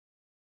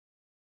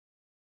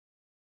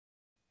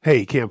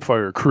Hey,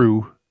 campfire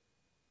crew,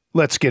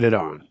 let's get it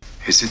on.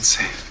 Is it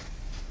safe?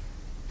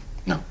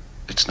 No,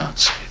 it's not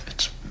safe.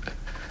 It's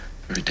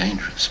very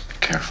dangerous. Be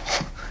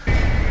careful.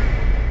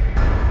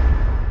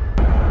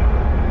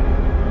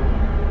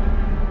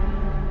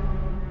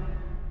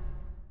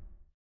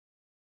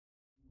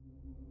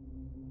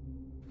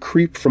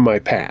 Creep from My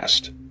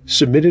Past,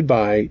 submitted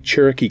by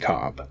Cherokee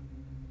Cobb.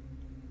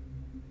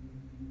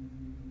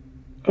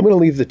 I'm going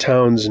to leave the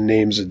towns and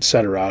names,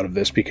 etc. out of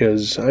this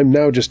because I'm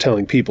now just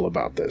telling people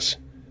about this.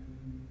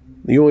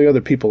 The only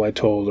other people I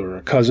told are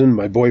a cousin,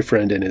 my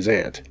boyfriend, and his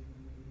aunt.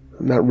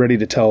 I'm not ready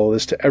to tell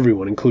this to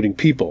everyone, including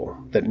people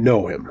that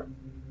know him.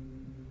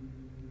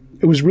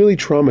 It was really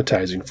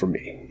traumatizing for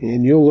me,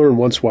 and you'll learn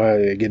once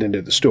why I get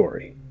into the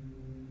story.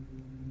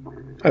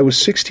 I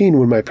was 16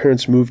 when my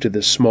parents moved to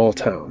this small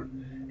town,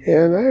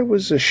 and I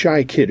was a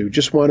shy kid who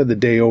just wanted the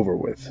day over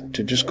with,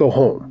 to just go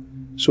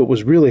home, so it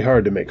was really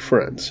hard to make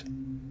friends.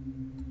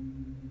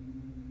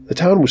 The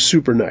town was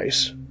super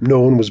nice. No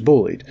one was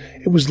bullied.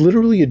 It was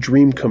literally a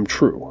dream come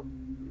true.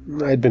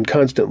 I had been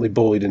constantly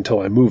bullied until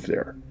I moved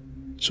there,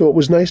 so it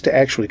was nice to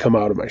actually come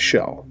out of my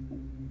shell.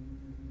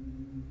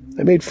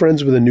 I made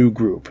friends with a new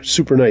group,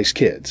 super nice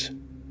kids.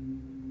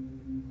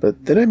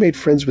 But then I made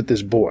friends with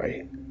this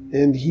boy,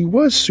 and he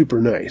was super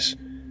nice.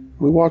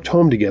 We walked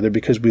home together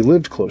because we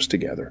lived close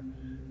together,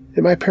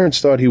 and my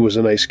parents thought he was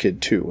a nice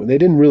kid too, and they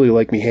didn't really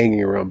like me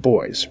hanging around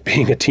boys,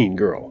 being a teen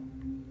girl.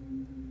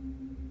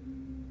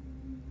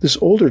 This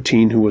older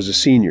teen who was a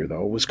senior,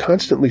 though, was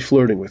constantly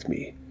flirting with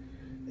me,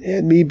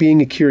 and me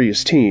being a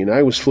curious teen,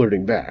 I was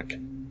flirting back.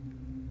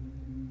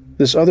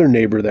 This other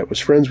neighbor that was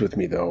friends with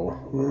me,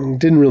 though,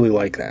 didn't really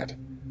like that.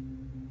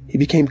 He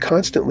became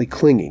constantly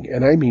clinging,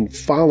 and I mean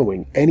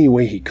following any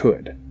way he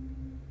could.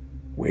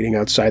 Waiting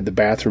outside the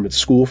bathroom at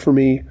school for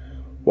me,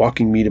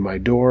 walking me to my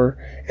door,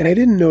 and I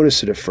didn't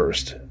notice it at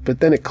first, but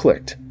then it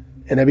clicked,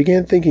 and I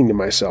began thinking to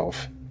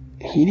myself,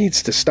 he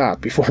needs to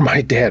stop before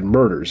my dad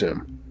murders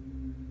him.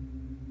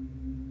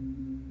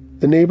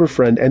 The neighbor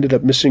friend ended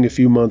up missing a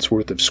few months'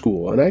 worth of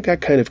school, and I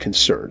got kind of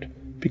concerned,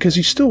 because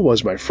he still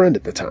was my friend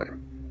at the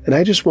time, and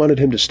I just wanted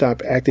him to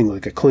stop acting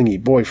like a clingy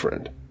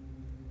boyfriend.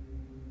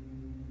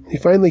 He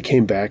finally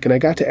came back, and I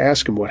got to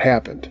ask him what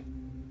happened.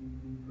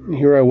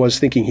 Here I was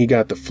thinking he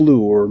got the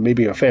flu, or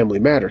maybe a family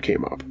matter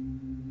came up.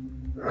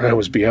 I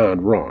was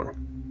beyond wrong.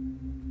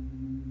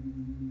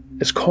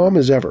 As calm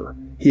as ever,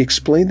 he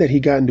explained that he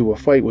got into a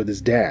fight with his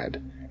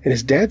dad, and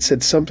his dad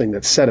said something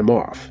that set him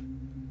off.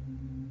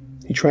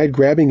 He tried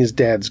grabbing his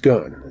dad's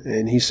gun,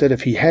 and he said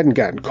if he hadn't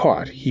gotten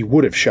caught, he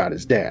would have shot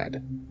his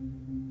dad.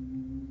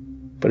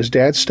 But his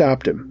dad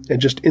stopped him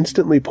and just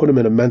instantly put him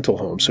in a mental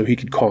home so he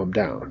could calm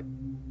down.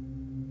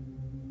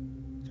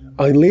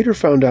 I later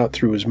found out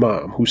through his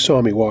mom, who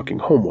saw me walking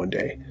home one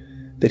day,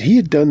 that he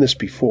had done this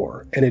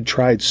before and had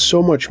tried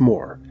so much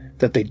more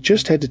that they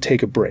just had to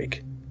take a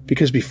break,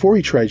 because before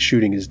he tried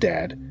shooting his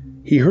dad,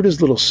 he hurt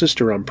his little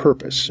sister on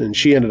purpose, and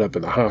she ended up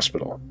in the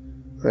hospital.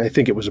 I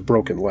think it was a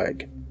broken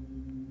leg.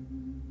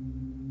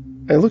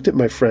 I looked at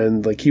my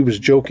friend like he was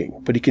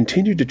joking, but he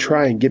continued to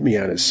try and get me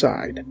on his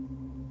side.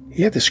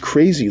 He had this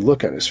crazy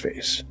look on his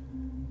face.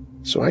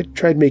 So I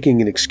tried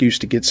making an excuse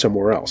to get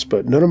somewhere else,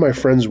 but none of my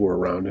friends were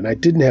around, and I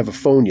didn't have a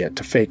phone yet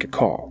to fake a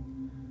call.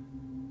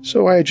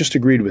 So I had just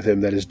agreed with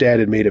him that his dad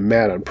had made him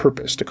mad on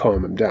purpose to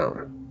calm him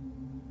down.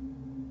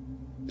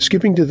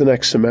 Skipping to the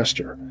next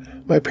semester,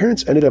 my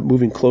parents ended up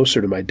moving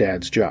closer to my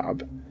dad's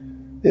job,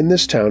 in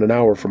this town an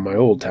hour from my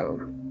old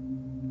town.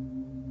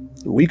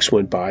 Weeks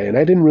went by, and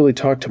I didn't really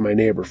talk to my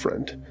neighbor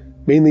friend,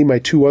 mainly my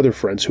two other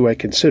friends who I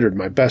considered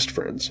my best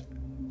friends.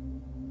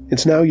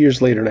 It's now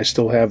years later and I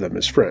still have them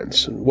as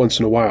friends, and once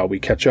in a while we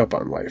catch up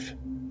on life.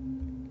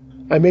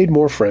 I made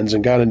more friends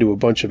and got into a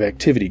bunch of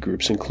activity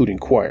groups, including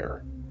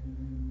choir.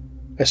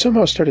 I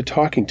somehow started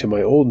talking to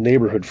my old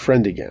neighborhood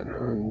friend again,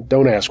 and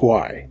don't ask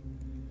why.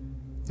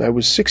 I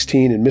was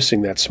 16 and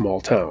missing that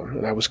small town,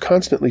 and I was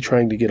constantly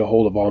trying to get a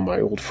hold of all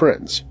my old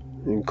friends,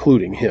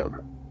 including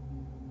him.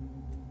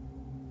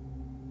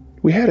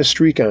 We had a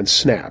streak on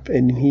Snap,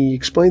 and he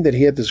explained that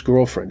he had this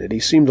girlfriend and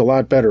he seemed a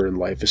lot better in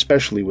life,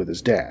 especially with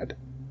his dad.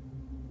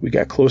 We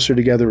got closer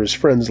together as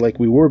friends like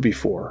we were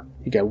before.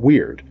 He got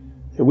weird,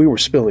 and we were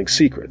spilling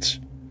secrets.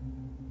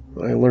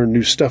 I learned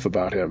new stuff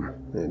about him,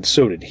 and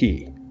so did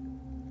he.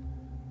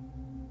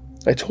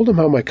 I told him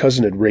how my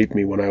cousin had raped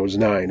me when I was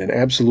 9, and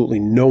absolutely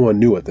no one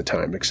knew at the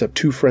time except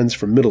two friends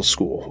from middle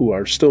school who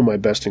are still my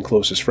best and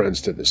closest friends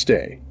to this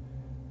day.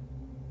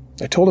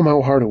 I told him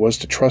how hard it was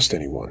to trust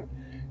anyone,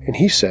 and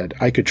he said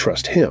I could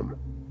trust him,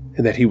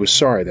 and that he was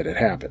sorry that it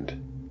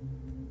happened.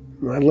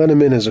 I let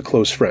him in as a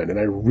close friend, and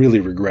I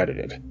really regretted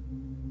it.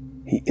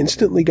 He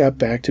instantly got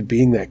back to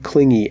being that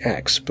clingy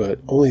ex, but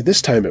only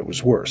this time it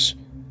was worse.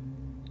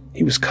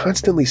 He was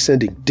constantly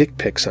sending dick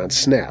pics on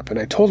Snap, and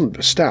I told him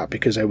to stop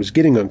because I was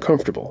getting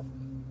uncomfortable,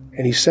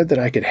 and he said that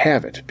I could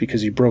have it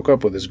because he broke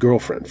up with his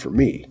girlfriend for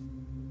me.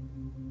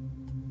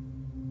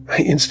 I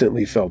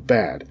instantly felt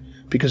bad,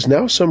 because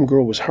now some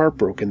girl was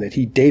heartbroken that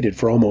he dated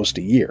for almost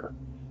a year,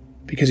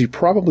 because he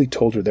probably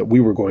told her that we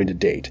were going to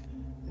date,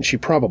 and she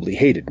probably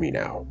hated me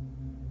now.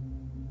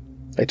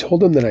 I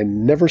told him that I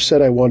never said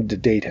I wanted to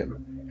date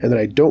him, and that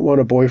I don't want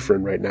a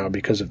boyfriend right now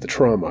because of the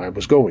trauma I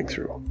was going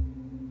through.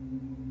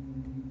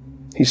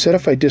 He said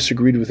if I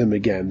disagreed with him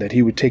again, that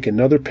he would take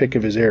another pic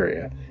of his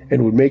area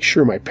and would make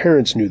sure my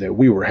parents knew that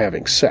we were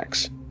having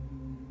sex.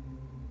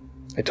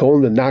 I told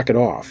him to knock it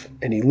off,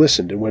 and he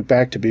listened and went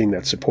back to being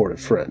that supportive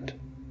friend.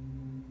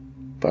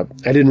 But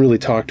I didn't really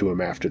talk to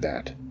him after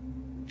that.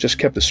 Just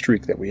kept the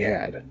streak that we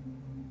had.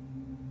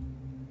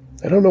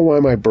 I don't know why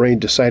my brain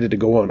decided to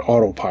go on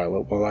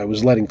autopilot while I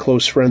was letting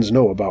close friends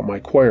know about my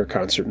choir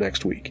concert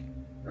next week.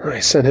 I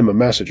sent him a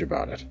message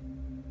about it.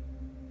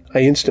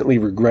 I instantly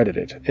regretted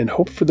it and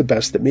hoped for the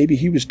best that maybe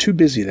he was too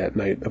busy that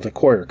night of the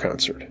choir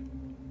concert.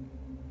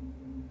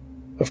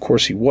 Of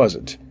course he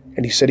wasn't,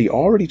 and he said he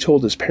already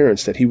told his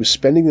parents that he was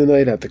spending the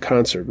night at the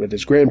concert at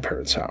his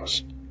grandparents'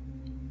 house.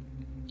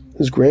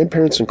 His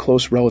grandparents and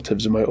close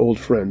relatives of my old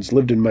friends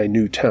lived in my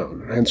new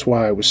town, hence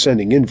why I was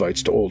sending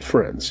invites to old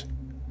friends.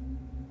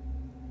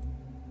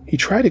 He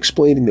tried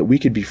explaining that we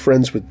could be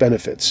friends with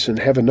benefits and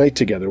have a night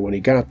together when he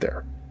got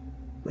there.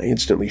 I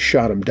instantly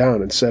shot him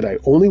down and said I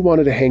only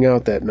wanted to hang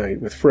out that night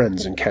with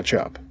friends and catch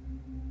up.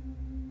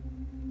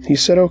 He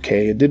said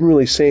okay and didn't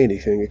really say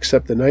anything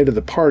except the night of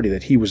the party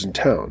that he was in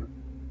town,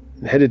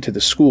 and headed to the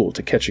school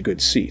to catch a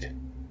good seat.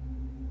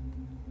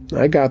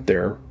 I got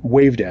there,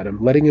 waved at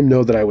him, letting him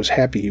know that I was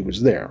happy he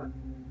was there.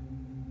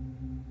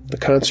 The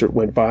concert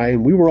went by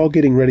and we were all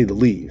getting ready to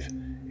leave,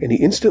 and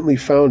he instantly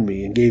found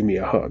me and gave me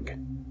a hug.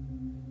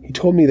 He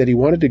told me that he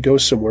wanted to go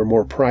somewhere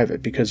more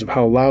private because of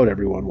how loud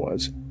everyone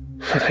was,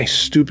 and I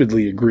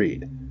stupidly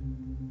agreed.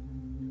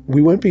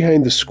 We went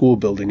behind the school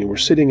building and were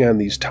sitting on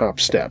these top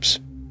steps.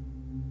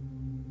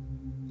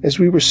 As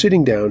we were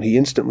sitting down, he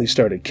instantly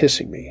started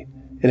kissing me,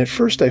 and at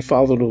first I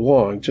followed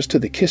along just to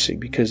the kissing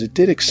because it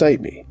did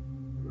excite me.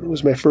 It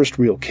was my first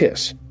real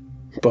kiss,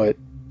 but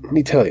let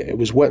me tell you, it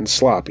was wet and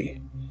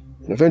sloppy,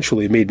 and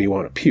eventually it made me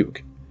want to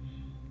puke.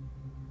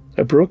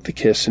 I broke the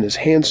kiss and his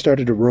hand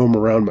started to roam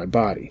around my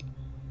body,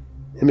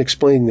 him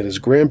explaining that his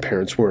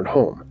grandparents weren't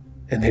home,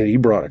 and that he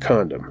brought a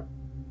condom.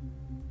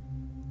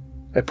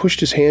 I pushed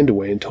his hand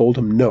away and told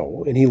him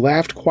no, and he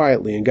laughed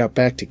quietly and got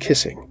back to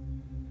kissing,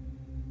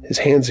 his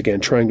hands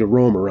again trying to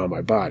roam around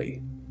my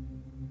body.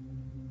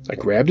 I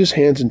grabbed his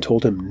hands and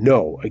told him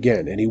no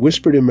again, and he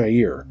whispered in my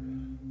ear,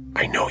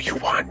 "I know you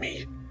want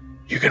me.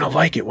 You're gonna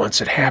like it once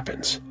it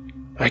happens.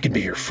 I can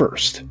be your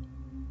first."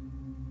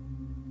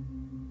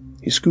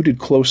 He scooted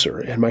closer,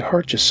 and my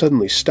heart just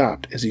suddenly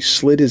stopped as he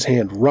slid his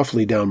hand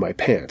roughly down my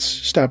pants,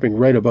 stopping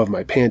right above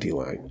my panty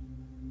line.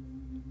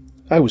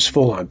 I was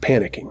full on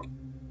panicking.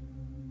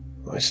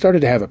 I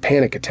started to have a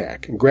panic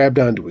attack and grabbed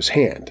onto his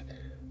hand,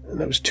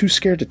 and I was too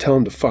scared to tell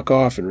him to fuck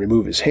off and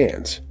remove his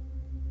hands.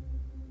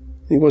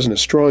 He wasn't a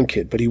strong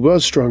kid, but he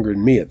was stronger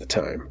than me at the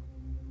time.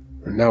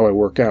 And now I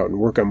work out and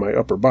work on my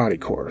upper body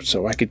core,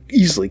 so I could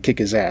easily kick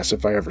his ass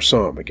if I ever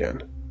saw him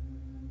again.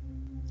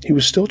 He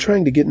was still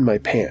trying to get in my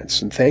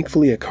pants, and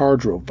thankfully a car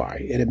drove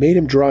by, and it made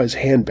him draw his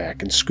hand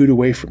back and scoot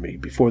away from me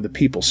before the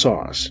people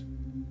saw us.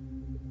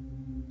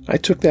 I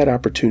took that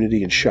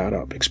opportunity and shot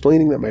up,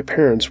 explaining that my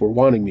parents were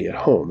wanting me at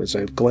home as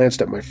I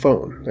glanced at my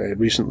phone I had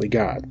recently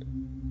got.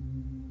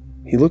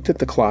 He looked at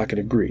the clock and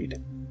agreed.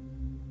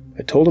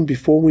 I told him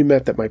before we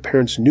met that my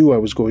parents knew I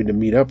was going to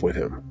meet up with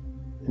him,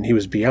 and he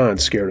was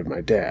beyond scared of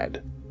my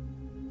dad.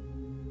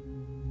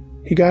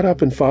 He got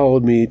up and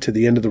followed me to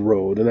the end of the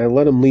road, and I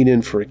let him lean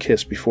in for a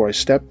kiss before I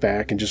stepped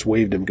back and just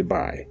waved him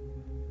goodbye.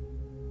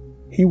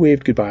 He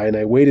waved goodbye, and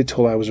I waited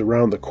till I was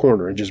around the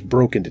corner and just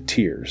broke into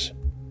tears.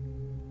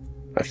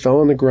 I fell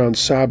on the ground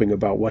sobbing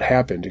about what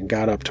happened and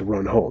got up to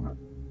run home.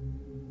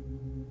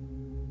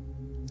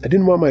 I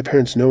didn't want my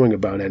parents knowing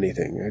about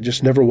anything. I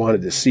just never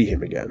wanted to see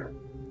him again.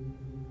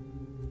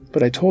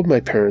 But I told my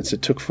parents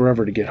it took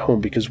forever to get home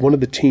because one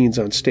of the teens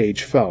on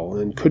stage fell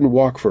and couldn't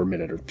walk for a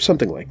minute or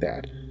something like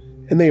that,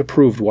 and they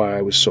approved why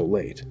I was so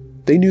late.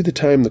 They knew the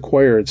time the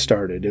choir had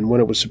started and when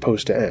it was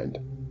supposed to end.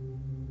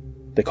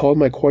 They called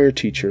my choir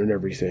teacher and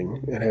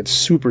everything, and had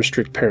super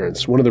strict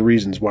parents, one of the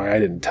reasons why I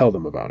didn't tell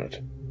them about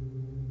it.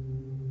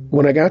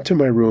 When I got to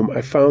my room,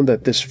 I found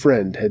that this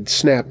friend had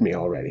snapped me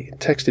already and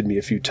texted me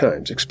a few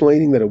times,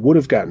 explaining that it would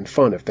have gotten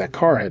fun if that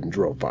car hadn't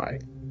drove by.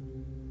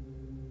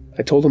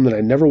 I told him that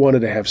I never wanted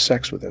to have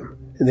sex with him,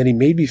 and that he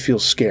made me feel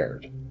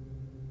scared.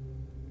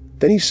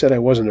 Then he said I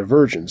wasn't a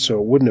virgin, so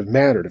it wouldn't have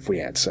mattered if we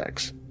had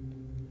sex.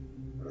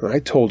 I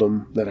told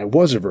him that I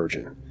was a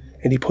virgin,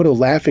 and he put a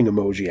laughing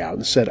emoji out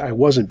and said I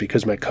wasn't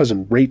because my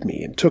cousin raped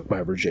me and took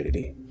my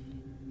virginity.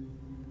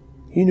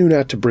 He knew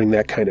not to bring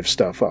that kind of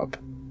stuff up,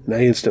 and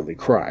I instantly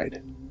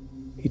cried.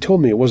 He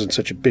told me it wasn't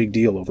such a big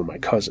deal over my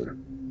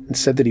cousin, and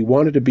said that he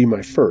wanted to be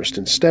my first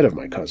instead of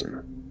my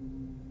cousin.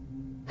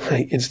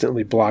 I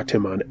instantly blocked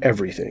him on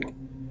everything,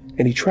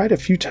 and he tried a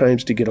few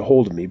times to get a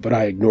hold of me, but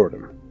I ignored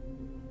him.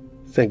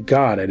 Thank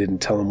God I didn't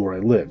tell him where I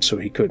lived so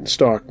he couldn't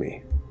stalk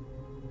me.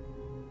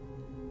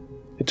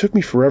 It took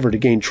me forever to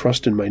gain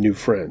trust in my new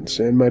friends,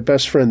 and my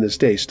best friend this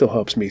day still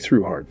helps me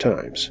through hard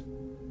times.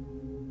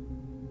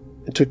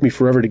 It took me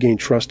forever to gain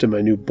trust in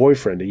my new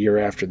boyfriend a year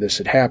after this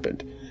had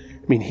happened.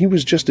 I mean, he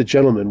was just a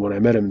gentleman when I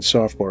met him in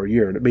sophomore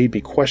year, and it made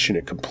me question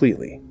it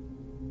completely.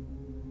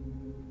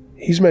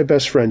 He's my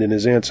best friend, and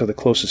his aunts are the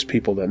closest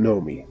people that know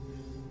me.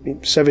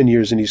 7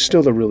 years, and he's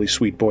still a really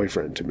sweet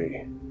boyfriend to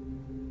me.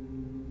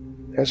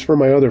 As for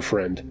my other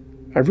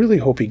friend, I really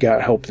hope he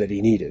got help that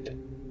he needed.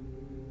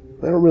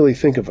 I don't really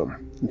think of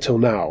him, until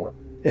now,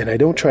 and I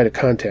don't try to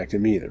contact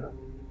him either.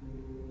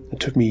 It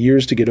took me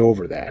years to get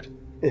over that,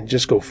 and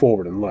just go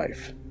forward in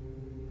life.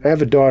 I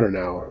have a daughter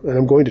now, and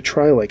I'm going to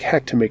try like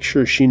heck to make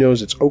sure she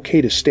knows it's okay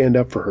to stand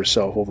up for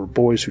herself over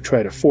boys who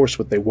try to force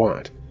what they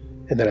want,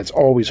 and that it's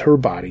always her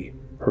body,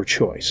 her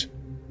choice.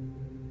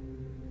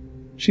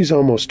 She's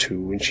almost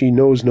 2, and she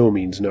knows no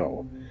means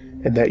no,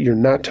 and that you're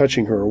not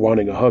touching her or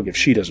wanting a hug if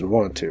she doesn't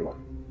want to.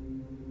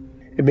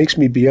 It makes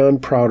me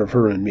beyond proud of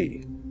her and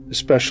me,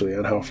 especially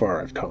on how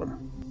far I've come.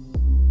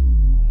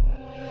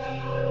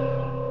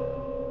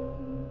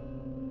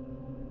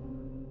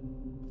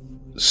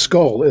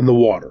 Skull in the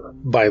Water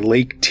by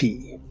Lake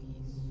T.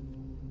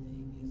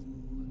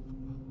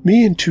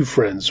 Me and 2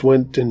 friends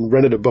went and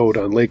rented a boat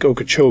on Lake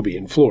Okeechobee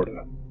in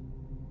Florida.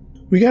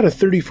 We got a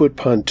 30-foot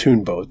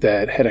pontoon boat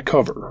that had a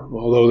cover,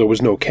 although there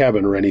was no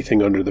cabin or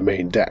anything under the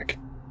main deck.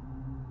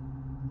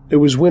 It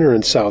was winter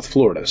in South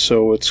Florida,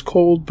 so it's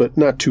cold but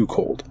not too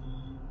cold,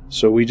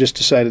 so we just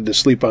decided to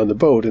sleep on the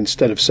boat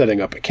instead of setting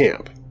up a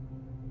camp.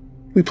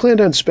 We planned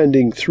on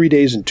spending 3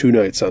 days and 2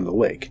 nights on the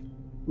lake.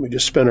 We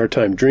just spent our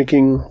time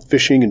drinking,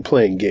 fishing, and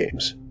playing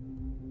games.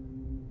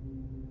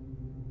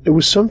 It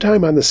was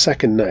sometime on the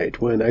second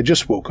night when I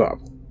just woke up.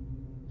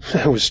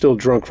 I was still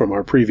drunk from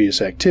our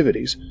previous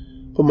activities,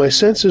 but my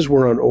senses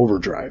were on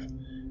overdrive,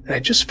 and I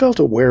just felt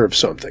aware of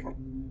something.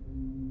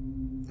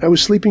 I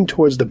was sleeping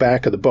towards the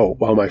back of the boat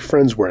while my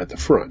friends were at the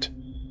front,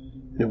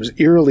 and it was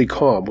eerily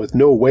calm with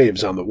no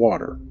waves on the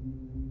water.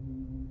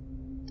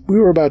 We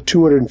were about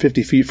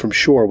 250 feet from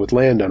shore with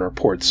land on our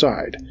port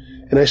side,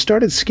 and I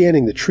started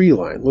scanning the tree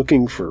line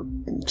looking for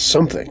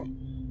something.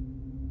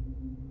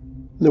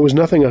 There was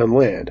nothing on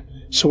land,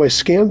 so I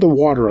scanned the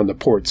water on the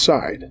port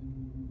side.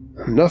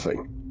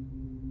 Nothing.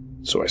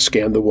 So I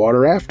scanned the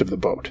water aft of the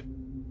boat.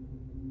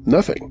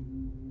 Nothing.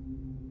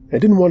 I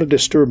didn't want to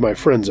disturb my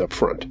friends up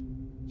front,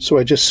 so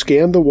I just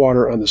scanned the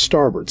water on the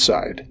starboard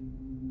side,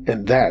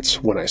 and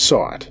that's when I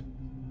saw it.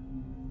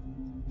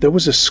 There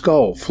was a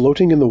skull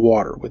floating in the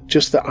water with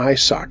just the eye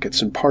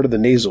sockets and part of the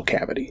nasal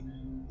cavity,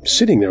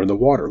 sitting there in the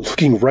water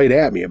looking right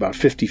at me about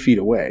 50 feet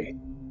away.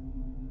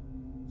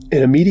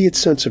 An immediate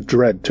sense of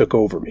dread took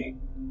over me.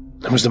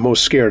 I was the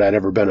most scared I'd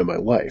ever been in my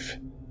life.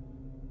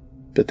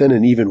 But then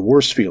an even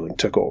worse feeling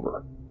took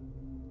over.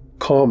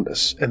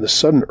 Calmness and the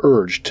sudden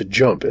urge to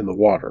jump in the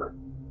water.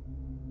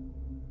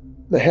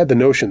 I had the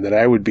notion that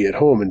I would be at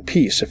home in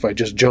peace if I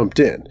just jumped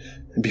in,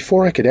 and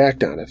before I could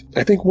act on it,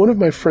 I think one of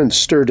my friends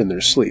stirred in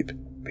their sleep,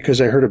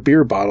 because I heard a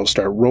beer bottle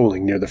start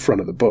rolling near the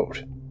front of the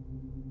boat.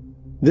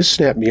 This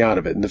snapped me out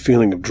of it, and the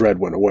feeling of dread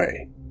went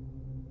away.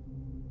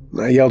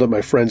 I yelled at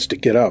my friends to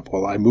get up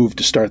while I moved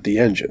to start the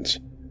engines.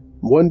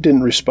 One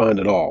didn't respond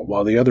at all,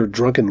 while the other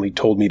drunkenly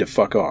told me to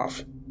fuck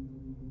off.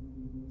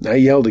 I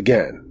yelled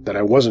again that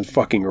I wasn't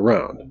fucking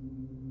around.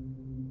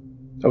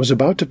 I was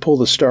about to pull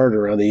the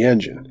starter on the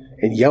engine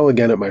and yell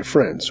again at my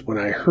friends when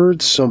I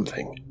heard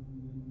something.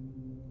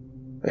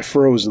 I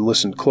froze and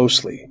listened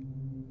closely,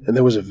 and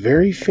there was a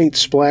very faint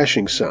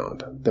splashing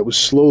sound that was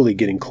slowly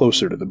getting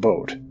closer to the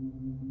boat.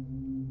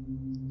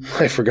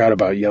 I forgot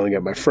about yelling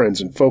at my friends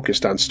and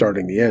focused on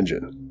starting the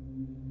engine.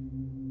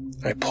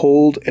 I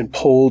pulled and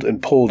pulled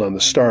and pulled on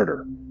the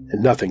starter,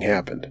 and nothing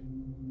happened.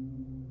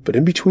 But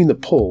in between the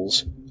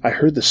pulls, I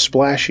heard the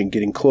splashing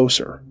getting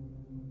closer.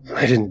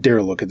 I didn't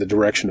dare look at the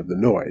direction of the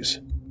noise.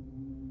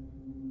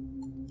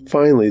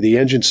 Finally, the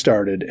engine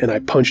started, and I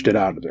punched it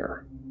out of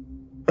there.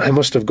 I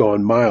must have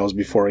gone miles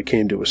before I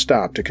came to a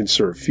stop to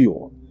conserve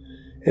fuel,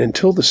 and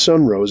until the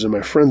sun rose and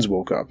my friends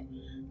woke up,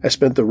 I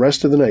spent the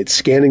rest of the night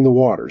scanning the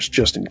waters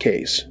just in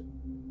case.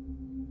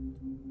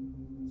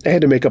 I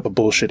had to make up a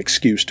bullshit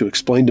excuse to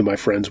explain to my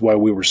friends why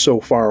we were so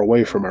far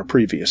away from our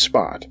previous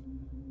spot.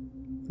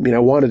 I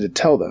wanted to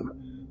tell them,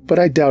 but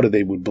I doubted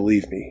they would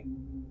believe me.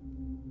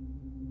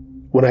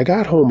 When I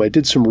got home, I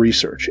did some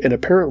research, and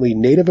apparently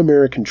Native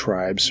American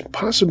tribes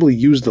possibly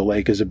used the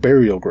lake as a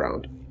burial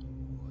ground.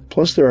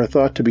 Plus, there are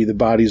thought to be the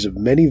bodies of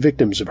many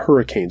victims of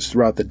hurricanes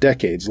throughout the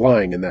decades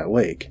lying in that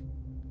lake.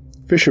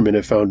 Fishermen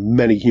have found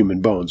many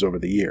human bones over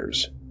the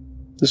years.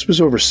 This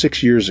was over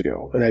 6 years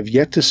ago, and I've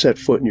yet to set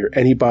foot near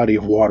any body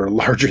of water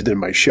larger than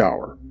my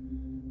shower.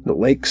 No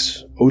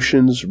lakes,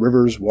 oceans,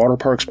 rivers, water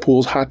parks,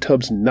 pools, hot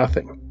tubs,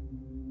 nothing.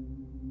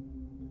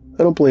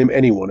 I don't blame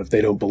anyone if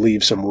they don't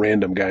believe some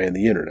random guy on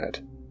the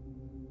internet.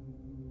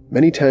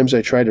 Many times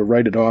I try to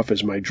write it off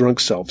as my drunk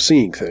self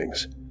seeing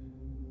things.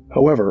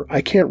 However,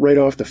 I can't write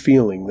off the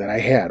feeling that I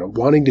had of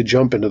wanting to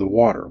jump into the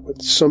water,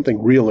 with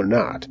something real or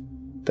not,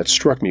 that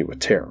struck me with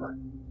terror.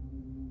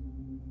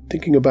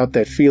 Thinking about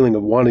that feeling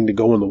of wanting to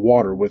go in the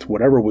water with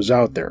whatever was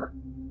out there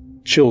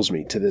chills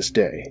me to this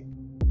day.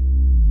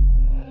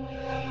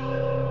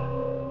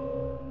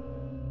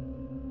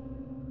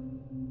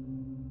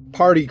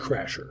 Party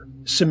Crasher,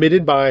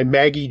 submitted by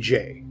Maggie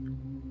J.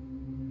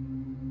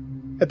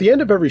 At the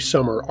end of every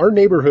summer, our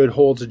neighborhood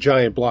holds a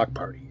giant block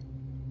party.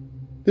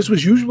 This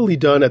was usually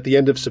done at the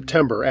end of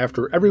September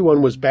after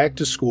everyone was back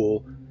to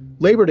school,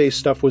 Labor Day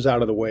stuff was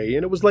out of the way,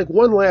 and it was like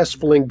one last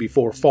fling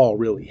before fall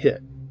really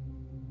hit.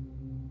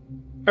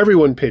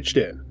 Everyone pitched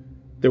in.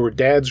 There were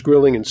dads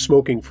grilling and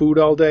smoking food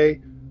all day,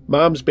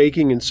 moms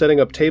baking and setting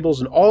up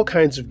tables and all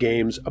kinds of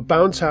games, a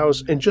bounce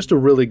house, and just a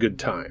really good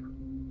time.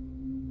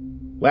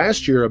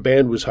 Last year, a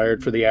band was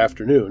hired for the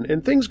afternoon,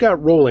 and things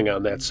got rolling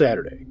on that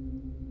Saturday.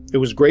 It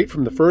was great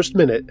from the first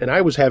minute, and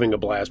I was having a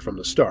blast from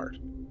the start.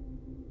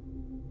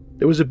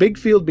 There was a big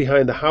field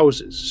behind the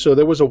houses, so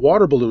there was a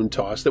water balloon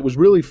toss that was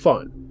really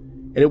fun,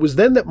 and it was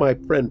then that my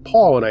friend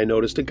Paul and I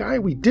noticed a guy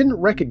we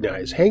didn't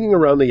recognize hanging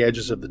around the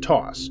edges of the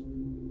toss.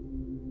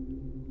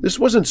 This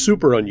wasn't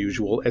super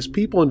unusual, as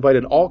people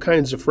invited all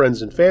kinds of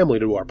friends and family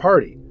to our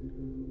party,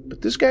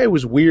 but this guy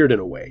was weird in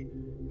a way,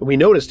 and we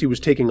noticed he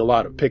was taking a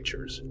lot of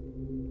pictures.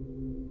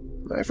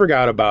 I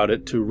forgot about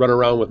it to run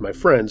around with my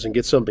friends and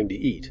get something to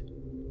eat.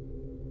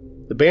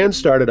 The band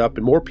started up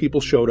and more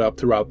people showed up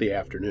throughout the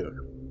afternoon.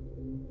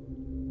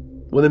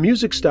 When the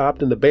music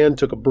stopped and the band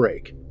took a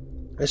break,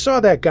 I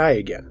saw that guy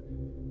again.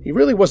 He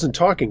really wasn't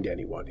talking to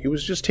anyone. He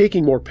was just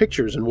taking more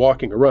pictures and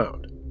walking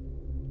around.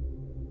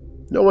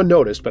 No one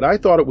noticed, but I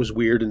thought it was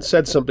weird and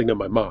said something to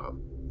my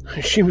mom.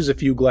 She was a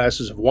few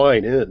glasses of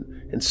wine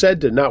in and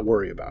said to not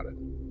worry about it.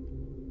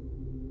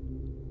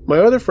 My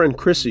other friend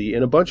Chrissy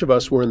and a bunch of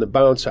us were in the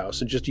bounce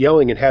house and just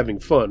yelling and having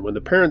fun when the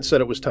parents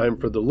said it was time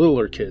for the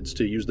littler kids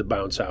to use the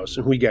bounce house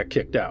and we got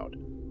kicked out.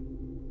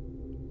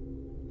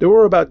 There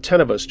were about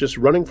 10 of us just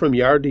running from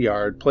yard to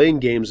yard,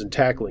 playing games and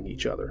tackling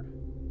each other.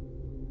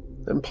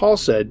 Then Paul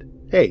said,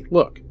 "Hey,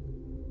 look.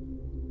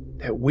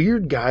 That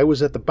weird guy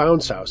was at the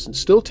bounce house and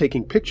still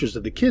taking pictures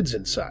of the kids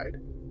inside."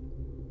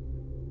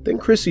 Then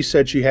Chrissy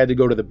said she had to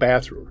go to the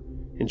bathroom,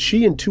 and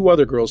she and 2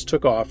 other girls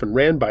took off and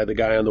ran by the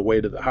guy on the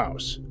way to the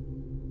house.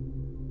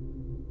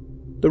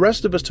 The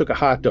rest of us took a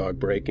hot dog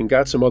break and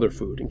got some other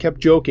food and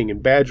kept joking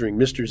and badgering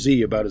Mr.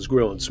 Z about his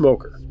grill and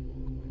smoker.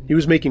 He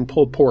was making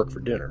pulled pork for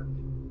dinner.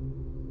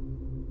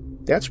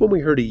 That's when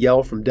we heard a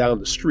yell from down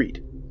the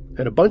street,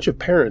 and a bunch of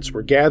parents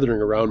were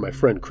gathering around my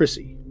friend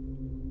Chrissy.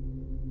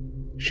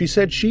 She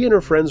said she and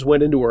her friends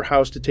went into her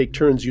house to take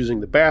turns using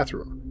the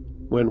bathroom,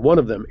 when one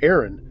of them,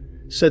 Aaron,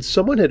 said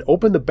someone had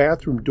opened the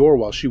bathroom door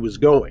while she was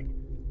going,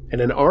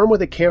 and an arm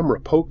with a camera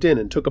poked in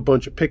and took a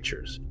bunch of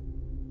pictures.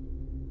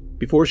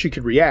 Before she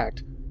could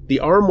react, the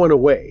arm went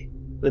away,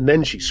 and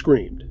then she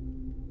screamed.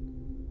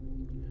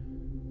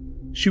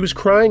 She was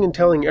crying and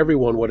telling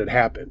everyone what had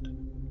happened.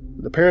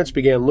 The parents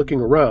began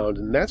looking around,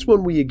 and that's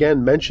when we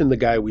again mentioned the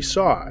guy we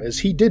saw, as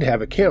he did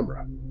have a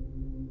camera.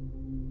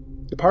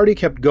 The party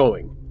kept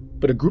going,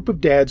 but a group of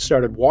dads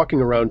started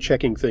walking around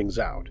checking things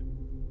out.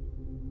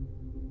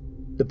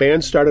 The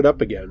band started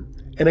up again,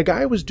 and a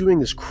guy was doing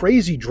this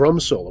crazy drum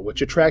solo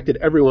which attracted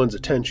everyone's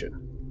attention.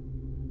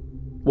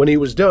 When he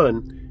was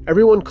done,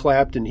 everyone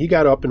clapped and he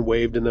got up and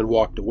waved and then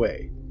walked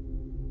away.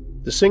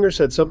 The singer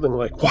said something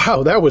like,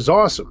 "Wow, that was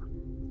awesome,"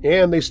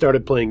 and they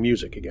started playing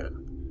music again.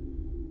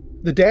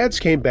 The dads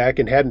came back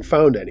and hadn't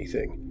found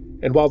anything,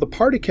 and while the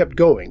party kept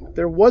going,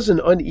 there was an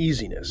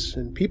uneasiness,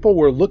 and people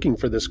were looking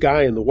for this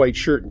guy in the white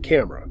shirt and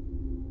camera.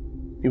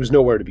 He was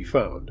nowhere to be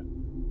found.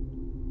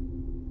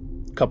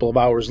 A couple of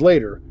hours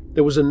later,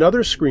 there was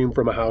another scream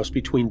from a house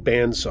between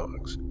band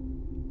songs.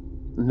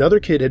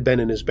 Another kid had been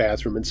in his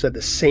bathroom and said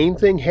the same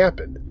thing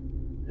happened.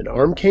 An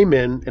arm came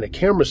in and a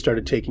camera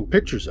started taking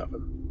pictures of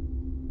him.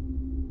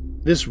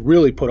 This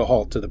really put a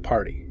halt to the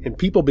party, and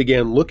people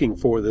began looking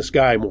for this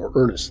guy more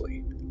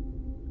earnestly.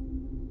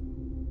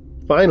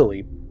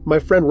 Finally, my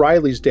friend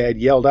Riley's dad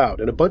yelled out,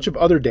 and a bunch of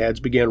other dads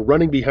began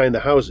running behind the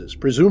houses,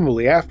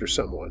 presumably after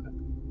someone.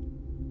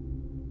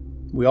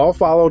 We all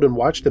followed and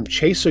watched them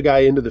chase a guy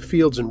into the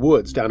fields and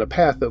woods down a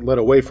path that led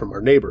away from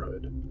our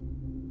neighborhood.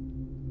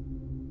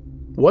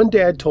 One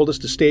dad told us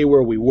to stay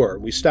where we were,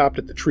 and we stopped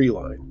at the tree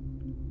line.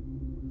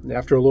 And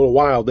after a little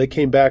while, they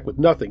came back with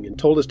nothing and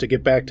told us to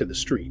get back to the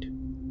street.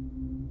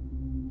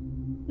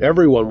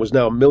 Everyone was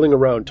now milling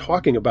around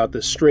talking about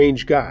this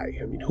strange guy.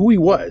 Who he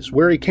was,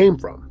 where he came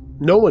from.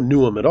 No one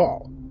knew him at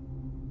all.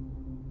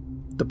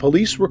 The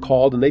police were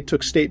called and they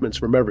took statements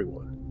from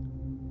everyone.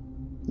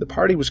 The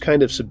party was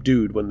kind of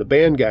subdued when the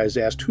band guys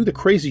asked who the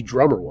crazy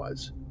drummer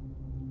was.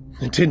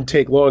 It didn't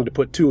take long to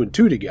put 2 and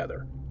 2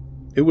 together.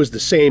 It was the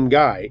same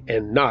guy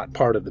and not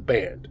part of the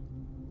band.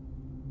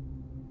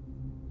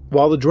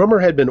 While the drummer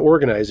had been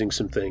organizing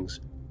some things,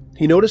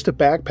 he noticed a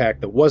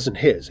backpack that wasn't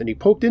his, and he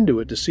poked into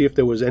it to see if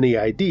there was any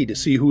ID to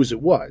see whose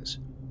it was.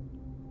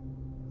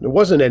 There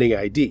wasn't any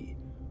ID,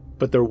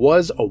 but there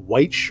was a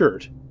white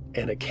shirt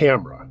and a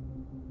camera.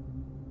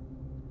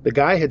 The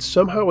guy had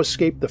somehow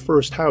escaped the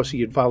first house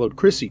he had followed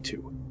Chrissy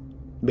to,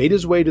 made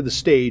his way to the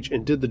stage,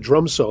 and did the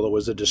drum solo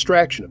as a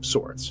distraction of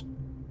sorts.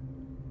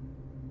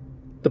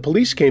 The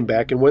police came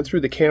back and went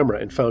through the camera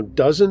and found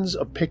dozens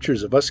of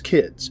pictures of us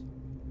kids,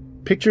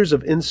 pictures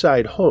of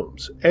inside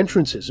homes,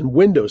 entrances and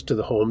windows to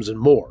the homes, and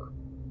more.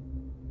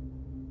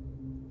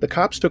 The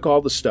cops took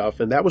all the stuff,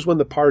 and that was when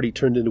the party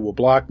turned into a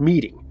block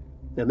meeting,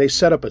 and they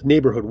set up a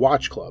neighborhood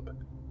watch club.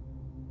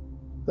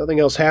 Nothing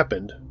else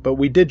happened, but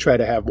we did try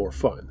to have more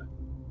fun.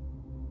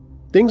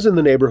 Things in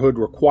the neighborhood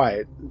were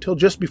quiet until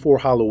just before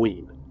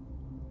Halloween.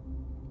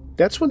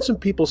 That's when some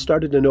people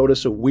started to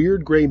notice a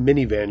weird gray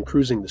minivan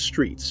cruising the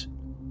streets.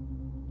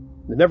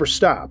 It never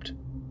stopped,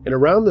 and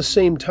around the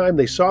same time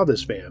they saw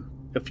this van,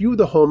 a few of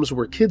the homes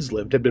where kids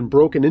lived had been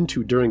broken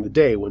into during the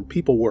day when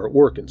people were at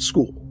work and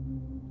school.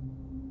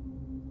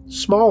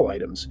 Small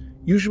items,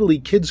 usually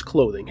kids'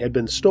 clothing, had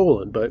been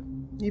stolen, but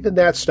even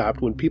that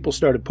stopped when people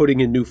started putting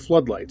in new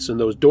floodlights and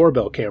those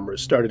doorbell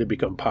cameras started to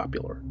become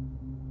popular.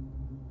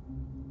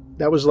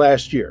 That was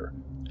last year,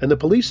 and the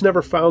police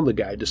never found the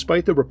guy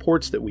despite the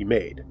reports that we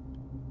made.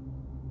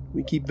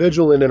 We keep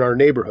vigilant in our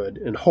neighborhood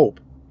and hope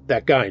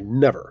that guy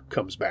never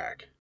comes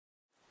back.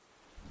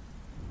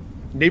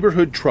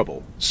 Neighborhood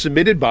Trouble,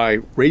 submitted by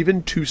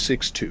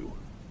Raven262.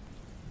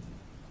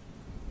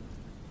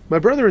 My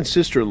brother and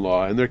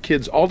sister-in-law and their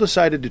kids all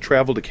decided to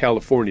travel to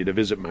California to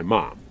visit my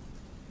mom.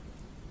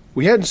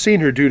 We hadn't seen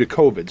her due to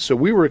COVID, so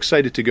we were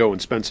excited to go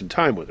and spend some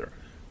time with her.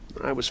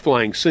 I was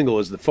flying single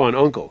as the fun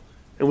uncle,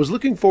 and was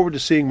looking forward to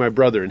seeing my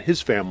brother and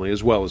his family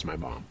as well as my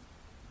mom.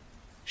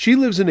 She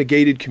lives in a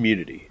gated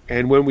community,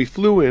 and when we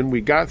flew in,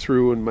 we got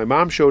through, and my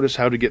mom showed us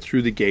how to get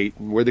through the gate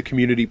and where the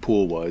community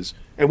pool was,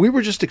 and we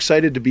were just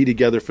excited to be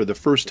together for the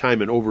first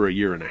time in over a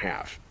year and a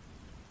half.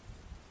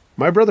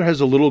 My brother has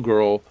a little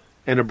girl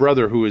and a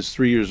brother who is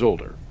 3 years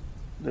older.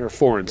 They're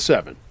 4 and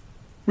 7.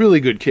 Really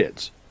good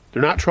kids.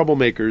 They're not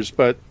troublemakers,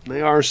 but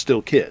they are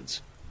still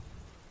kids.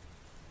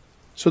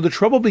 So the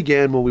trouble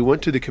began when we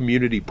went to the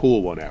community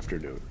pool one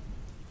afternoon.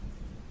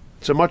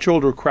 It's a much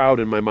older crowd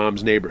in my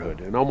mom's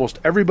neighborhood, and almost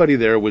everybody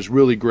there was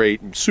really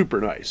great and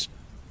super nice.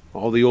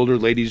 All the older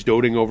ladies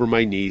doting over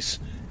my niece,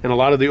 and a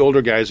lot of the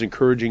older guys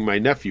encouraging my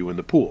nephew in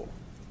the pool.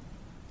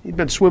 He'd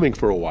been swimming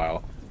for a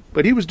while,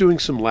 but he was doing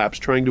some laps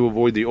trying to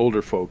avoid the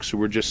older folks who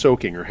were just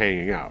soaking or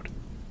hanging out.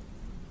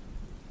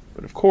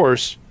 But of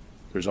course,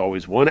 there's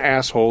always one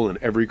asshole in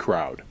every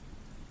crowd.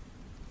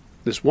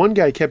 This one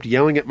guy kept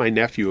yelling at my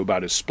nephew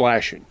about his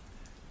splashing.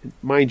 And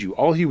mind you,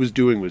 all he was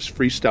doing was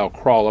freestyle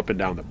crawl up and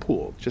down the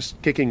pool,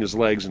 just kicking his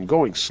legs and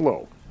going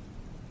slow.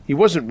 He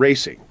wasn't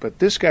racing, but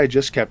this guy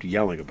just kept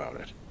yelling about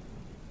it.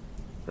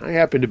 I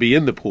happened to be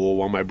in the pool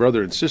while my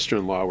brother and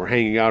sister-in-law were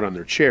hanging out on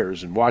their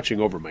chairs and watching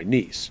over my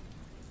niece.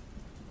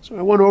 So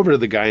I went over to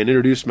the guy and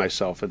introduced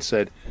myself and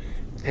said,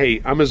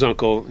 "Hey, I'm his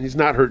uncle. He's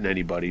not hurting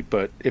anybody,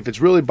 but if it's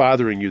really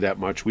bothering you that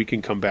much, we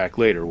can come back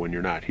later when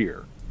you're not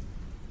here."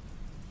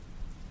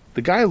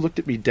 The guy looked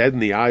at me dead in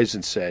the eyes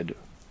and said,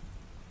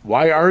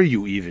 "Why are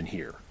you even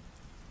here?"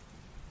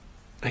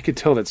 I could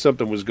tell that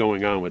something was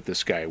going on with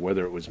this guy,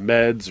 whether it was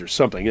meds or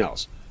something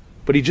else,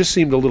 but he just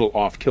seemed a little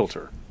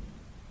off-kilter.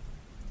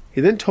 He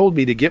then told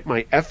me to get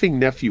my effing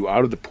nephew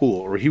out of the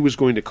pool or he was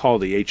going to call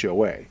the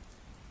HOA.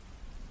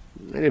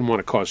 I didn't want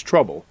to cause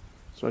trouble,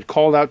 so I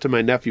called out to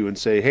my nephew and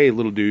say, "Hey,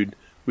 little dude,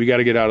 we got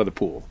to get out of the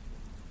pool."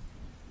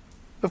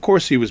 Of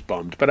course he was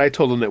bummed, but I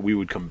told him that we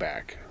would come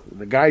back.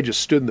 The guy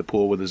just stood in the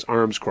pool with his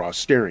arms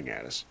crossed staring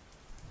at us.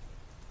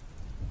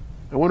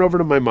 I went over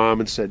to my mom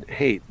and said,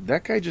 "Hey,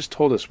 that guy just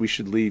told us we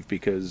should leave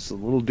because the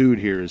little dude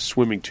here is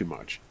swimming too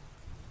much."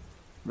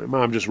 My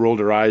mom just rolled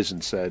her eyes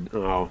and said,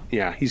 "Oh,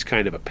 yeah, he's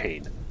kind of a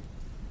pain."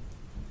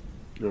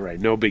 All right,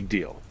 no big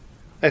deal.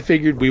 I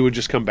figured we would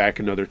just come back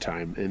another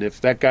time, and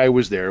if that guy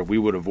was there, we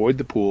would avoid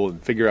the pool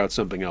and figure out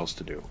something else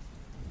to do.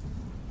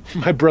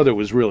 My brother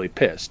was really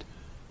pissed,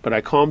 but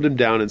I calmed him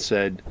down and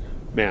said,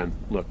 "Man,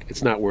 look,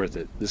 it's not worth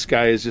it. This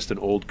guy is just an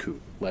old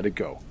coot. Let it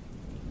go."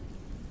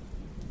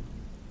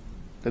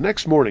 The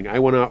next morning, I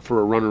went out for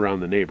a run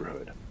around the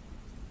neighborhood.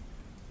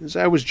 As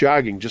I was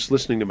jogging, just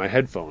listening to my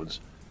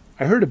headphones,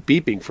 I heard a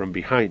beeping from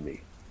behind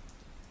me.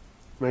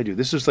 Mind you,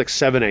 this was like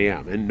 7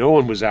 a.m., and no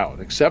one was out,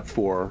 except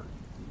for,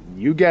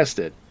 you guessed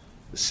it,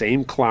 the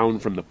same clown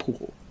from the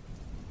pool.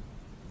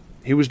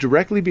 He was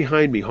directly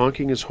behind me,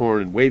 honking his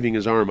horn and waving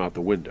his arm out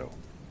the window.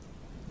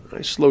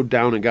 I slowed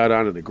down and got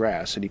onto the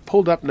grass, and he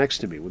pulled up next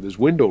to me with his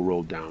window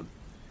rolled down,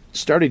 and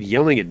started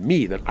yelling at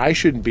me that I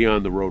shouldn't be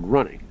on the road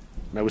running,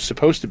 and I was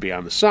supposed to be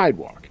on the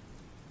sidewalk.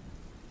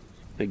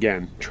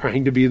 Again,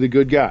 trying to be the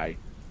good guy,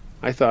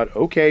 I thought,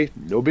 okay,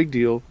 no big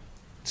deal,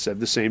 and said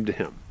the same to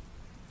him.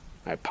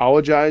 I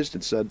apologized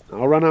and said,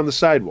 "I'll run on the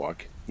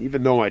sidewalk,"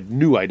 even though I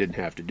knew I didn't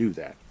have to do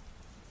that.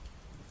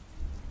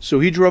 So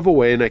he drove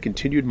away and I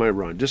continued my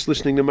run, just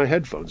listening to my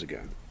headphones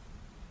again.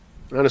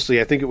 Honestly,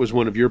 I think it was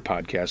one of your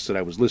podcasts that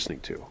I was listening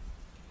to.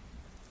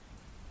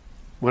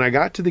 When I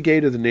got to the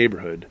gate of the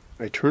neighborhood,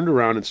 I turned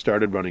around and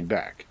started running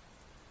back.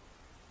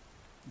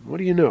 What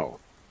do you know?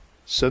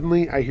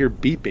 Suddenly I hear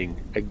beeping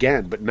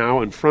again, but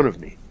now in front of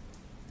me.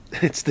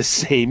 It's the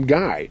same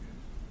guy.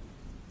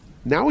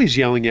 Now he's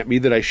yelling at me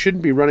that I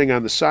shouldn't be running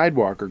on the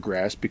sidewalk or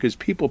grass because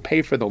people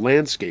pay for the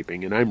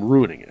landscaping and I'm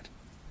ruining it.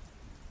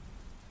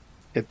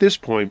 At this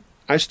point,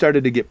 I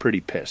started to get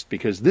pretty pissed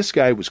because this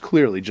guy was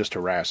clearly just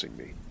harassing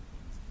me.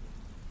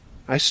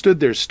 I stood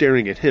there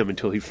staring at him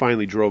until he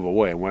finally drove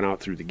away and went out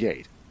through the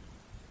gate.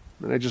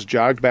 Then I just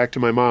jogged back to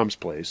my mom's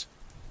place,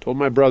 told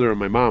my brother and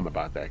my mom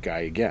about that guy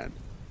again.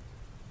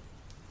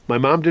 My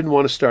mom didn't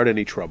want to start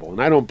any trouble,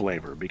 and I don't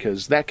blame her,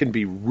 because that can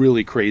be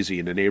really crazy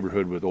in a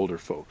neighborhood with older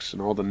folks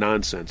and all the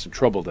nonsense and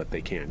trouble that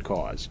they can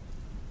cause.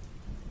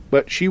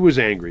 But she was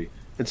angry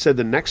and said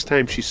the next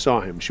time she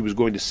saw him she was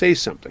going to say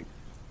something,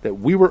 that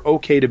we were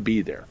okay to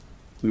be there.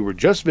 We were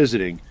just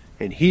visiting,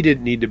 and he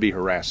didn't need to be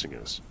harassing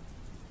us.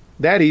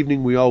 That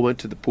evening we all went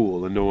to the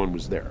pool and no one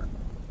was there.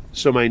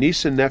 So my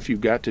niece and nephew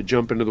got to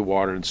jump into the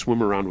water and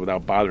swim around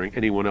without bothering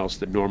anyone else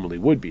that normally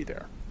would be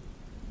there.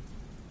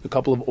 A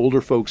couple of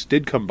older folks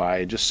did come by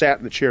and just sat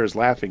in the chairs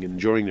laughing and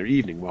enjoying their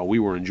evening while we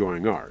were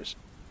enjoying ours.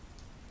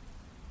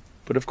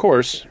 But of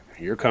course,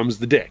 here comes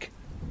the dick.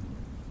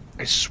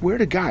 I swear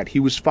to God, he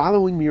was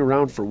following me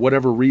around for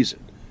whatever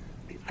reason.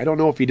 I don't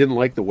know if he didn't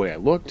like the way I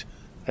looked.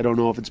 I don't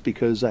know if it's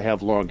because I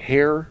have long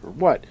hair or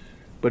what,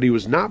 but he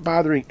was not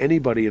bothering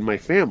anybody in my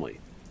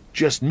family,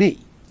 just me.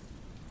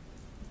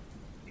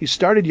 He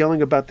started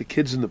yelling about the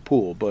kids in the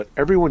pool, but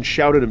everyone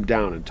shouted him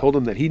down and told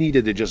him that he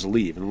needed to just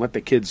leave and let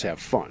the kids have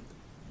fun.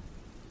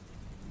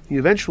 He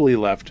eventually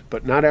left,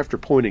 but not after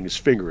pointing his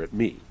finger at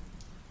me.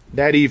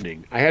 That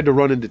evening, I had to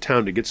run into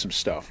town to get some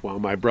stuff while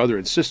my brother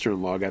and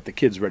sister-in-law got the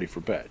kids ready for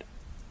bed.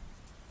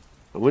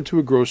 I went to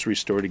a grocery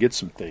store to get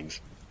some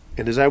things,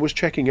 and as I was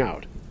checking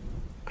out,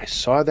 I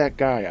saw that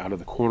guy out of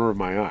the corner of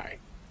my eye.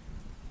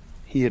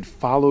 He had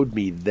followed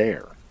me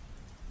there.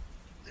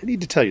 I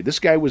need to tell you, this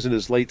guy was in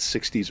his late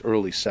 60s,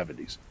 early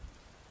 70s.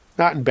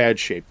 Not in bad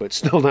shape, but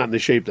still not in the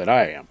shape that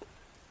I am.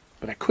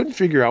 But I couldn't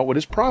figure out what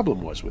his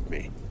problem was with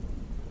me.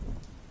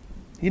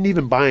 He didn't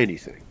even buy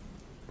anything,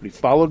 but he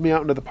followed me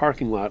out into the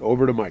parking lot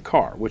over to my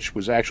car, which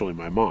was actually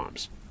my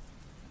mom's.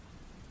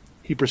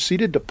 He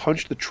proceeded to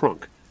punch the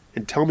trunk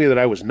and tell me that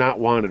I was not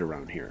wanted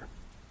around here.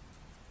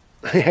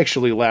 I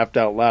actually laughed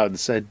out loud and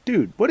said,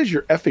 "Dude, what is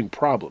your effing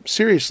problem?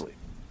 Seriously,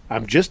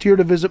 I'm just here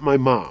to visit my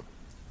mom.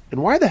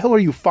 And why the hell are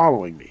you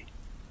following me?"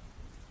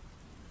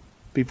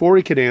 Before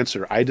he could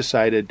answer, I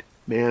decided,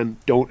 man,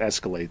 don't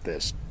escalate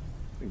this.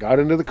 I got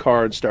into the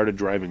car and started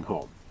driving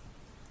home.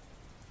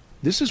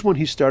 This is when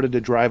he started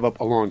to drive up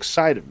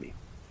alongside of me,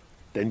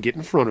 then get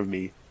in front of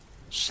me,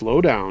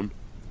 slow down,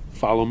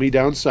 follow me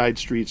down side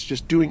streets,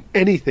 just doing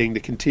anything to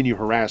continue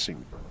harassing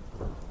me.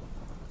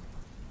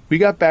 We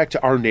got back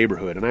to our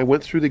neighborhood, and I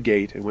went through the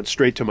gate and went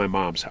straight to my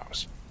mom's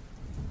house.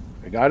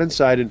 I got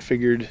inside and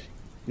figured,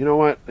 you know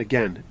what,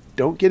 again,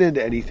 don't get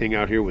into anything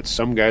out here with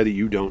some guy that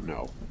you don't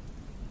know.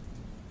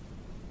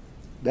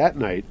 That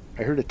night,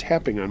 I heard a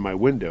tapping on my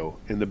window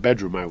in the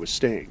bedroom I was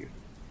staying in.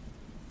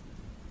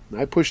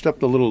 I pushed up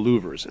the little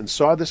louvers and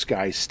saw this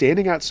guy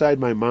standing outside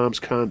my mom's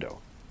condo,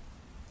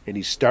 and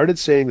he started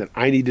saying that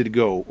I needed to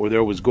go or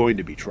there was going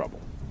to be trouble.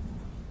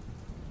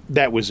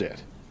 That was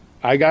it.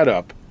 I got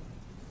up,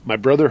 my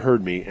brother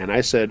heard me, and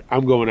I said,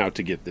 I'm going out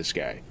to get this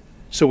guy.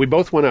 So we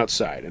both went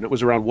outside, and it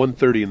was around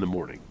 1:30 in the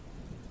morning.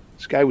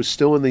 This guy was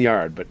still in the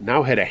yard, but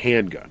now had a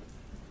handgun.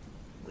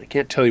 I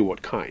can't tell you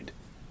what kind,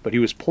 but he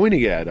was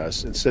pointing at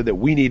us and said that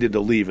we needed to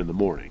leave in the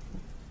morning.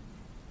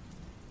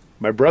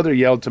 My brother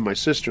yelled to my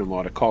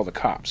sister-in-law to call the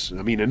cops.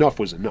 I mean, enough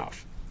was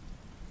enough.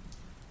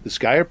 This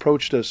guy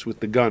approached us with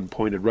the gun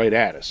pointed right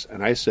at us,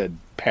 and I said,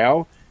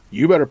 "Pal,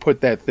 you better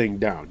put that thing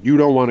down. You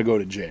don't want to go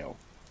to jail."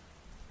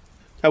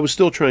 I was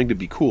still trying to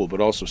be cool,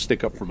 but also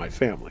stick up for my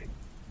family.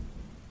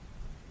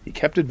 He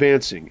kept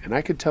advancing, and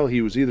I could tell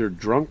he was either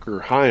drunk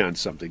or high on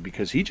something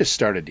because he just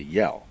started to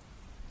yell.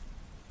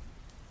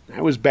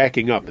 I was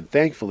backing up and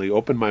thankfully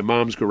opened my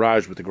mom's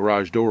garage with the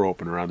garage door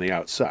opener on the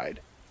outside.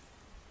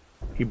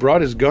 He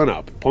brought his gun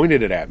up,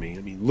 pointed it at me,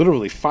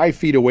 literally 5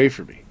 feet away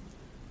from me.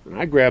 And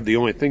I grabbed the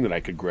only thing that I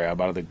could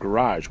grab out of the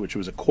garage, which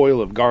was a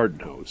coil of garden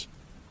hose.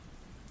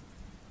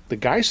 The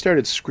guy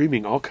started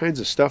screaming all kinds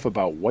of stuff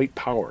about white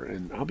power,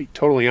 and I'll be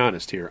totally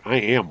honest here, I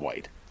am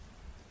white.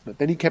 But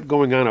then he kept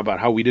going on about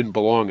how we didn't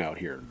belong out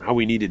here, and how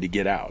we needed to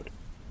get out.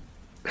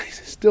 I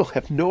still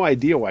have no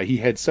idea why he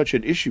had such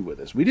an issue with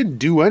us. We didn't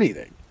do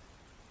anything.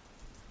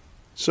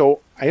 So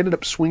I ended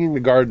up swinging the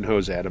garden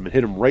hose at him and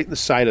hit him right in the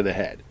side of the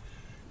head.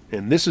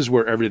 And this is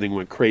where everything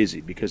went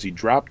crazy, because he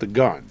dropped the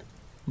gun,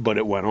 but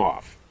it went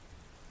off.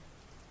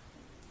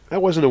 I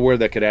wasn't aware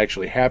that could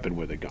actually happen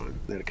with a gun,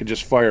 that it could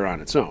just fire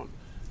on its own.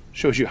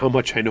 Shows you how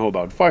much I know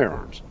about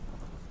firearms.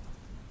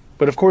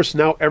 But of course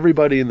now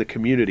everybody in the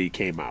community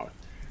came out,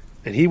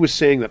 and he was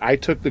saying that I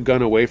took the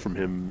gun away from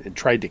him and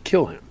tried to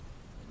kill him.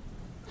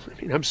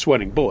 I'm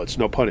sweating bullets,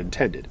 no pun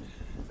intended.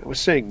 I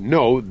was saying,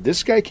 no,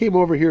 this guy came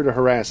over here to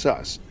harass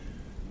us.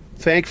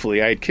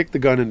 Thankfully, I had kicked the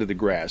gun into the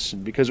grass,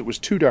 and because it was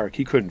too dark,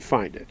 he couldn't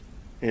find it.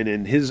 And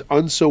in his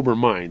unsober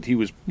mind, he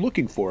was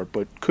looking for it,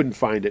 but couldn't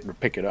find it or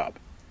pick it up.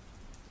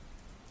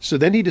 So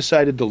then he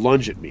decided to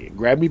lunge at me and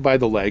grab me by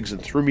the legs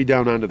and threw me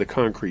down onto the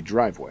concrete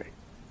driveway.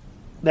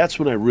 That's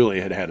when I really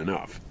had had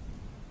enough.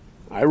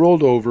 I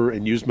rolled over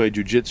and used my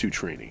jiu-jitsu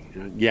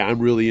training. Yeah, I'm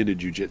really into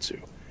jiu-jitsu.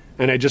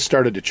 And I just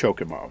started to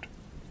choke him out.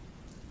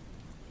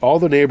 All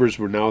the neighbors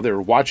were now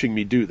there watching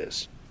me do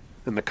this,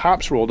 and the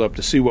cops rolled up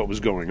to see what was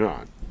going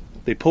on.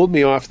 They pulled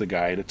me off the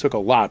guy, and it took a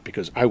lot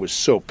because I was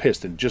so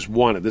pissed and just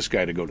wanted this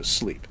guy to go to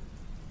sleep.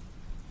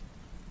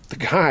 The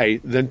guy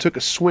then took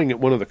a swing at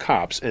one of the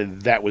cops,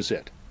 and that was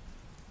it.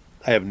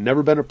 I have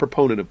never been a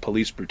proponent of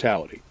police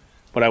brutality,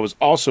 but I was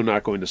also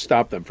not going to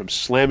stop them from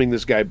slamming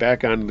this guy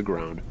back onto the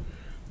ground,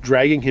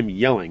 dragging him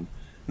yelling,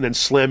 and then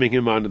slamming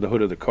him onto the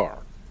hood of the car.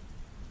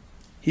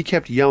 He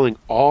kept yelling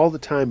all the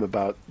time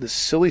about this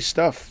silly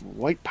stuff,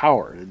 white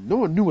power, and no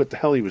one knew what the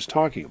hell he was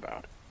talking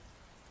about.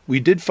 We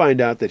did find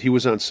out that he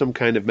was on some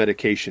kind of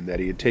medication that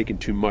he had taken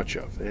too much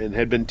of, and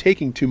had been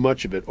taking too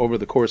much of it over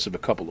the course of a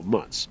couple of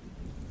months.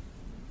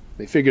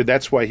 They figured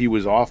that's why he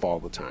was off all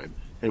the time,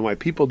 and why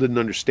people didn't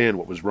understand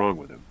what was wrong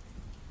with him.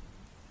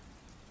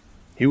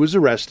 He was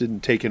arrested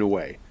and taken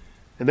away,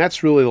 and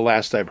that's really the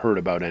last I've heard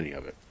about any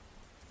of it.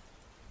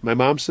 My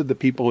mom said the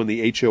people in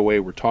the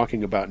HOA were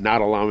talking about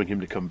not allowing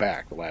him to come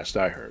back, the last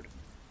I heard.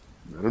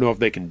 I don't know if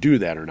they can do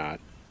that or not,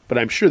 but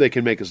I'm sure they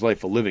can make his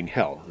life a living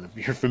hell,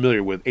 if you're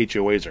familiar with what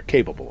HOAs are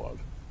capable of.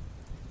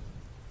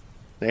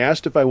 They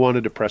asked if I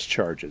wanted to press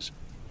charges,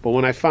 but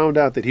when I found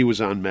out that he was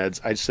on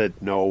meds, I said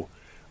no.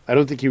 I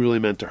don't think he really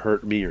meant to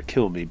hurt me or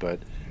kill me, but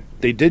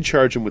they did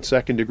charge him with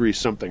second-degree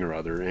something or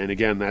other, and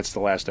again, that's the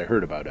last I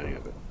heard about any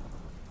of it.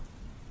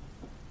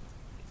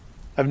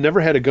 I've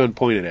never had a gun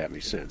pointed at me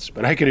since,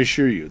 but I can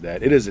assure you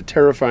that it is a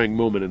terrifying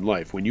moment in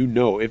life when you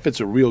know if it's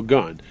a real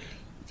gun,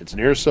 if it's an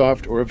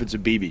airsoft, or if it's a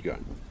BB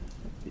gun.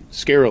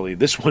 Scarily,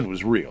 this one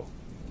was real.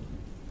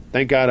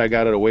 Thank God I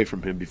got it away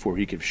from him before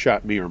he could have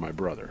shot me or my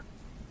brother.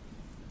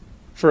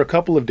 For a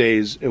couple of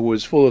days, it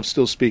was full of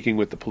still speaking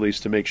with the police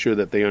to make sure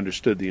that they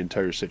understood the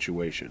entire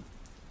situation.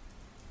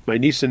 My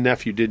niece and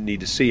nephew didn't need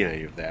to see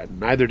any of that, and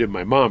neither did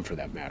my mom for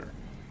that matter.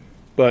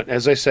 But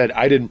as I said,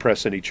 I didn't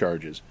press any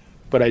charges,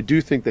 but I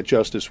do think that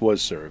justice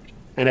was served,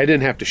 and I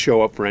didn't have to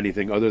show up for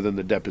anything other than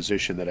the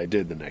deposition that I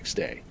did the next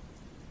day.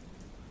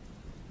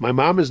 My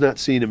mom has not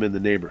seen him in the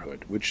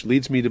neighborhood, which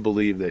leads me to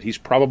believe that he's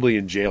probably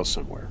in jail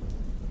somewhere.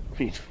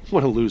 I mean,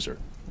 what a loser.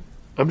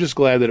 I'm just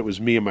glad that it was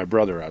me and my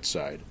brother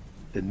outside,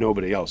 and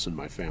nobody else in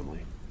my family.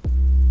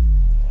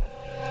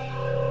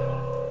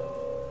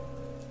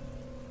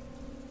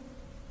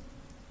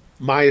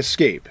 My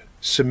Escape,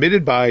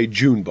 submitted by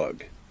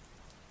Junebug.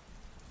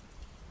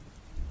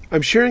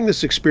 I'm sharing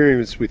this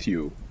experience with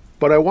you,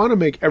 but I want to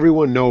make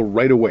everyone know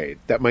right away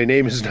that my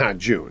name is not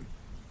June,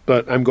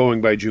 but I'm going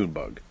by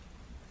Junebug.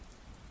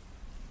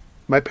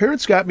 My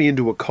parents got me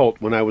into a cult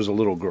when I was a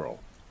little girl.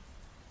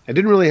 I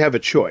didn't really have a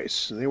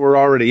choice. They were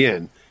already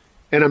in,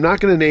 and I'm not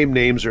going to name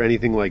names or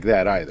anything like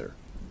that either.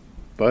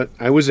 But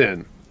I was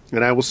in,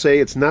 and I will say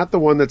it's not the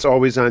one that's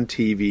always on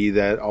TV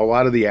that a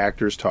lot of the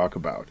actors talk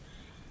about.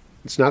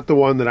 It's not the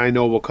one that I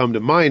know will come to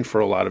mind for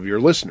a lot of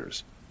your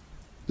listeners.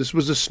 This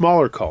was a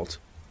smaller cult,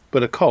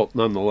 but a cult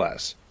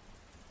nonetheless.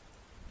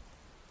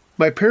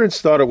 My parents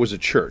thought it was a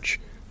church,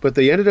 but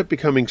they ended up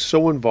becoming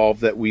so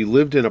involved that we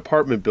lived in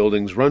apartment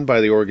buildings run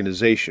by the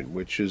organization,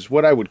 which is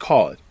what I would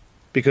call it,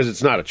 because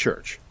it's not a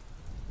church.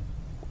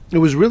 It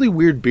was really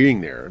weird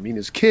being there. I mean,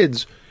 as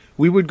kids,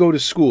 we would go to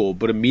school,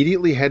 but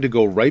immediately had to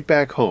go right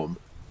back home,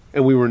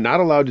 and we were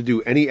not allowed to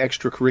do any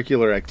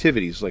extracurricular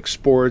activities like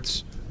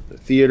sports, the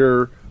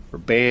theater, or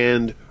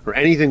band, or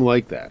anything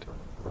like that.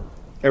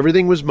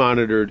 Everything was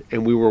monitored,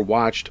 and we were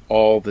watched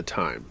all the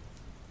time.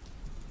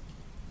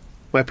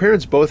 My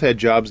parents both had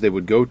jobs they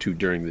would go to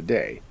during the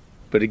day,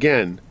 but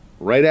again,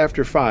 right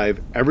after 5,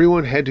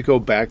 everyone had to go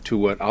back to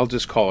what I'll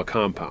just call a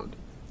compound.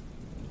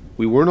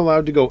 We weren't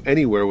allowed to go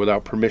anywhere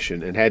without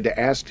permission and had to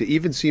ask to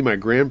even see my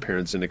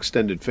grandparents and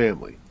extended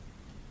family.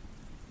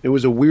 It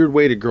was a weird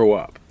way to grow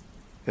up,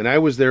 and I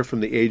was there from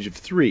the age of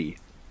 3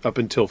 up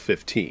until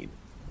 15.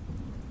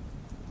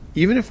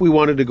 Even if we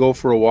wanted to go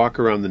for a walk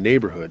around the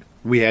neighborhood,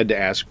 we had to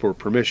ask for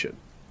permission.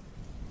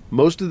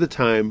 Most of the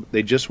time,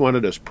 they just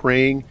wanted us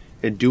praying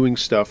and doing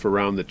stuff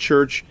around the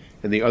church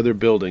and the other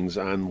buildings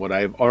on what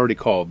I have already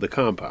called the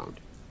compound.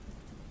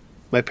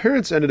 My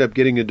parents ended up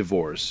getting a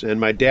divorce, and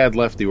my dad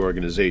left the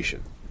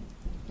organization.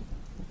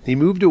 He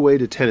moved away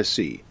to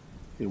Tennessee,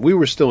 and we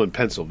were still in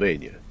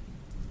Pennsylvania.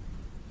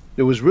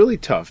 It was really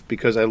tough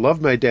because I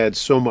loved my dad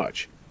so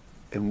much,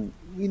 and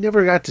we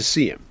never got to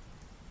see him.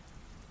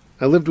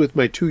 I lived with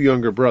my 2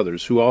 younger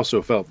brothers who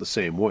also felt the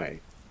same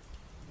way.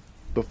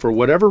 But for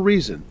whatever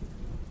reason,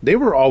 they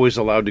were always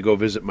allowed to go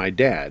visit my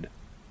dad,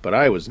 but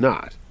I was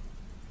not.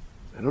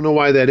 I don't know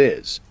why that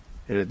is,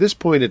 and at this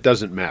point it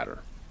doesn't matter.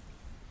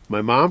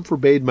 My mom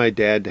forbade my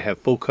dad to have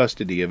full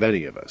custody of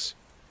any of us.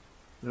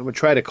 I would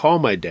try to call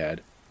my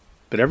dad,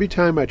 but every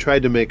time I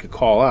tried to make a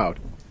call out,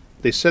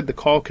 they said the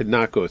call could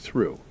not go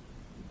through.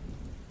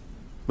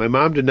 My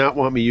mom did not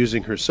want me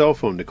using her cell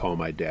phone to call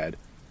my dad,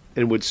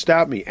 and would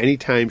stop me any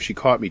time she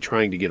caught me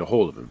trying to get a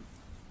hold of him.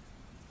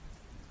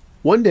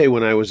 One day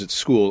when I was at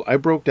school, I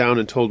broke down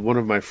and told one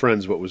of my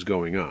friends what was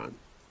going on.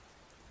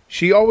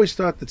 She always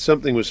thought that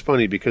something was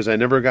funny because I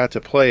never got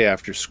to play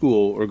after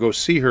school or go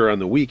see her on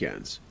the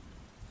weekends.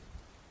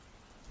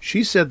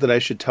 She said that I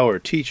should tell her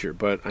teacher,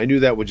 but I knew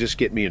that would just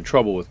get me in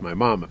trouble with my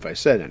mom if I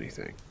said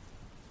anything.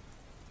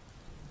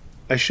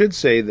 I should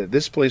say that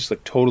this place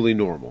looked totally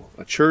normal,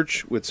 a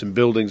church with some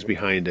buildings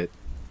behind it.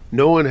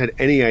 No one had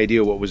any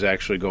idea what was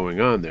actually going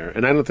on there,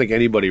 and I don't think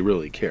anybody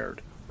really cared.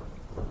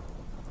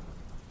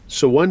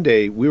 So one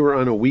day, we were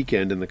on a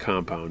weekend in the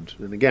compound,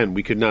 and again,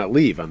 we could not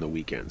leave on the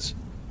weekends.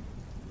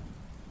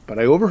 But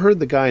I overheard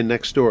the guy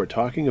next door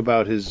talking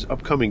about his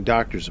upcoming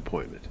doctor's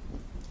appointment.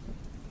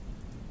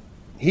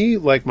 He,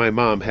 like my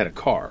mom, had a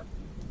car,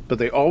 but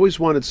they always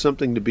wanted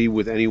something to be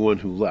with anyone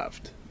who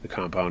left the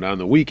compound on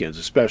the weekends,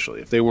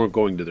 especially if they weren't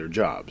going to their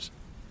jobs.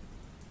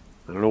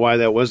 I don't know why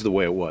that was the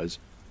way it was,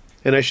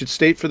 and I should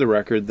state for the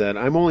record that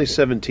I'm only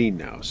 17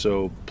 now,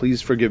 so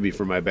please forgive me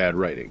for my bad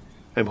writing.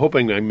 I'm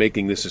hoping I'm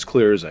making this as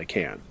clear as I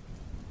can.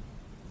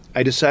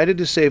 I decided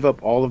to save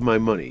up all of my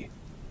money,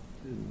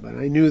 but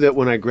I knew that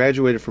when I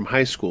graduated from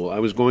high school, I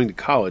was going to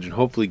college and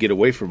hopefully get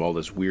away from all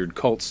this weird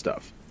cult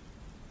stuff.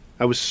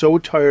 I was so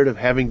tired of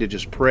having to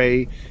just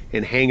pray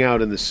and hang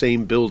out in the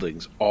same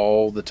buildings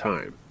all the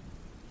time.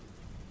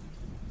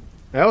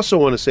 I also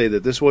want to say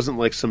that this wasn't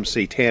like some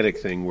satanic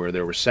thing where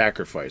there were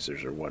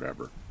sacrifices or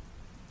whatever.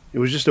 It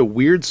was just a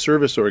weird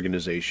service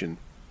organization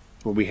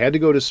where we had to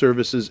go to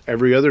services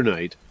every other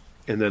night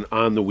and then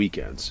on the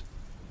weekends.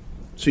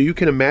 So you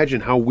can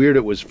imagine how weird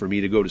it was for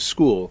me to go to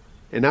school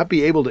and not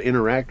be able to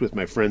interact with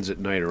my friends at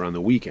night or on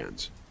the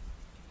weekends.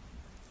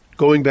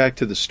 Going back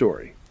to the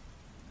story.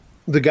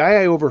 The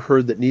guy I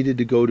overheard that needed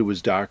to go to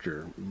his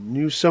doctor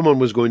knew someone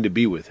was going to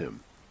be with him,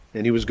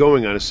 and he was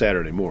going on a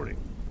Saturday morning.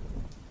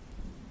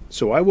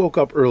 So I woke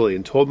up early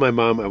and told my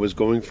mom I was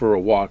going for a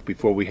walk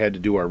before we had to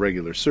do our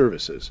regular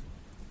services.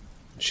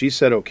 She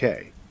said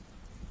okay.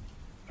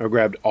 I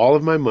grabbed all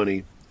of my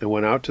money and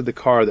went out to the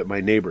car that my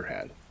neighbor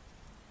had.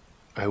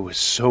 I was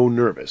so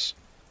nervous,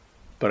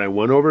 but I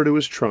went over to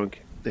his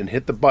trunk and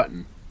hit the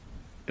button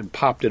and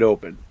popped it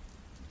open.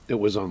 It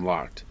was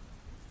unlocked.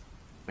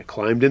 I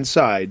climbed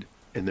inside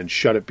and then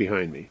shut it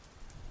behind me.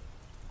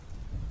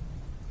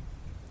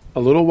 A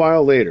little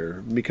while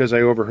later, because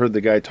I overheard the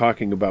guy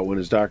talking about when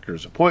his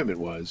doctor's appointment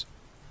was,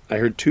 I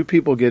heard two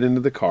people get into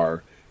the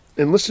car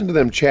and listened to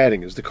them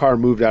chatting as the car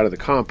moved out of the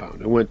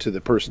compound and went to the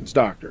person's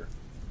doctor.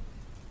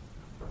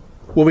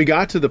 When we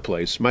got to the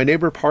place, my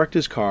neighbor parked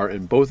his car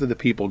and both of the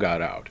people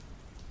got out.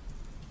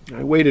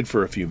 I waited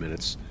for a few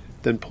minutes,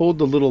 then pulled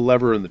the little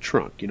lever in the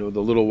trunk, the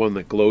little one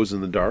that glows in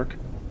the dark.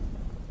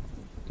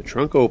 The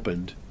trunk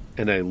opened,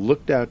 and I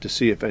looked out to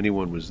see if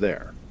anyone was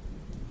there.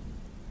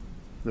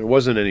 There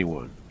wasn't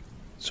anyone.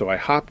 So I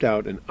hopped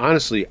out, and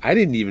honestly, I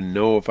didn't even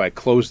know if I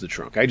closed the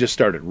trunk. I just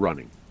started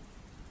running.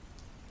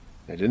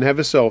 I didn't have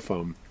a cell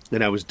phone,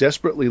 and I was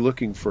desperately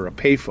looking for a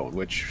payphone,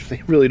 which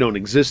they really don't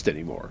exist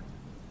anymore.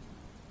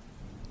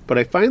 But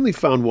I finally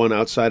found one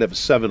outside of a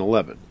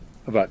 7-Eleven,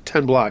 about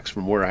 10 blocks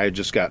from where I had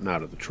just gotten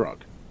out of the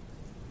truck.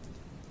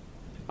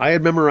 I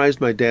had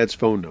memorized my dad's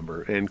phone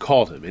number and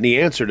called him, and he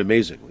answered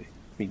amazingly.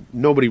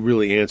 Nobody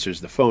really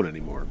answers the phone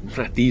anymore,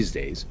 not these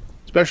days,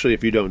 especially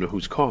if you don't know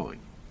who's calling.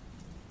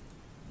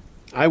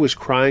 I was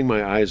crying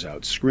my eyes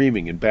out,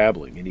 screaming and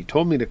babbling, and he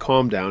told me to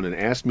calm down and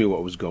asked me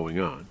what was going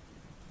on.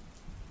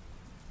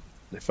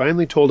 I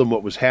finally told him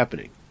what was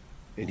happening,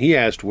 and he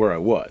asked where I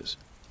was.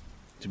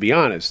 To be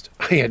honest,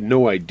 I had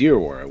no idea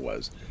where I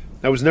was.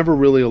 I was never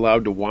really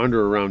allowed to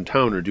wander around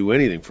town or do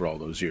anything for all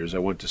those years. I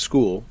went to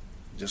school,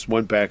 just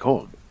went back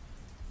home.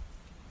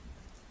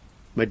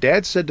 My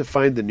dad said to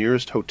find the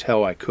nearest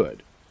hotel I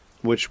could,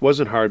 which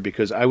wasn't hard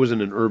because I was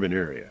in an urban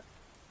area.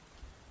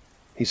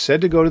 He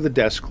said to go to the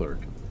desk clerk,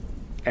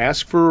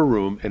 ask for a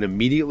room, and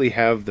immediately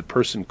have the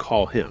person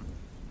call him.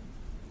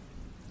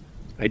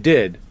 I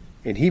did,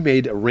 and he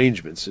made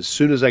arrangements as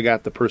soon as I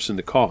got the person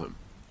to call him.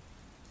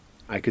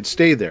 I could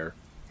stay there,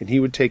 and he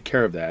would take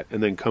care of that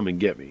and then come and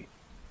get me.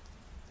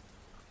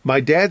 My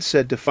dad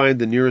said to find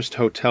the nearest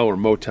hotel or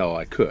motel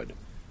I could,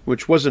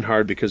 which wasn't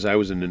hard because I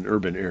was in an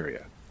urban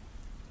area.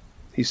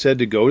 He said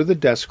to go to the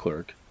desk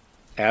clerk,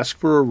 ask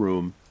for a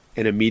room,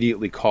 and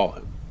immediately call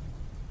him.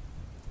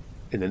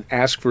 And then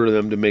ask for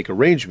them to make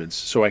arrangements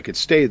so I could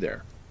stay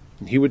there,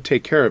 and he would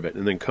take care of it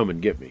and then come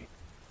and get me.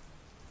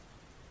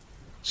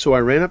 So I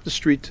ran up the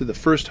street to the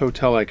first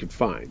hotel I could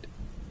find,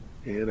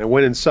 and I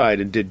went inside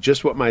and did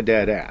just what my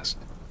dad asked.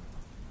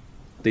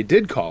 They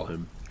did call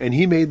him, and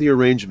he made the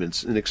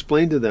arrangements and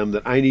explained to them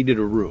that I needed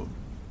a room.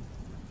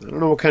 I don't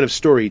know what kind of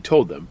story he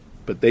told them,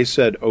 but they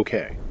said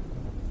okay.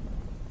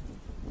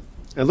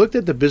 I looked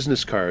at the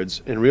business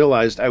cards and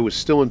realized I was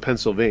still in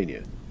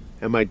Pennsylvania,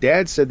 and my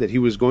dad said that he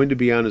was going to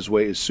be on his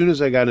way as soon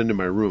as I got into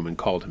my room and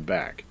called him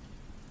back.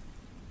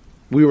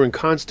 We were in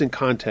constant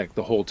contact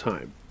the whole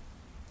time.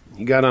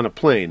 He got on a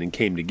plane and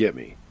came to get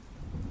me.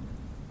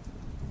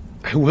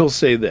 I will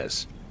say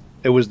this,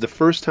 it was the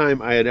first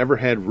time I had ever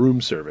had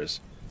room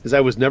service, as I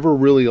was never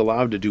really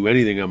allowed to do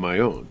anything on my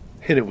own,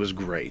 and it was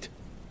great.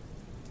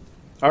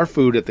 Our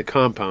food at the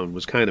compound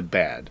was kind of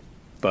bad,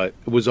 but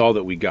it was all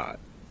that we got.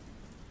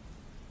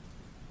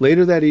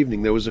 Later that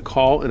evening, there was a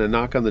call and a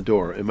knock on the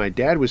door, and my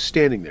dad was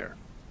standing there,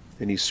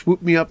 and he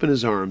swooped me up in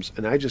his arms,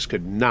 and I just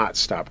could not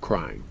stop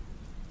crying.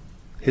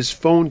 His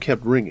phone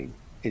kept ringing,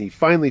 and he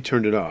finally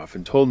turned it off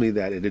and told me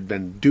that it had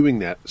been doing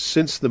that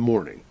since the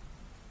morning.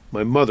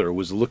 My mother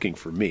was looking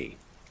for me.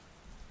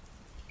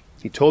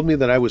 He told me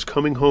that I was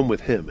coming home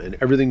with him and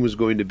everything was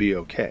going to be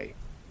okay.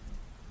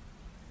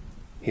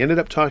 He ended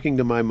up talking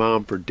to my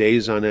mom for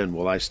days on end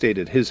while I stayed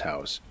at his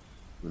house,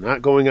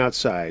 not going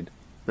outside,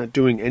 not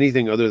doing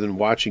anything other than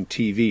watching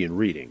TV and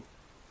reading.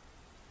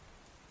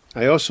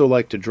 I also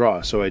like to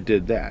draw, so I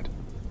did that,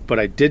 but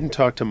I didn't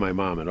talk to my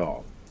mom at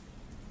all.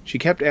 She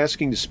kept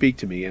asking to speak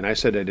to me, and I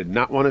said I did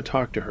not want to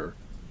talk to her,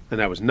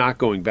 and I was not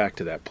going back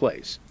to that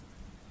place.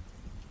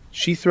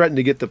 She threatened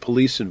to get the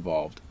police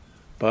involved,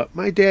 but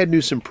my dad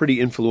knew some pretty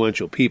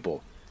influential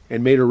people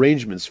and made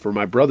arrangements for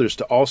my brothers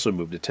to also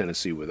move to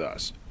Tennessee with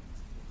us.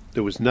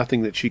 There was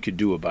nothing that she could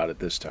do about it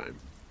this time.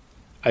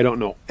 I don't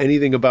know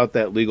anything about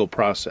that legal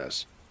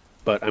process,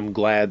 but I'm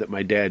glad that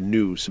my dad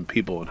knew some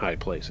people in high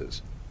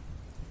places.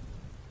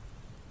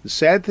 The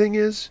sad thing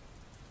is,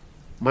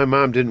 my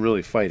mom didn't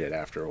really fight it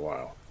after a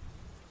while.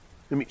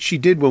 I mean, she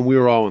did when we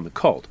were all in the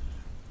cult,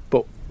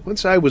 but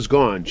once I was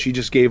gone, she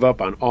just gave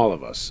up on all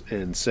of us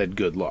and said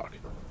good luck.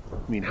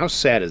 I mean, how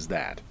sad is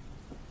that?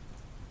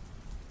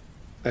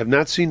 I have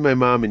not seen my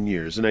mom in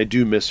years, and I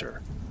do miss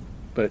her,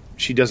 but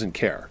she doesn't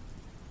care.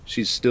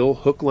 She's still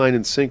hook, line,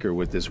 and sinker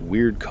with this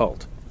weird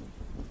cult.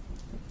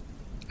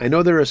 I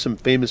know there are some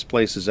famous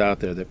places out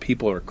there that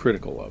people are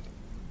critical of,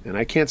 and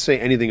I can't say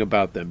anything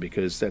about them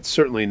because that's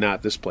certainly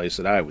not this place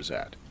that I was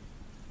at.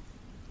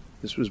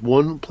 This was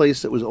one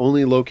place that was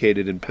only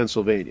located in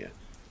Pennsylvania,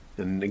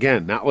 and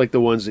again, not like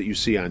the ones that you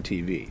see on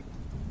TV.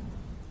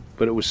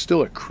 But it was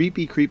still a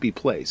creepy, creepy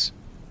place,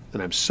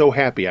 and I'm so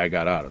happy I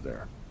got out of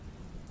there.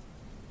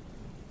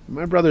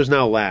 My brothers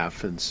now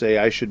laugh and say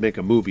I should make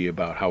a movie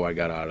about how I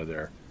got out of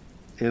there,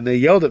 and they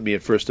yelled at me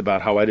at first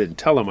about how I didn't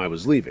tell them I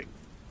was leaving.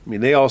 I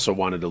mean, they also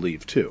wanted to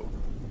leave too.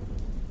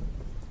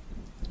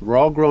 We're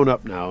all grown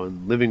up now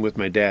and living with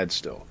my dad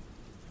still.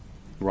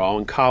 We're all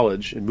in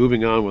college and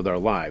moving on with our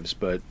lives,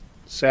 but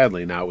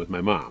sadly not with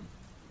my mom.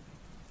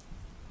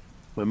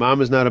 My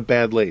mom is not a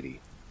bad lady.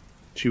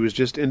 She was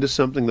just into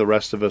something the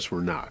rest of us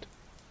were not.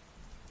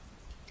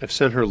 I've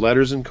sent her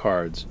letters and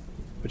cards,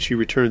 but she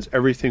returns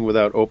everything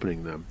without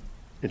opening them,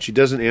 and she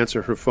doesn't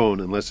answer her phone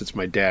unless it's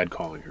my dad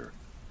calling her,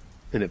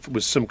 and it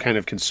was some kind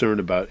of concern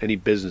about any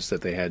business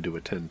that they had to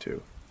attend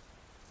to.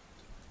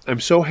 I'm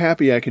so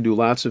happy I can do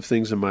lots of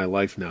things in my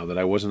life now that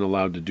I wasn't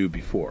allowed to do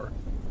before,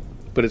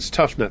 but it's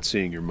tough not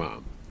seeing your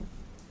mom.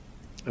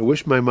 I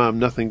wish my mom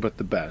nothing but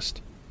the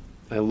best.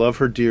 I love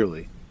her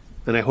dearly,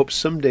 and I hope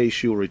someday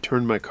she will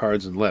return my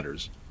cards and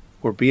letters,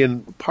 or be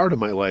a part of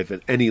my life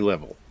at any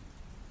level.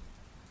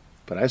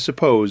 But I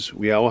suppose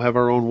we all have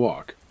our own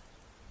walk,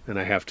 and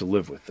I have to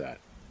live with that.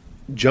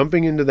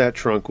 Jumping into that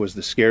trunk was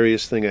the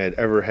scariest thing I had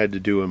ever had to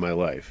do in my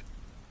life,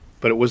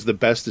 but it was the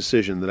best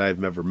decision that I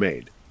have ever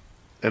made,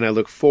 and I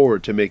look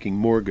forward to making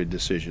more good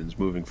decisions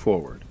moving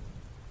forward.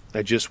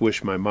 I just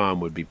wish my mom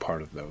would be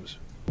part of those.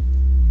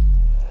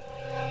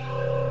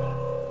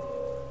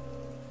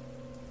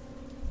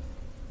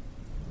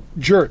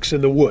 Jerks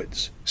in the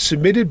Woods,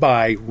 submitted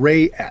by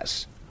Ray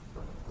S.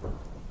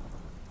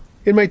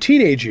 In my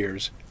teenage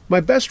years, my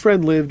best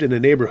friend lived in a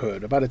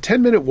neighborhood about a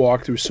 10-minute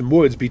walk through some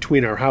woods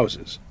between our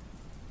houses.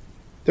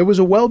 There was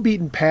a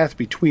well-beaten path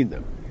between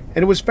them,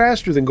 and it was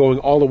faster than going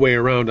all the way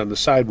around on the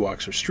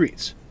sidewalks or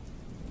streets.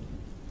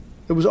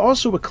 There was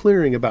also a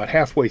clearing about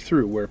halfway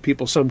through where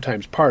people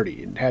sometimes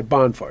partied and had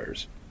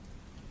bonfires.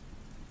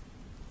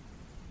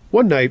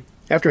 One night,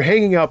 after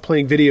hanging out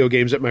playing video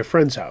games at my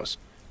friend's house,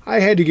 I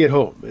had to get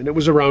home, and it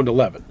was around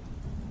 11.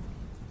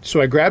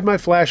 So I grabbed my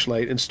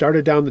flashlight and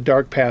started down the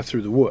dark path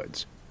through the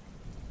woods.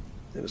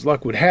 And as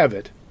luck would have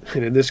it,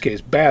 and in this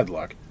case bad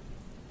luck,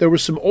 there were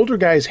some older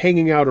guys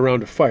hanging out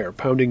around a fire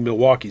pounding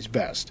Milwaukee's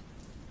Best.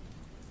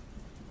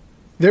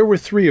 There were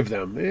 3 of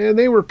them, and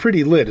they were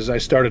pretty lit as I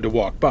started to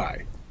walk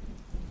by.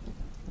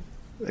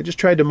 I just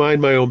tried to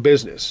mind my own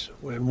business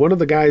when one of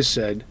the guys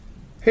said,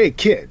 "Hey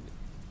kid,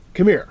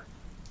 come here."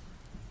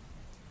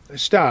 I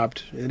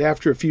stopped, and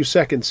after a few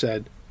seconds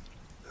said,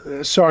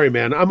 "Sorry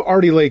man, I'm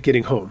already late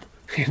getting home.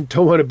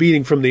 Don't want a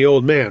beating from the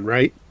old man,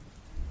 right?"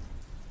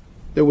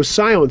 There was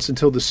silence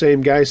until the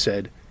same guy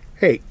said,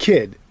 "Hey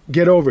kid,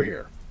 get over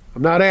here.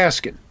 I'm not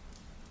asking."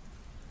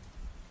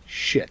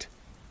 Shit.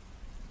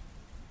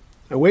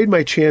 I weighed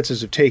my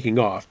chances of taking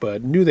off,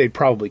 but knew they'd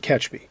probably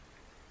catch me.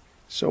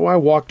 So I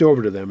walked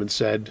over to them and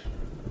said,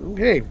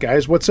 "Hey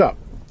guys, what's up?"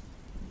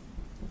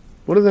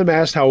 One of them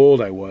asked how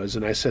old I was,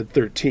 and I said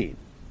 13.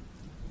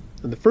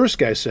 And the first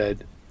guy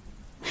said,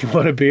 "You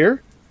want a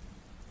beer?"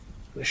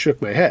 I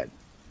shook my head.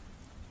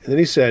 And then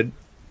he said,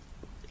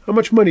 "How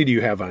much money do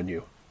you have on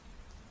you?"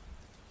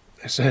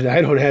 I said,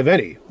 "I don't have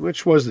any,"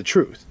 which was the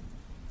truth.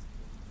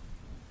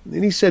 And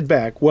then he said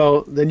back,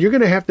 "Well, then you're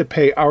going to have to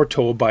pay our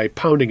toll by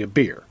pounding a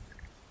beer."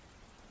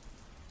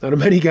 Now, to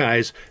many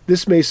guys,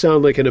 this may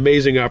sound like an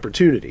amazing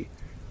opportunity,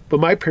 but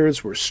my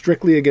parents were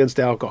strictly against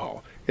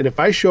alcohol, and if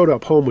I showed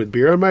up home with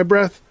beer on my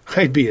breath,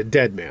 I'd be a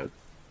dead man.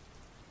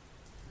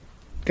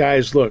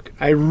 "Guys, look,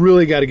 I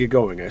really got to get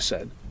going," I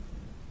said.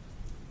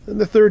 Then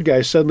the third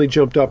guy suddenly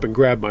jumped up and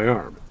grabbed my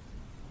arm.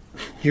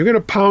 "You're going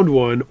to pound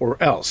one or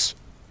else."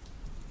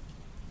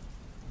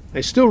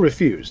 I still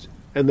refused,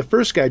 and the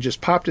first guy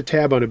just popped a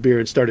tab on a beer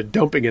and started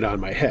dumping it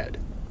on my head.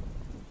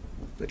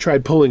 I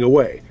tried pulling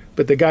away,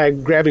 but the guy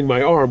grabbing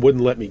my arm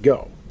wouldn't let me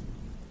go.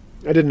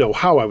 I didn't know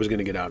how I was going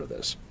to get out of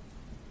this.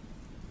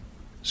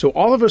 So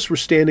all of us were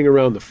standing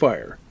around the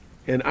fire,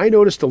 and I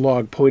noticed a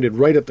log pointed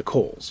right at the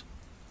coals.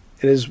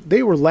 And as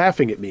they were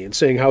laughing at me and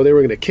saying how they were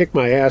going to kick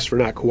my ass for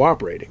not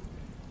cooperating,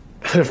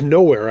 out of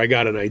nowhere I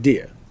got an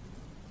idea.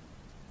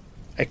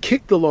 I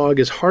kicked the log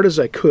as hard as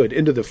I could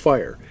into the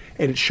fire,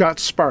 and it shot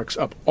sparks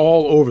up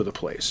all over the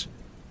place.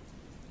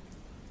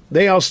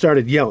 They all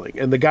started yelling,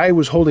 and the guy who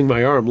was holding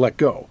my arm let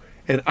go,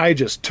 and I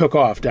just took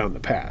off down the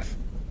path.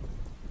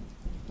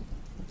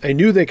 I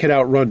knew they could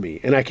outrun me,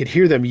 and I could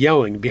hear them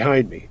yelling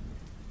behind me,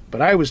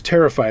 but I was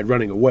terrified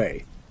running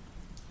away.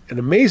 And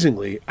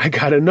amazingly, I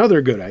got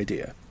another good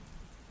idea.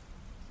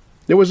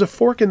 There was a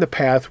fork in the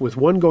path with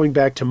one going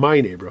back to my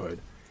neighborhood,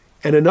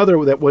 and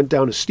another that went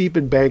down a steep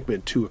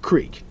embankment to a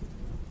creek.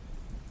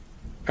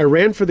 I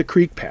ran for the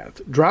creek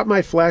path, dropped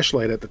my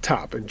flashlight at the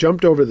top, and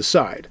jumped over the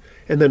side,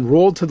 and then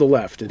rolled to the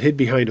left and hid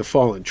behind a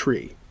fallen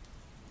tree.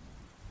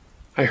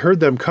 I heard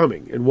them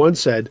coming, and one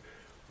said,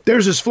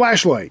 "There's his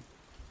flashlight!"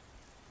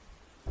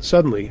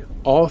 Suddenly,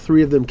 all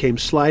three of them came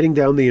sliding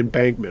down the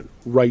embankment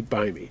right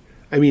by me.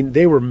 I mean,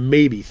 they were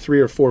maybe 3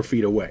 or 4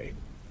 feet away.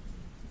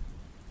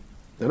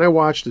 Then I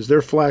watched as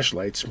their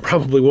flashlights,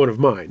 probably one of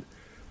mine,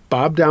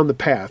 bobbed down the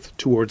path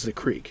towards the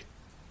creek.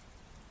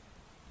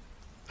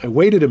 I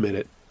waited a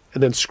minute,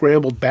 and then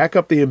scrambled back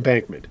up the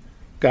embankment,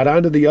 got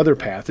onto the other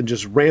path, and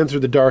just ran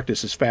through the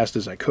darkness as fast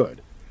as I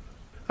could.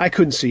 I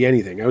couldn't see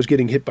anything. I was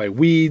getting hit by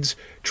weeds,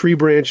 tree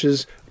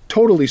branches,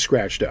 totally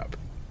scratched up.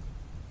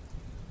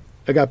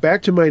 I got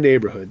back to my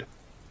neighborhood,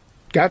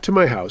 got to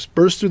my house,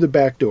 burst through the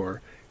back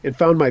door, and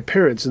found my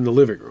parents in the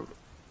living room.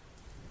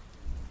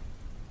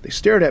 They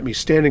stared at me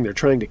standing there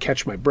trying to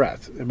catch my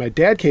breath, and my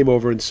dad came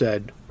over and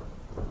said,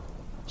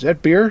 "Is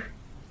that beer?"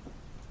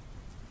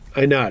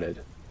 I nodded,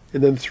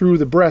 and then through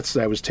the breaths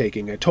I was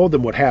taking, I told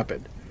them what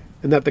happened,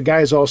 and that the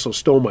guys also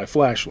stole my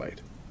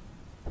flashlight.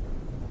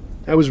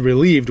 I was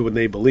relieved when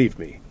they believed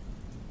me.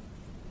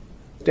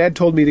 Dad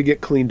told me to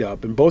get cleaned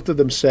up, and both of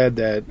them said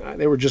that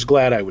they were just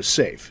glad I was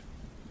safe.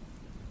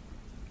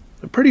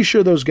 I'm pretty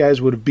sure those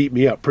guys would have beat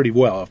me up pretty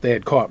well if they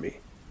had caught me.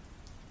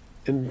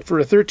 And for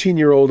a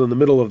 13-year-old in the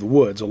middle of the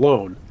woods,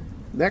 alone,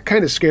 that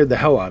kind of scared the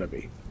hell out of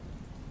me.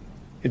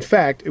 In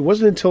fact, it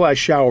wasn't until I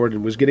showered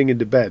and was getting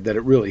into bed that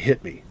it really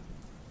hit me.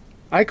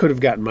 I could have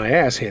gotten my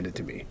ass handed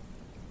to me.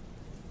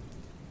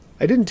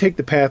 I didn't take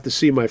the path to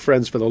see my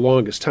friends for the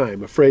longest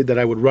time, afraid that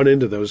I would run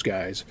into those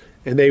guys,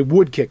 and they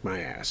would kick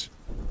my ass.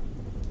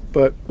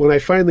 But when I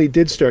finally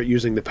did start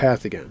using the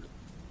path again,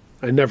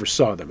 I never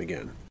saw them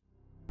again.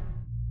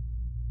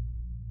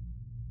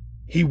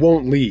 He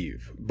Won't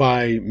Leave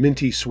by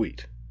Minty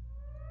Sweet.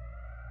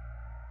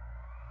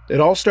 It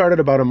all started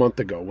about a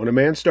month ago when a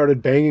man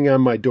started banging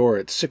on my door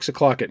at 6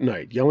 o'clock at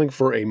night, yelling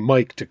for a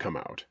Mike to come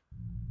out,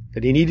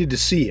 that he needed to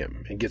see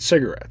him and get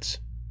cigarettes.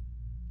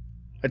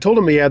 I told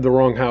him he had the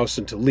wrong house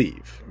and to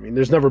leave. I mean,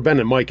 there's never been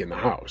a Mike in the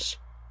house.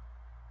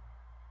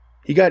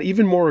 He got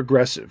even more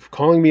aggressive,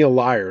 calling me a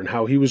liar and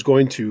how he was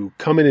going to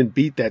come in and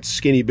beat that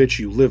skinny bitch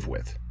you live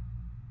with.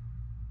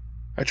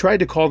 I tried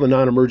to call the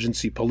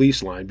non-emergency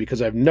police line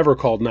because I've never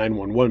called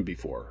 911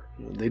 before.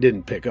 They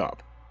didn't pick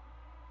up.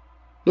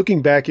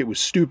 Looking back, it was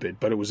stupid,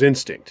 but it was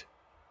instinct.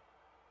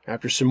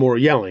 After some more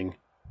yelling,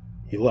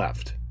 he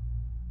left.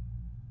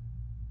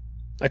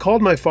 I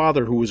called my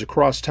father, who was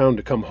across town,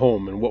 to come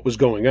home and what was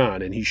going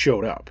on, and he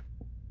showed up.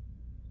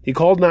 He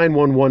called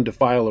 911 to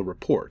file a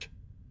report.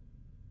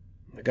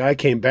 The guy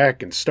came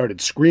back and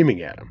started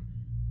screaming at him.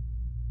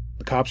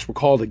 The cops were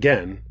called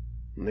again,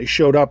 and they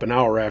showed up an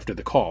hour after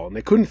the call, and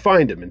they couldn't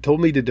find him and told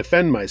me to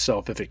defend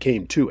myself if it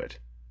came to it.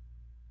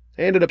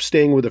 I ended up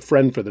staying with a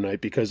friend for the night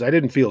because I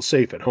didn't feel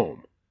safe at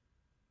home.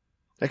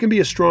 I can be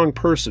a strong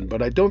person,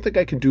 but I don't think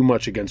I can do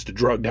much against a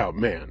drugged-out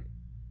man.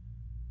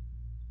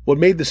 What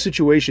made the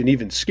situation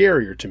even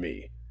scarier to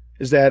me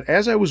is that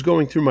as I was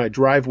going through my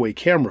driveway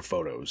camera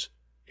photos,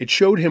 it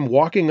showed him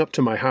walking up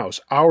to my house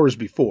hours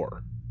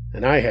before,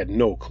 and I had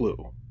no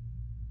clue.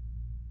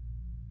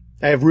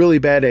 I have really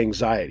bad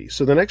anxiety,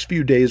 so the next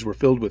few days were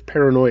filled with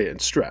paranoia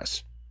and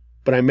stress,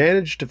 but I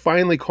managed to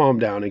finally calm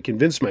down and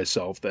convince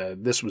myself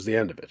that this was the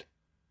end of it.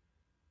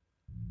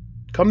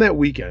 Come that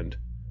weekend,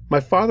 my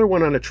father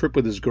went on a trip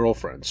with his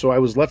girlfriend, so I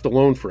was left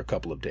alone for a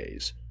couple of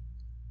days.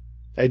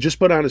 I had just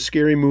put on a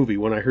scary movie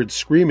when I heard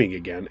screaming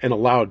again and a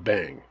loud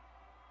bang.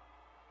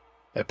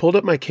 I pulled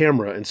up my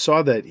camera and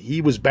saw that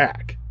he was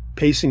back,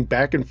 pacing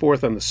back and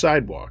forth on the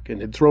sidewalk,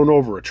 and had thrown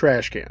over a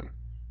trash can.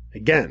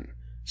 Again,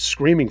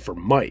 screaming for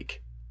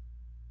Mike.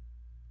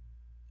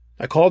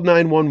 I called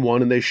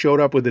 911 and they showed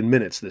up within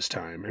minutes this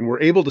time and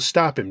were able to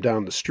stop him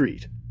down the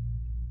street.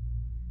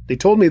 They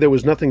told me there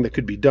was nothing that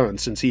could be done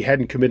since he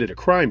hadn't committed a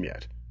crime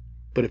yet,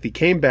 but if he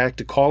came back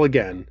to call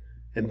again,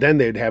 and then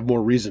they'd have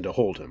more reason to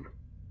hold him.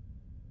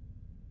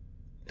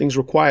 Things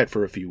were quiet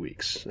for a few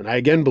weeks, and I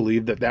again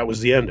believed that that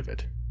was the end of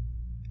it.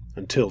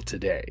 Until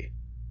today.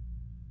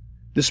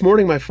 This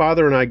morning my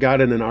father and I got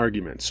in an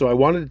argument, so I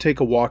wanted to take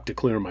a walk to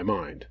clear my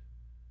mind.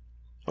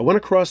 I went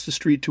across the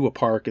street to a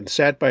park and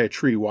sat by a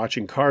tree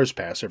watching cars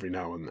pass every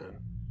now and then.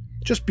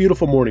 Just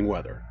beautiful morning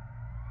weather.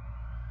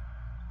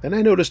 Then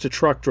I noticed a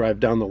truck drive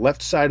down the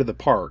left side of the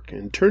park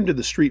and turned to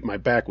the street my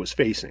back was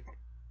facing.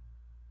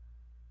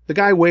 The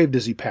guy waved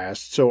as he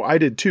passed, so I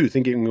did too,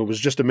 thinking it was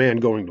just a man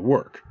going to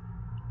work.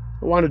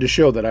 I wanted to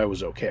show that I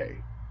was okay.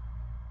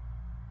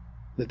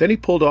 But then he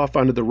pulled off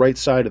onto the right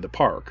side of the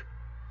park,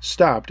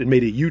 stopped, and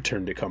made a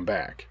U-turn to come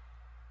back.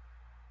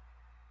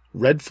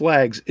 Red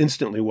flags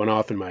instantly went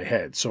off in my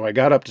head, so I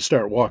got up to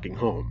start walking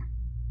home.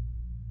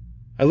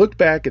 I looked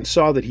back and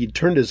saw that he'd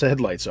turned his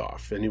headlights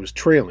off, and he was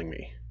trailing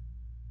me.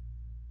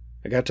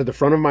 I got to the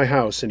front of my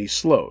house, and he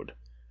slowed,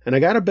 and I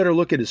got a better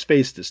look at his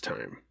face this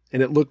time,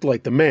 and it looked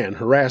like the man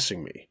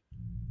harassing me.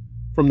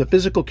 From the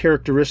physical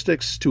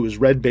characteristics to his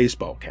red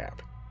baseball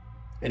cap.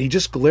 And he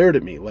just glared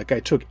at me like I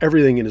took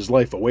everything in his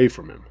life away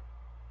from him.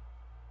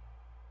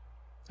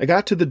 I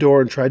got to the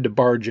door and tried to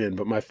barge in,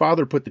 but my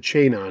father put the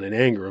chain on in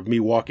anger of me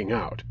walking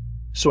out,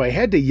 so I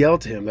had to yell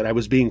to him that I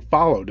was being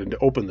followed and to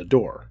open the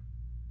door.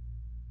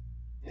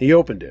 He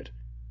opened it,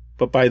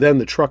 but by then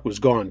the truck was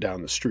gone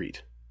down the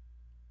street.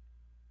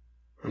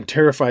 I'm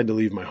terrified to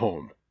leave my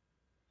home.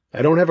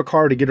 I don't have a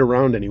car to get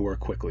around anywhere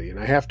quickly, and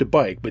I have to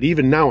bike, but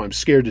even now I'm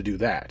scared to do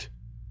that.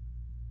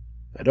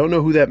 I don't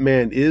know who that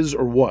man is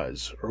or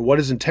was, or what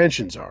his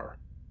intentions are,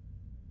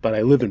 but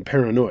I live in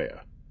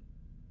paranoia,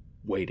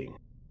 waiting.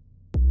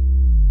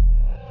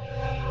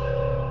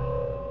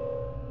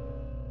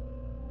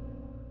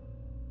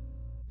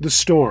 The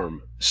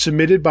Storm,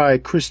 submitted by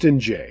Kristen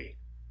J.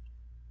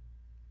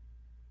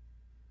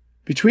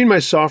 Between my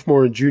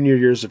sophomore and junior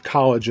years of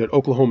college at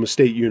Oklahoma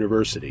State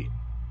University,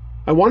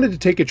 I wanted to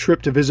take a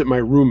trip to visit my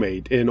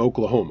roommate in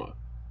Oklahoma.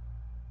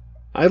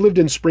 I lived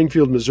in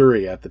Springfield,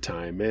 Missouri at the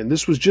time, and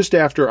this was just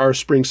after our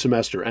spring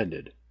semester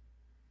ended.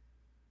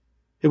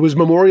 It was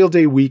Memorial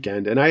Day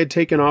weekend, and I had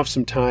taken off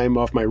some time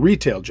off my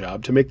retail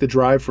job to make the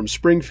drive from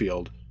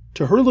Springfield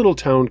to her little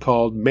town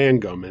called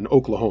Mangum in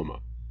Oklahoma.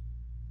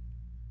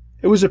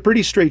 It was a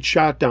pretty straight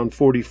shot down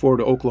 44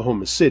 to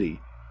Oklahoma City,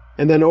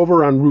 and then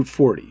over on Route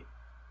 40.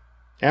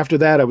 After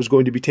that, I was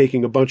going to be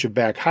taking a bunch of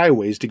back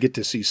highways to get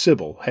to see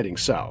Sybil, heading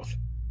south.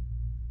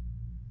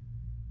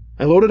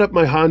 I loaded up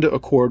my Honda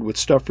Accord with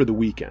stuff for the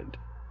weekend.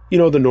 You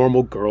know, the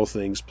normal girl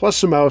things, plus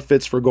some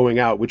outfits for going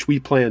out, which we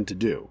planned to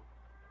do.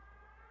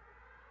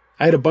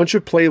 I had a bunch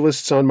of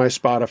playlists on my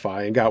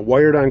Spotify and got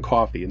wired on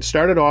coffee and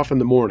started off in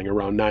the morning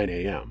around 9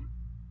 a.m.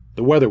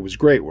 The weather was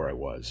great where I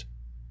was.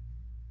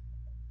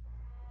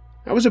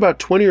 I was about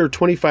 20 or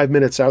 25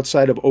 minutes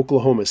outside of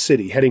Oklahoma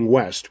City, heading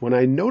west, when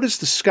I noticed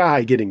the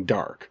sky getting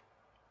dark.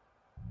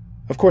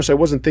 Of course, I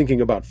wasn't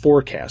thinking about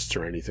forecasts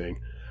or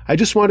anything. I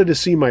just wanted to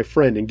see my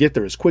friend and get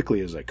there as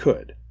quickly as I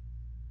could.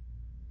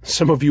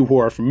 Some of you who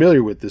are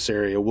familiar with this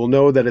area will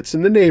know that it's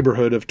in the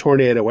neighborhood of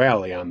Tornado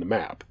Alley on the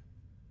map.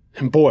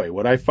 And boy,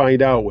 would I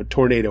find out what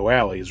Tornado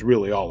Alley is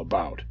really all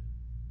about.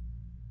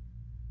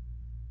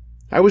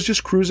 I was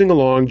just cruising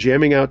along,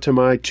 jamming out to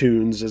my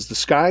tunes as the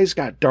skies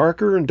got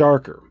darker and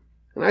darker,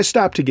 and I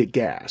stopped to get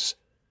gas.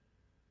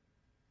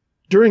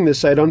 During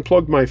this, I'd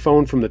unplugged my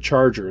phone from the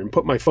charger and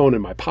put my phone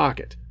in my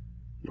pocket.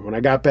 And when I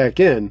got back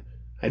in,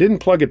 I didn't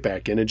plug it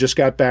back in and just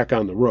got back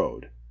on the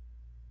road.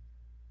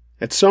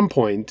 At some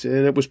point,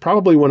 and it was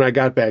probably when I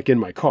got back in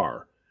my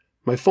car,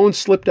 my phone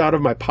slipped out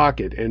of my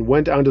pocket and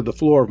went onto the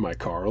floor of my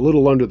car, a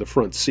little under the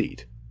front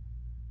seat.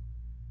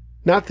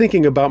 Not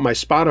thinking about my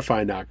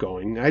Spotify not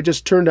going, I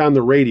just turned on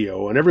the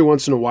radio and every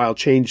once in a while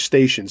changed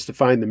stations to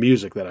find the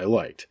music that I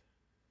liked.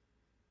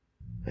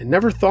 I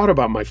never thought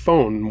about my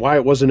phone and why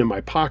it wasn't in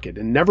my pocket,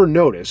 and never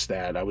noticed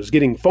that I was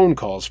getting phone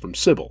calls from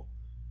Sybil.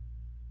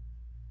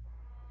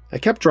 I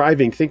kept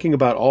driving, thinking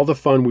about all the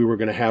fun we were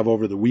going to have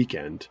over the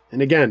weekend,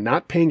 and again,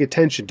 not paying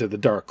attention to the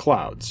dark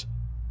clouds.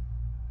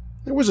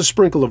 There was a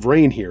sprinkle of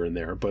rain here and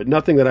there, but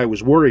nothing that I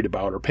was worried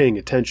about or paying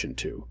attention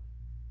to.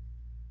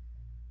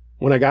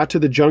 When I got to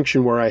the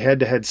junction where I had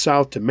to head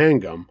south to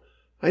Mangum,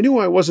 I knew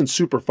I wasn't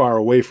super far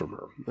away from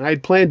her. I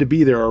had planned to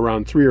be there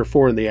around 3 or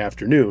 4 in the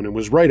afternoon and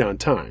was right on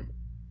time.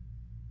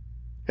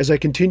 As I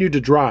continued to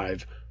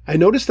drive, I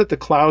noticed that the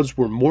clouds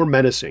were more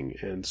menacing,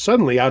 and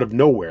suddenly, out of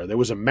nowhere, there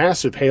was a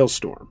massive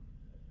hailstorm.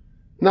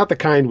 Not the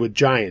kind with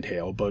giant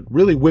hail, but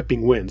really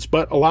whipping winds,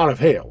 but a lot of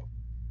hail.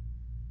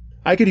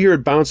 I could hear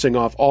it bouncing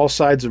off all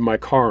sides of my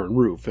car and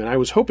roof, and I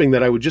was hoping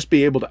that I would just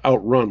be able to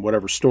outrun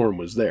whatever storm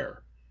was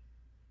there.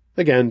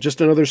 Again,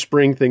 just another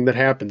spring thing that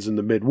happens in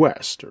the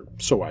Midwest, or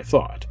so I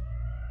thought.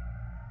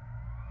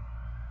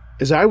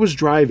 As I was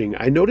driving,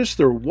 I noticed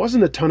there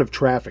wasn't a ton of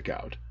traffic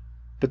out,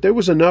 but there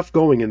was enough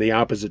going in the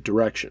opposite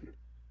direction.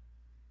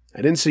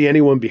 I didn't see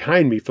anyone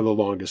behind me for the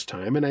longest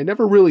time, and I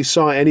never really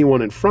saw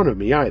anyone in front of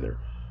me either.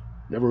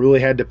 Never really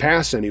had to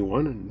pass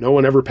anyone, and no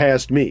one ever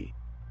passed me.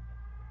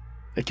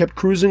 I kept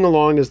cruising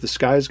along as the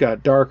skies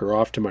got darker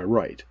off to my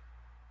right.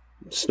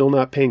 Still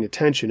not paying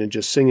attention and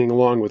just singing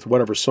along with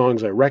whatever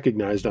songs I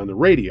recognized on the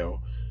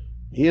radio,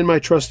 me and my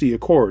trusty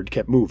Accord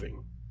kept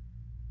moving.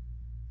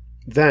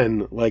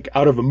 Then, like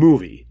out of a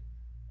movie,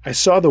 I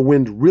saw the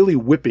wind really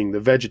whipping the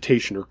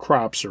vegetation or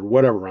crops or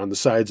whatever on the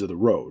sides of the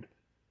road.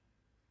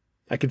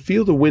 I could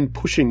feel the wind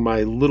pushing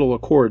my little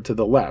Accord to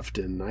the left,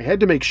 and I had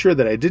to make sure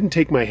that I didn't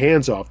take my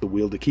hands off the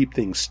wheel to keep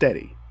things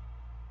steady.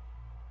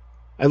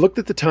 I looked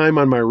at the time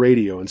on my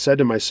radio and said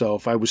to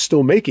myself I was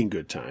still making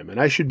good time and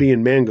I should be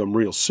in Mangum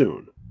real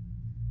soon.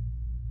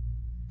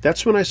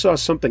 That's when I saw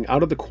something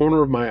out of the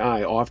corner of my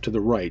eye off to the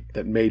right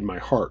that made my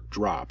heart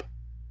drop.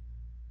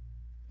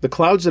 The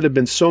clouds that had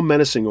been so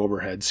menacing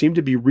overhead seemed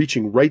to be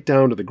reaching right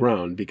down to the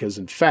ground because,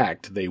 in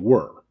fact, they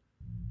were.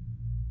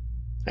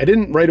 I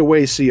didn't right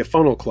away see a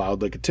funnel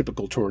cloud like a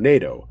typical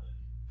tornado,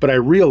 but I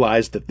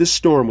realized that this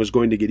storm was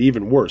going to get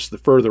even worse the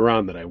further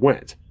on that I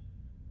went.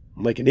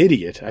 Like an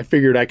idiot, I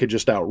figured I could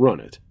just outrun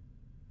it.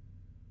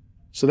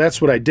 So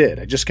that's what I did.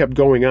 I just kept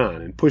going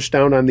on and pushed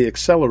down on the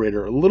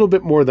accelerator a little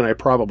bit more than I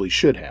probably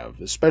should have,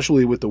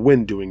 especially with the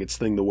wind doing its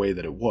thing the way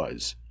that it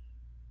was.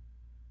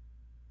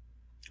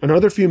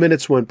 Another few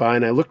minutes went by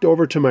and I looked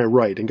over to my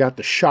right and got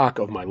the shock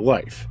of my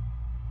life.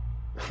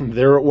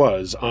 There it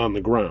was on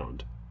the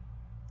ground.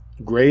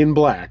 Gray and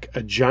black,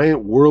 a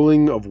giant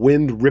whirling of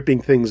wind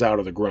ripping things out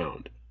of the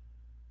ground.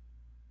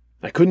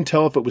 I couldn't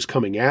tell if it was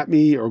coming at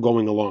me or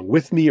going along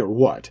with me or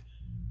what.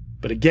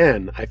 But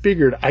again, I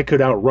figured I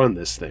could outrun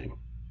this thing.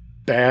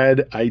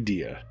 Bad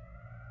idea.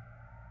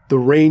 The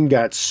rain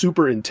got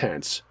super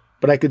intense,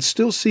 but I could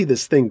still see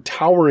this thing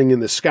towering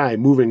in the sky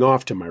moving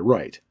off to my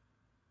right.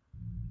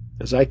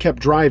 As I kept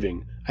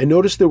driving, I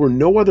noticed there were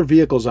no other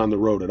vehicles on the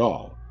road at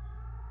all.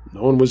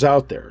 No one was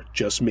out there,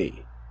 just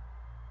me.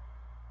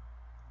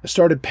 I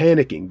started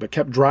panicking, but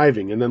kept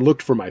driving and then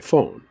looked for my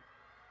phone.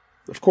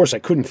 Of course, I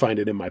couldn't find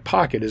it in my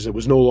pocket as it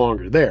was no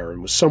longer there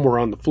and was somewhere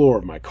on the floor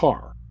of my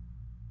car.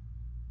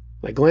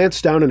 I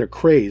glanced down in a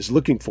craze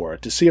looking for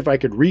it to see if I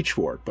could reach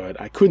for it, but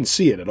I couldn't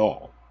see it at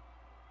all.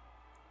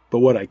 But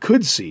what I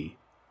could see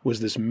was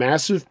this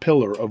massive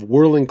pillar of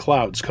whirling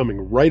clouds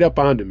coming right up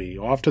onto me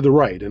off to the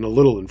right and a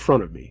little in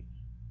front of me.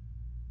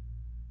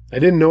 I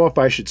didn't know if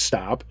I should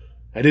stop.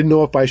 I didn't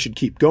know if I should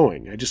keep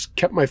going. I just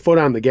kept my foot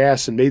on the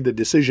gas and made the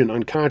decision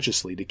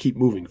unconsciously to keep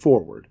moving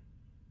forward.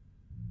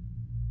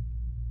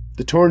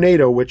 The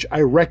tornado, which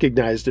I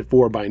recognized it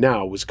for by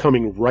now, was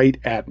coming right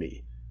at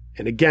me,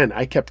 and again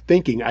I kept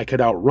thinking I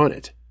could outrun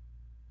it.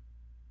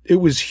 It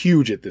was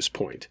huge at this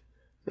point,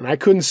 and I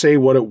couldn't say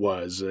what it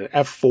was,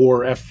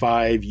 F4,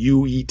 F5,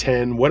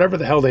 UE10, whatever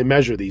the hell they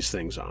measure these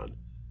things on.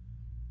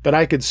 But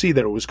I could see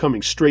that it was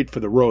coming straight for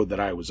the road that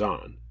I was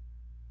on.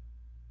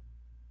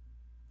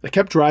 I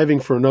kept driving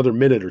for another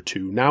minute or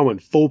two, now in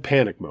full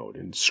panic mode,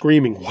 and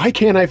screaming, "Why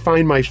can't I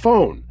find my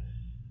phone?"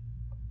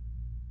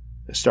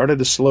 I started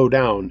to slow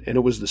down, and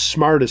it was the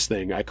smartest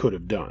thing I could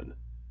have done.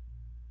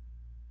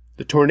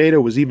 The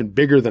tornado was even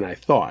bigger than I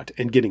thought,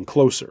 and getting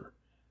closer.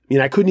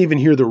 I couldn't even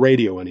hear the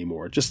radio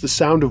anymore, just the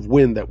sound of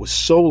wind that was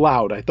so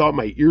loud I thought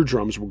my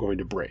eardrums were going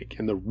to break,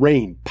 and the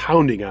rain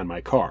pounding on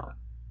my car.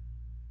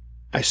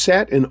 I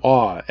sat in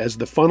awe as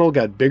the funnel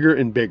got bigger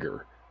and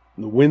bigger,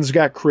 and the winds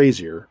got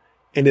crazier,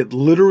 and it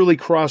literally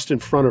crossed in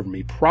front of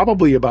me,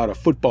 probably about a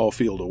football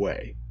field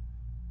away.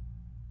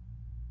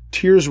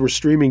 Tears were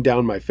streaming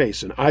down my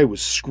face, and I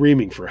was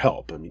screaming for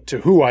help. To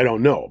who I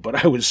don't know,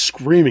 but I was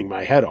screaming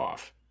my head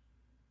off.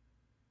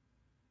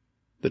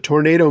 The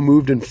tornado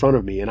moved in front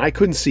of me, and I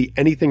couldn't see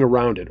anything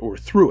around it or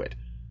through it,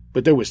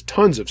 but there was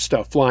tons of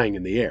stuff flying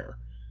in the air.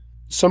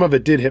 Some of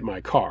it did hit my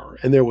car,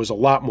 and there was a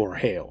lot more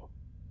hail.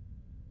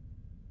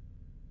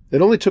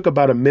 It only took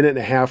about a minute and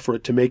a half for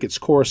it to make its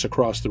course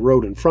across the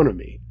road in front of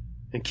me,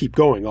 and keep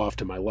going off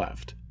to my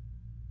left.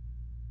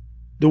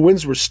 The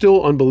winds were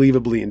still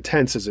unbelievably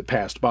intense as it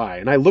passed by,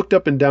 and I looked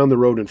up and down the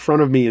road in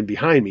front of me and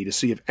behind me to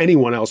see if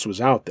anyone else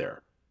was out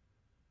there.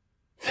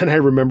 Then I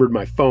remembered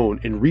my phone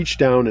and reached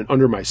down and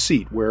under my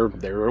seat where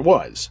there it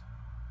was.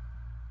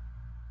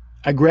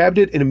 I grabbed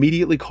it and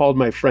immediately called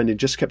my friend and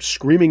just kept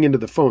screaming into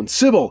the phone,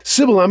 Sybil,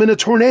 I'm in a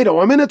tornado!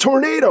 I'm in a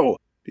tornado!"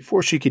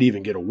 before she could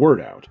even get a word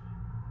out.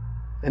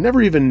 I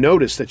never even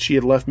noticed that she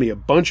had left me a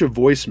bunch of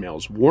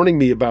voicemails warning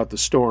me about the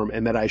storm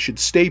and that I should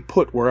stay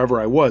put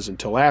wherever I was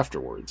until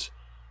afterwards.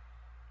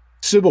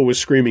 Sybil was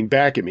screaming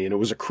back at me, and it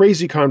was a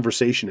crazy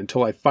conversation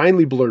until I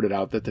finally blurted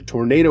out that the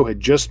tornado had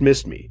just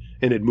missed me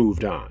and had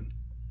moved on.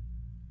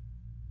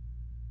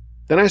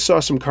 Then I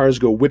saw some cars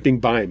go whipping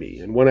by me,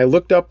 and when I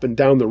looked up and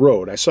down the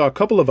road, I saw a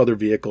couple of other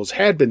vehicles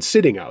had been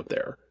sitting out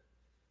there.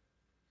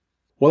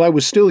 While I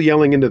was still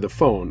yelling into the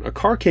phone, a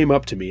car came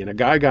up to me and a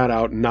guy got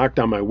out and knocked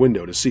on my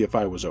window to see if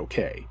I was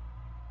okay.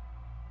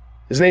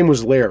 His name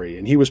was Larry,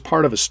 and he was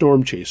part of a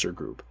storm chaser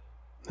group.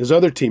 His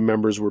other team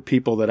members were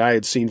people that I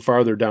had seen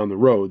farther down the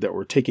road that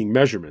were taking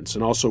measurements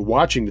and also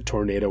watching the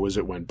tornado as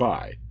it went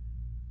by.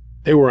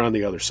 They were on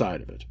the other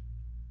side of it.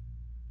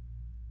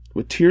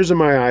 With tears in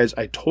my eyes,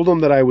 I told him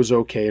that I was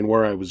okay and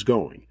where I was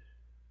going.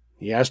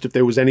 He asked if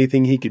there was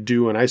anything he could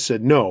do, and I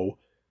said no,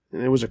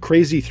 and there was a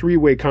crazy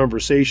three-way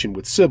conversation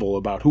with Sybil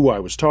about who I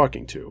was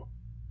talking to.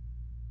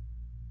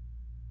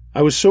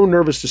 I was so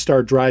nervous to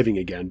start driving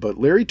again, but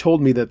Larry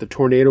told me that the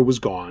tornado was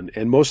gone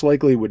and most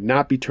likely would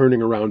not be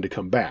turning around to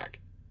come back,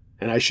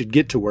 and I should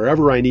get to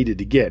wherever I needed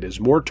to get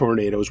as more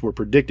tornadoes were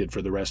predicted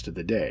for the rest of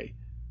the day.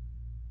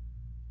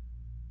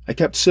 I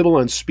kept Sybil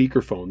on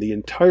speakerphone the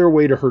entire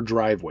way to her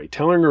driveway,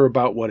 telling her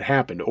about what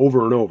happened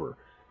over and over,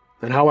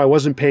 and how I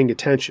wasn't paying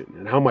attention,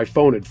 and how my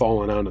phone had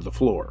fallen onto the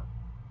floor.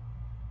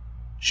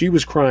 She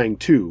was crying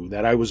too,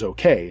 that I was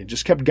okay, and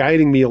just kept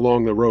guiding me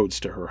along the roads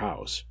to her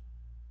house.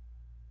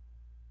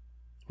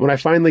 When I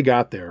finally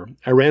got there,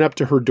 I ran up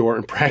to her door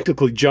and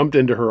practically jumped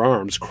into her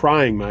arms,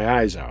 crying my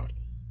eyes out.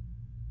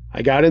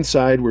 I got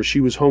inside where she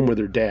was home with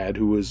her dad,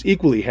 who was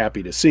equally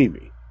happy to see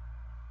me.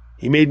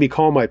 He made me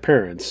call my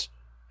parents,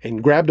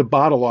 and grabbed a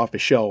bottle off a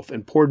shelf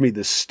and poured me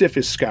the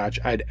stiffest scotch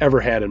I'd ever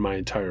had in my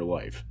entire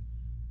life.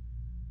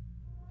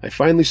 I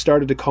finally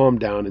started to calm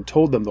down and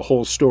told them the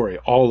whole story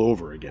all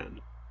over again.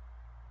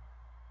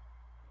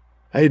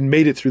 I had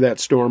made it through that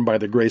storm by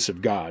the grace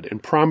of God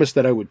and promised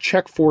that I would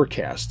check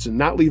forecasts and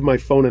not leave my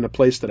phone in a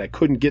place that I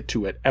couldn't get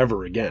to it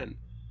ever again.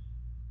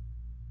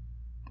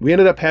 We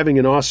ended up having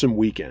an awesome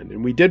weekend,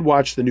 and we did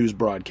watch the news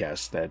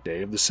broadcasts that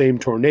day of the same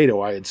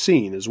tornado I had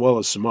seen, as well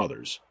as some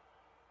others.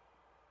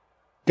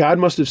 God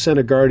must have sent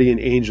a guardian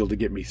angel to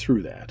get me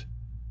through that,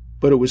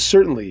 but it was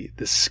certainly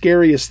the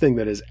scariest thing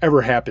that has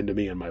ever happened to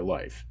me in my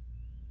life.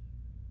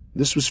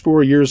 This was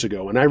 4 years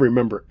ago, and I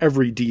remember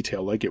every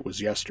detail like it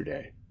was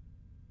yesterday.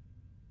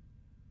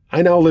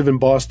 I now live in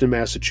Boston,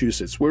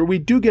 Massachusetts, where we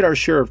do get our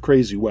share of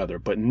crazy weather,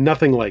 but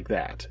nothing like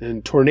that,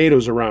 and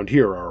tornadoes around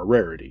here are a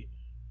rarity.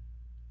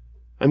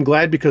 I'm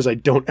glad because I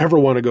don't ever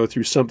want to go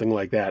through something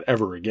like that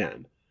ever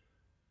again.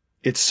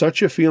 It's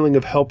such a feeling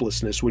of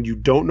helplessness when you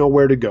don't know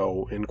where to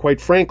go, and quite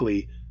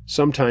frankly,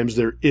 sometimes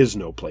there is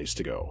no place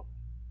to go.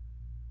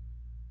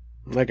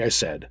 Like I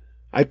said,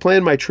 I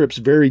plan my trips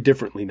very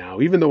differently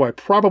now, even though I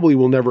probably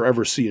will never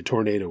ever see a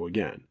tornado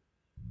again.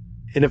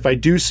 And if I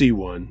do see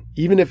one,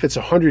 even if it's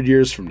 100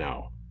 years from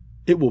now,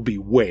 it will be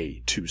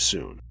way too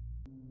soon.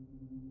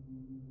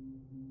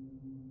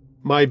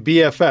 My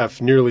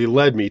BFF Nearly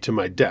Led Me to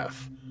My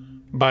Death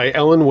by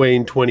Ellen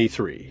Wayne,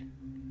 23.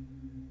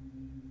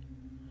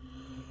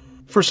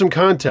 For some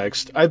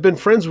context, I've been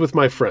friends with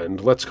my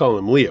friend, let's call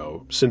him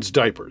Leo, since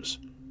diapers.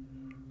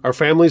 Our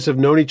families have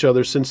known each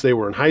other since they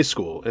were in high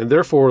school, and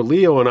therefore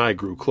Leo and I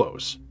grew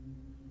close.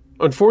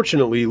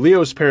 Unfortunately,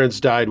 Leo's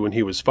parents died when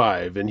he was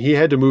 5, and he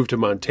had to move to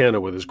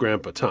Montana with his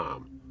grandpa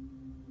Tom.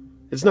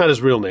 It's not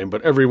his real name,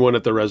 but everyone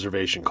at the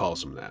reservation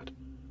calls him that.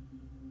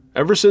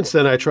 Ever since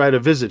then, I try to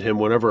visit him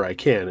whenever I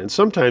can, and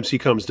sometimes he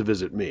comes to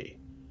visit me.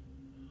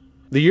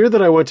 The year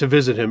that I went to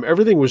visit him,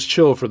 everything was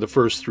chill for the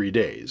first 3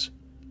 days.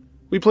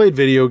 We played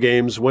video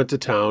games, went to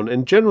town,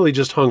 and generally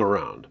just hung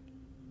around.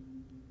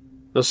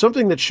 Now,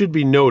 something that should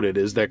be noted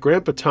is that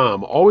Grandpa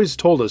Tom always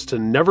told us to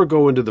never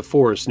go into the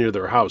forest near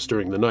their house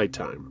during the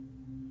nighttime.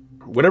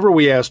 Whenever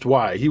we asked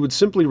why, he would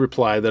simply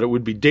reply that it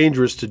would be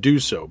dangerous to do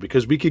so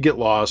because we could get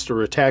lost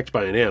or attacked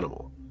by an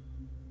animal.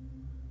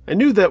 I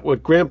knew that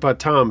what Grandpa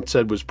Tom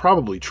said was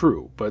probably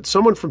true, but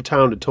someone from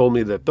town had told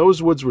me that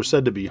those woods were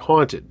said to be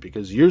haunted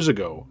because years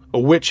ago, a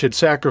witch had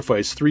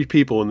sacrificed 3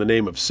 people in the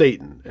name of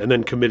Satan and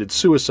then committed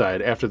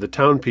suicide after the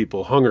town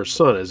people hung her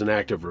son as an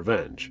act of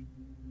revenge.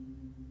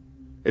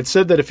 It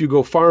said that if you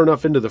go far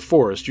enough into the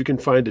forest, you can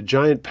find a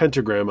giant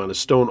pentagram on a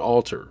stone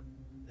altar,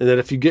 and that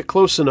if you get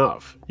close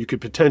enough, you could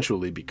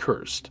potentially be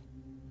cursed.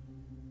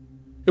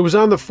 It was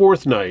on the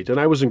 4th night, and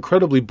I was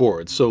incredibly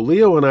bored, so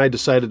Leo and I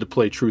decided to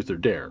play Truth or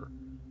Dare.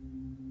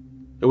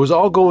 It was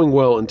all going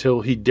well until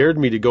he dared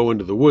me to go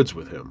into the woods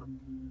with him.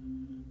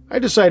 I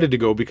decided to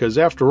go because,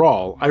 after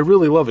all, I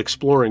really love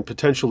exploring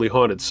potentially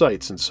haunted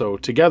sites, and so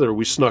together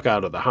we snuck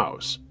out of the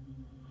house.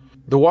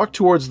 The walk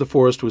towards the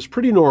forest was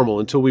pretty normal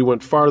until we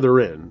went farther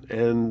in,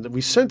 and we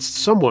sensed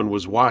someone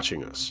was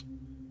watching us.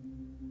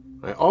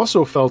 I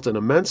also felt an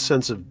immense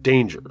sense of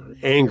danger,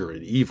 anger,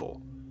 and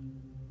evil.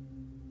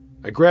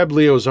 I grabbed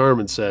Leo's arm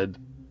and said,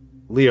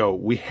 "Leo,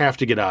 we have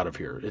to get out of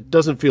here. It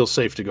doesn't feel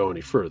safe to go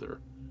any further."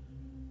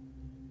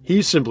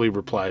 He simply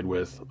replied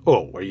with,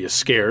 "Oh, are you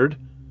scared?"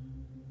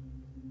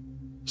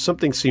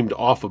 Something seemed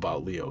off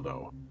about Leo,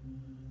 though.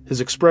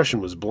 His expression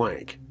was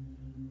blank.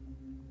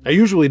 I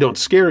usually don't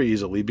scare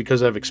easily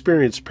because I've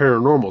experienced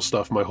paranormal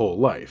stuff my whole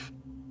life.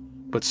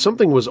 But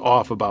something was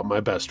off about my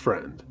best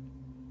friend.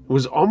 It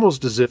was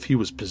almost as if he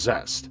was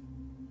possessed.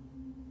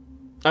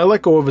 I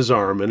let go of his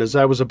arm, and as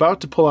I was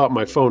about to pull out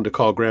my phone to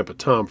call Grandpa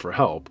Tom for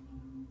help,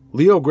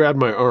 Leo grabbed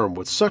my arm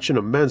with such an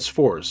immense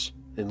force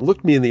and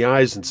looked me in the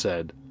eyes and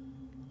said,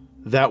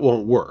 "That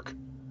won't work.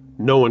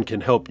 No one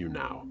can help you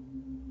now."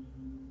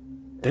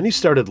 Then he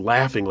started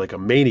laughing like a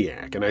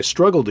maniac, and I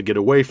struggled to get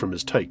away from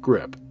his tight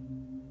grip.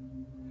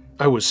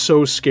 I was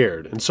so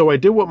scared, and so I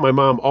did what my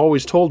mom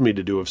always told me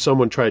to do if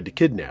someone tried to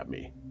kidnap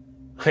me.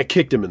 I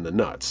kicked him in the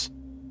nuts.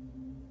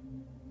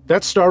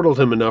 That startled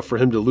him enough for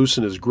him to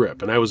loosen his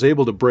grip, and I was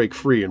able to break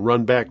free and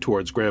run back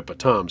towards Grandpa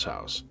Tom's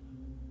house.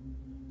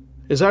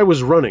 As I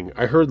was running,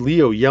 I heard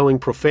Leo yelling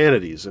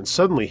profanities, and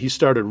suddenly he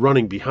started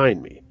running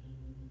behind me.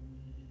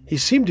 He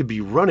seemed to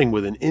be running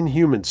with an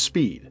inhuman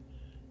speed,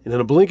 and in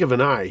a blink of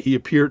an eye he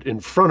appeared in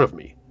front of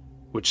me,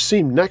 which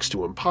seemed next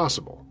to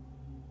impossible.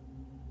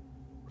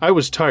 I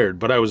was tired,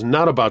 but I was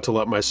not about to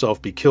let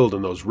myself be killed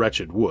in those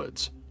wretched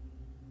woods.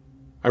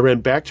 I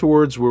ran back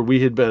towards where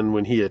we had been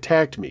when he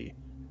attacked me,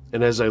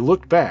 and as I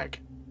looked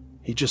back,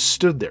 he just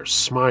stood there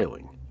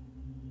smiling.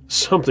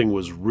 Something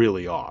was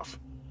really off,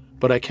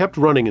 but I kept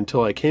running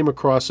until I came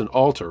across an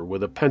altar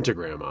with a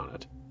pentagram on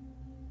it.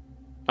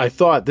 I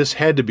thought this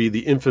had to be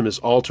the infamous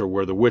altar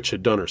where the witch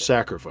had done her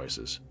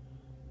sacrifices.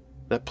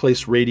 That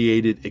place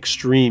radiated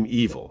extreme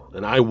evil,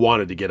 and I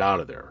wanted to get out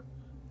of there.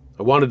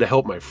 I wanted to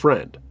help my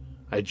friend.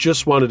 I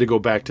just wanted to go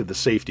back to the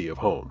safety of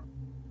home.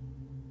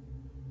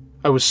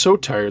 I was so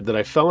tired that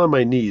I fell on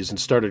my knees and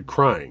started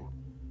crying,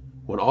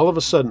 when all of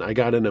a sudden I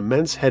got an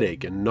immense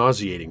headache and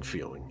nauseating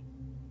feeling.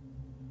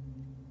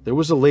 There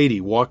was a lady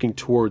walking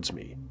towards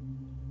me.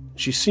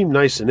 She seemed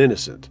nice and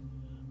innocent,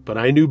 but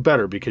I knew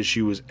better because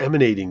she was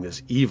emanating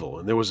this evil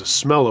and there was a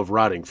smell of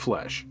rotting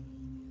flesh.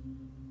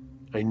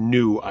 I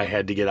knew I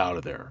had to get out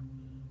of there,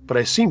 but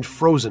I seemed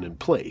frozen in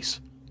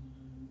place.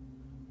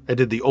 I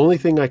did the only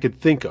thing I could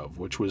think of,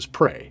 which was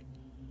pray.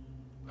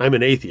 I'm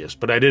an atheist,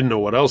 but I didn't know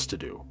what else to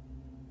do.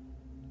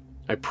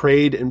 I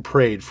prayed and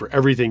prayed for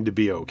everything to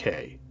be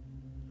okay.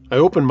 I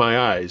opened my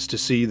eyes to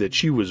see that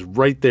she was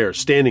right there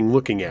standing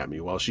looking at me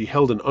while she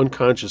held an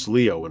unconscious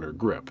Leo in her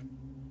grip.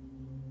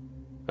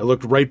 I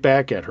looked right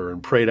back at her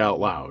and prayed out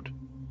loud.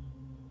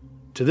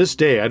 To this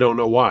day, I don't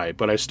know why,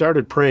 but I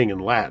started praying in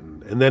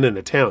Latin and then in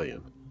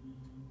Italian.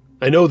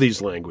 I know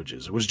these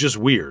languages. It was just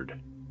weird.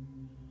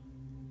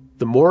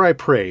 The more I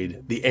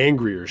prayed, the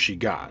angrier she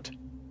got.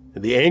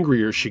 And the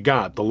angrier she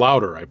got, the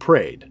louder I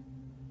prayed.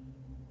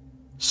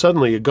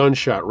 Suddenly, a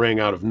gunshot rang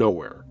out of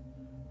nowhere.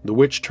 The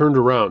witch turned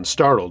around,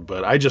 startled,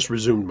 but I just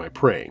resumed my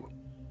praying.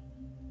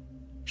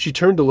 She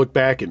turned to look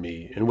back at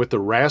me, and with the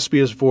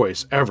raspiest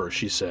voice ever,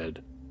 she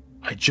said,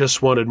 "I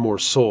just wanted more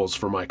souls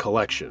for my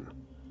collection.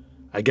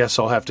 I guess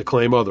I'll have to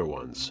claim other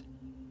ones.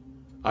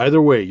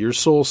 Either way, your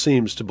soul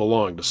seems to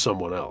belong to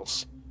someone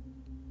else."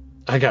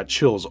 I got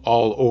chills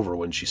all over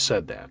when she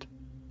said that.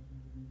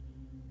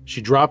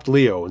 She dropped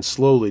Leo and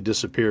slowly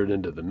disappeared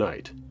into the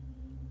night.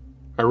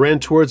 I ran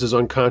towards his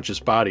unconscious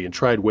body and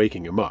tried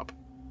waking him up.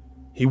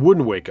 He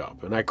wouldn't wake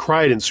up, and I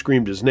cried and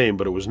screamed his name,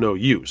 but it was no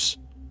use.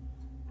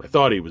 I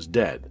thought he was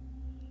dead.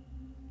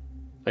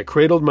 I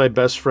cradled my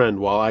best friend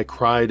while I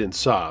cried and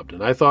sobbed,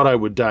 and I thought I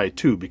would die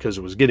too because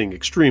it was getting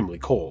extremely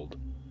cold.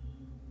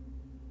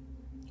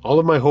 All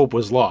of my hope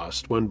was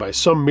lost when, by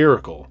some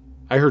miracle,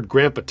 I heard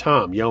Grandpa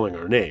Tom yelling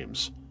our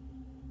names.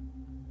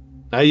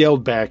 I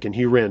yelled back and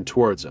he ran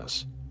towards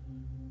us.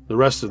 The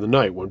rest of the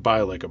night went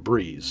by like a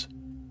breeze.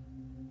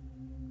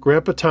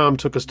 Grandpa Tom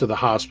took us to the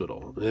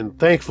hospital, and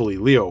thankfully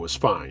Leo was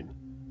fine.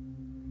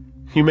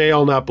 You may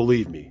all not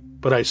believe me,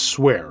 but I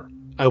swear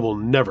I will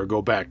never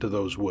go back to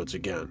those woods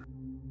again.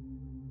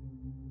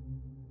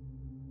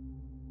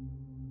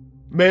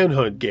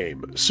 Manhunt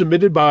Game,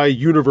 submitted by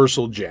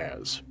Universal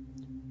Jazz.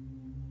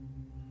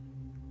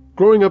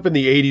 Growing up in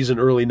the 80s and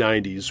early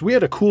 90s, we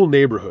had a cool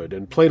neighborhood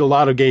and played a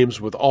lot of games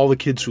with all the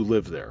kids who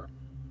lived there.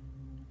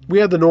 We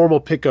had the normal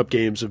pickup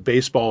games of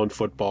baseball and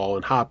football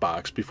and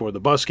hotbox before the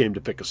bus came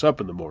to pick us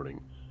up in the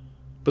morning,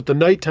 but the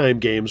nighttime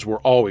games were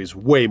always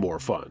way more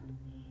fun.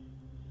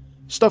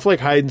 Stuff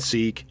like hide and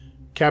seek,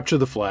 capture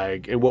the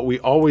flag, and what we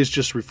always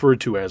just referred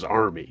to as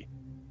Army.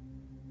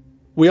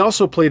 We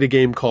also played a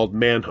game called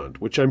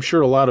Manhunt, which I'm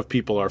sure a lot of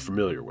people are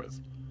familiar with.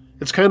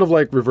 It's kind of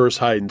like reverse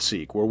hide and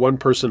seek, where one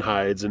person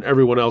hides and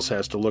everyone else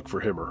has to look for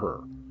him or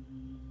her.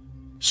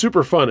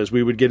 Super fun, as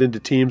we would get into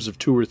teams of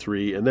 2 or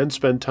 3 and then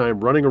spend time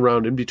running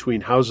around in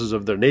between houses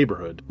of their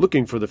neighborhood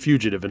looking for the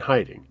fugitive in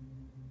hiding.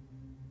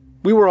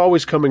 We were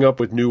always coming up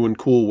with new and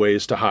cool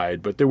ways to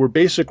hide, but there were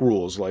basic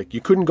rules like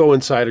you couldn't go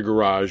inside a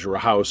garage or a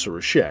house or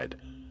a shed.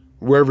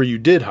 Wherever you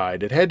did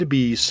hide, it had to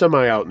be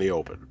semi-out in the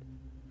open.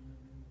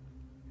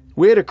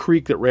 We had a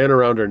creek that ran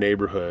around our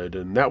neighborhood,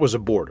 and that was a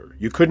border.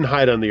 You couldn't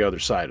hide on the other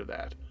side of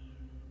that.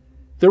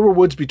 There were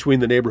woods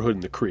between the neighborhood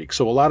and the creek,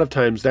 so a lot of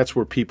times that's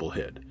where people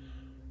hid.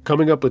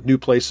 Coming up with new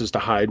places to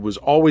hide was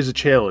always a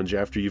challenge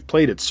after you've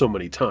played it so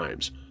many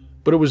times,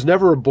 but it was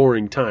never a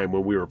boring time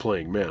when we were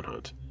playing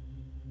Manhunt.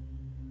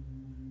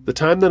 The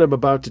time that I'm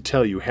about to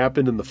tell you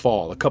happened in the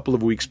fall, a couple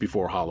of weeks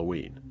before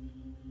Halloween.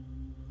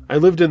 I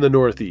lived in the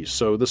Northeast,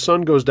 so the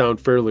sun goes down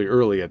fairly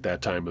early at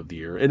that time of the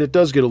year, and it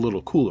does get a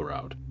little cooler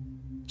out.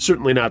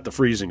 Certainly not the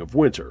freezing of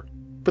winter,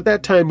 but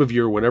that time of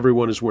year when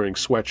everyone is wearing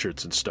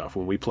sweatshirts and stuff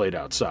when we played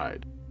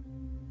outside.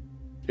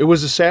 It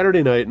was a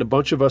Saturday night, and a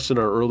bunch of us in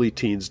our early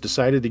teens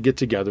decided to get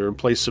together and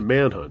play some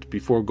Manhunt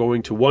before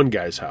going to one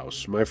guy's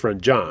house, my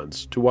friend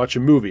John's, to watch a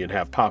movie and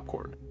have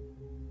popcorn.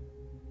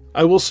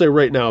 I will say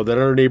right now that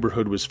our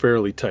neighborhood was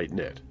fairly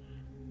tight-knit.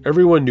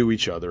 Everyone knew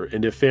each other,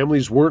 and if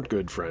families weren't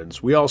good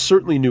friends, we all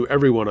certainly knew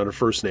everyone on a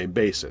first-name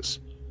basis.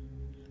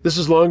 This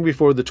is long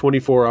before the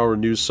 24-hour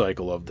news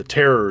cycle of the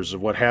terrors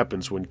of what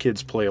happens when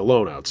kids play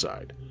alone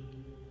outside.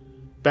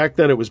 Back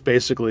then it was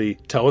basically,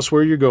 tell us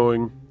where you're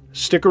going,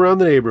 stick around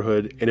the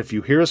neighborhood, and if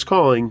you hear us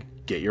calling,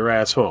 get your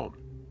ass home.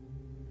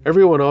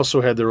 Everyone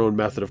also had their own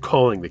method of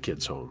calling the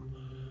kids home.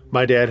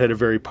 My dad had a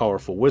very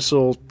powerful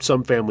whistle,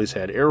 some families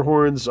had air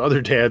horns,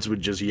 other dads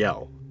would just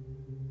yell.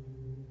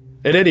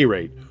 At any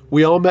rate,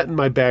 we all met in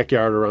my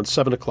backyard around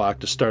 7 o'clock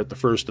to start the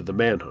first of the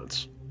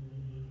manhunts.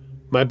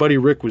 My buddy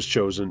Rick was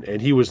chosen,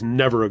 and he was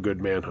never a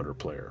good manhunter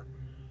player.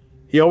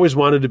 He always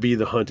wanted to be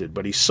the hunted,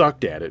 but he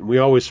sucked at it, and we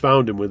always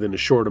found him within a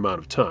short amount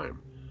of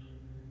time.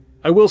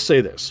 I will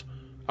say this,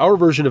 our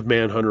version of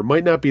manhunter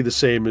might not be the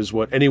same as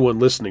what anyone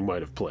listening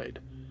might have played.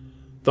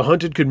 The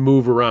hunted could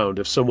move around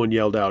if someone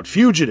yelled out,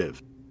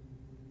 "Fugitive!"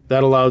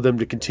 That allowed them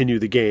to continue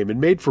the game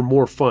and made for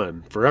more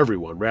fun for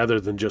everyone rather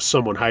than just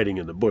someone hiding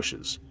in the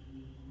bushes.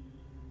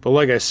 But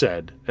like I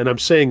said, and I'm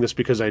saying this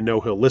because I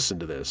know he'll listen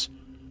to this,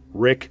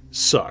 Rick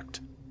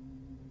sucked.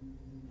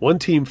 One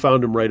team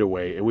found him right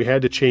away, and we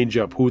had to change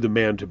up who the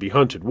man to be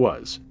hunted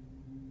was.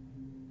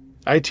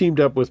 I teamed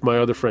up with my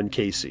other friend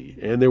Casey,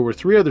 and there were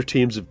 3 other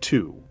teams of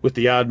 2, with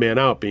the odd man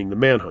out being the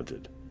man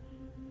hunted.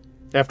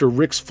 After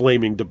Rick's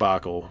flaming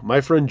debacle, my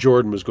friend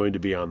Jordan was going to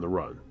be on the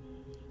run.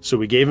 So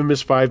we gave him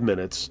his 5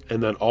 minutes,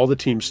 and then all the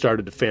teams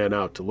started to fan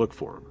out to look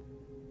for him.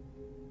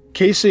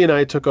 Casey and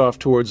I took off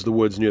towards the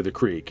woods near the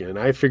creek, and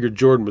I figured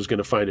Jordan was going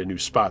to find a new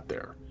spot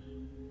there.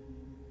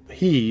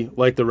 He,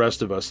 like the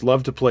rest of us,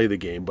 loved to play the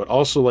game, but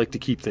also liked to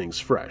keep things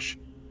fresh.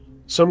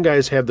 Some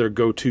guys had their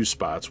go-to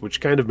spots, which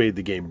kind of made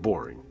the game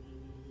boring.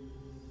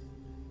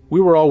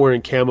 We were all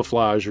wearing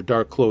camouflage or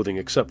dark clothing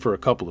except for a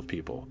couple of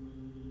people.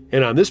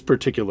 And on this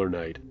particular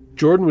night,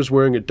 Jordan was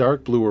wearing a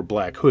dark blue or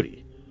black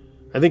hoodie.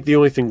 I think the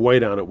only thing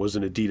white on it was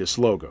an Adidas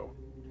logo,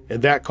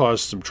 and that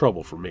caused some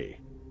trouble for me.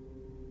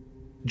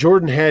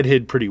 Jordan had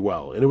hid pretty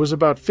well, and it was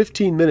about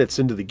 15 minutes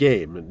into the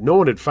game, and no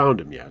one had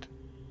found him yet.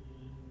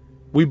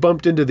 We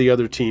bumped into the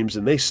other teams,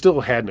 and they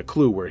still hadn't a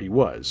clue where he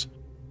was.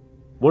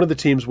 One of the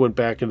teams went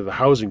back into the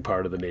housing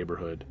part of the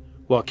neighborhood,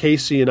 while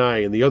Casey and I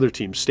and the other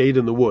team stayed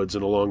in the woods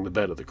and along the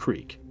bed of the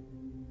creek.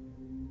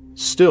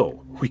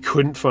 Still, we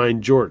couldn't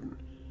find Jordan.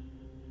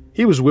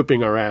 He was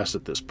whipping our ass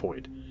at this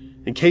point,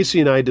 and Casey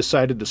and I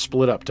decided to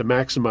split up to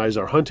maximize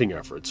our hunting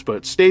efforts,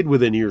 but stayed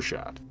within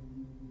earshot.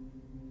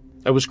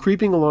 I was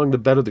creeping along the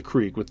bed of the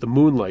creek with the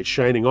moonlight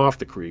shining off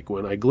the creek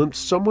when I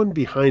glimpsed someone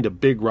behind a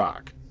big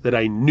rock that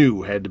I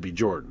knew had to be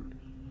Jordan.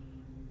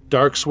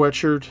 Dark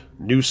sweatshirt,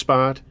 new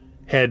spot,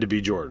 had to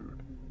be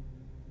Jordan.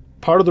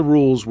 Part of the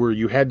rules were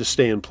you had to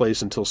stay in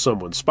place until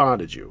someone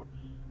spotted you,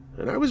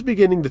 and I was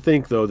beginning to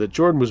think, though, that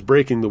Jordan was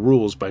breaking the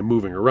rules by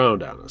moving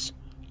around on us.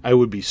 I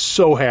would be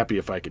so happy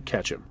if I could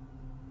catch him.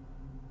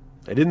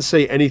 I didn't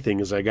say anything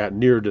as I got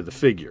nearer to the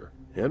figure,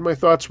 and my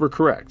thoughts were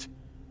correct.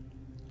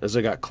 As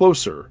I got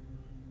closer,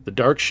 the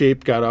dark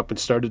shape got up and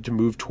started to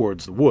move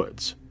towards the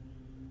woods.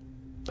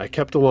 I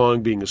kept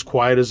along, being as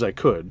quiet as I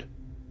could,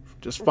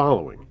 just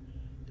following,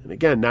 and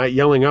again, not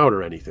yelling out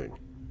or anything.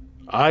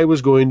 I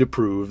was going to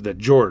prove that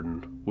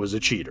Jordan was a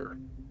cheater.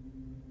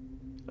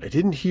 I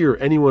didn't hear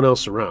anyone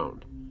else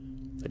around.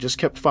 I just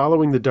kept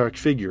following the dark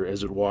figure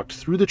as it walked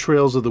through the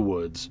trails of the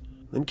woods,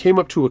 then came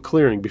up to a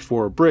clearing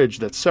before a bridge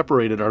that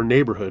separated our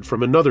neighborhood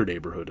from another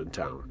neighborhood in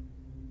town.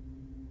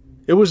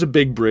 It was a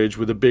big bridge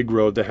with a big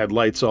road that had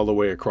lights all the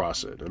way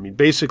across it.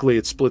 Basically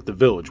it split the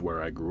village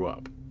where I grew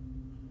up.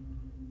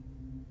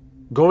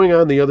 Going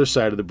on the other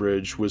side of the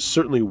bridge was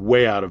certainly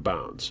way out of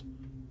bounds,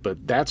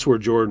 but that's where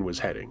Jordan was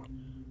heading.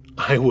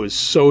 I was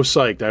so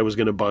psyched I was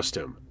going to bust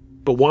him,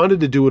 but wanted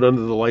to do it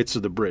under the lights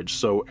of the bridge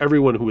so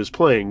everyone who was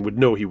playing would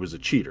know he was a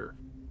cheater.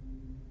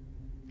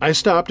 I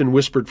stopped and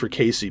whispered for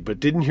Casey, but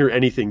didn't hear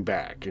anything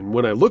back, and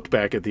when I looked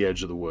back at the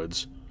edge of the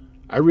woods,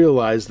 I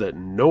realized that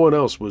no one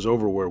else was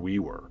over where we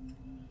were.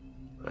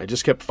 I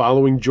just kept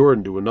following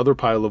Jordan to another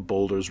pile of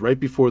boulders right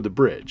before the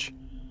bridge,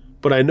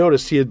 but I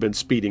noticed he had been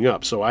speeding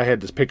up, so I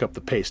had to pick up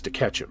the pace to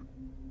catch him.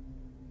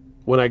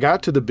 When I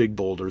got to the big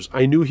boulders,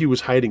 I knew he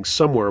was hiding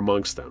somewhere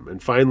amongst them,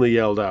 and finally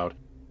yelled out,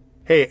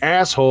 "Hey,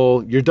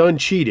 asshole, you're done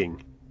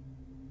cheating."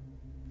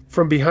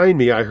 From behind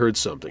me I heard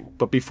something,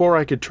 but before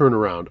I could turn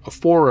around, a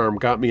forearm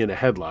got me in a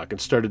headlock and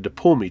started to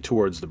pull me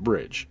towards the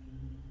bridge.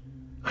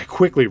 I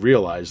quickly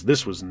realized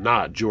this was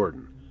not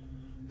Jordan.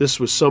 This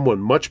was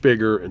someone much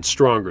bigger and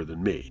stronger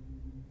than me.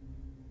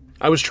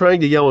 I was trying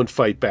to yell and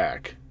fight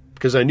back,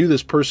 because I knew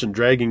this person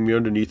dragging me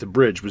underneath the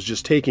bridge was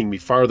just taking me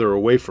farther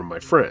away from my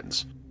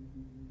friends.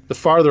 The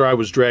farther I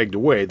was dragged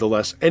away, the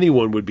less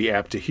anyone would be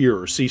apt to hear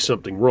or see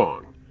something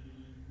wrong.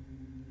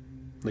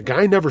 The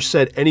guy never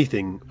said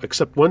anything,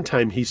 except one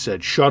time he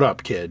said, "Shut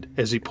up, kid,"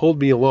 as he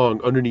pulled me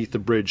along underneath the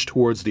bridge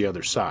towards the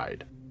other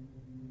side.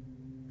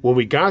 When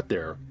we got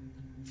there,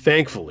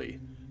 thankfully,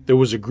 there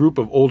was a group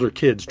of older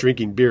kids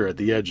drinking beer at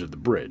the edge of the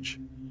bridge.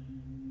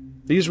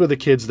 These were the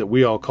kids that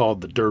we all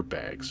called the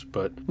dirtbags,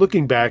 but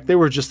looking back, they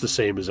were just the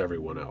same as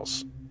everyone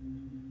else.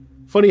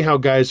 Funny how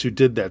guys who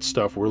did that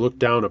stuff were looked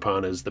down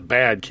upon as the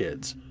bad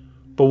kids,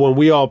 but when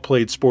we all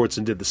played sports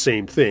and did the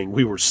same thing,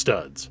 we were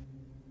studs.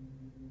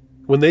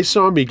 When they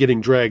saw me getting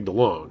dragged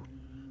along,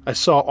 I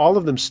saw all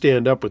of them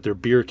stand up with their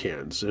beer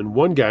cans, and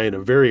one guy in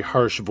a very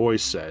harsh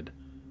voice said,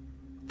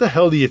 "What the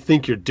hell do you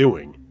think you're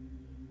doing?"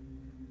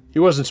 He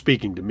wasn't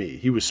speaking to me,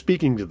 he was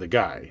speaking to the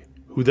guy,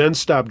 who then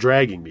stopped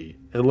dragging me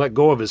and let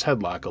go of his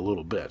headlock a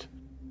little bit.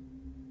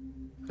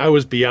 I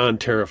was beyond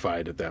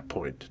terrified at that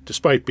point,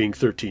 despite being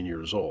 13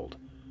 years old.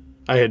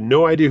 I had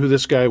no idea who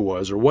this guy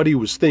was or what he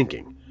was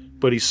thinking,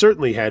 but he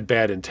certainly had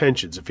bad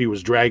intentions if he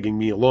was dragging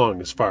me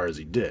along as far as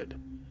he did.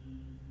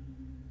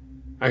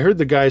 I heard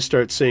the guy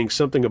start saying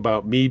something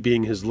about me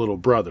being his little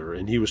brother,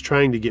 and he was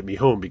trying to get me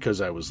home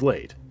because I was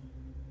late.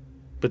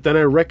 But then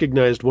I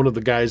recognized one of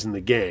the guys in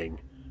the gang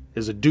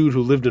as a dude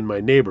who lived in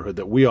my neighborhood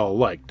that we all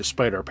liked,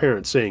 despite our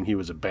parents saying he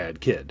was a bad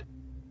kid.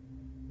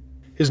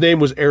 His name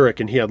was Eric,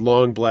 and he had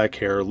long black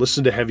hair,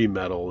 listened to heavy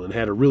metal, and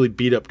had a really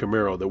beat-up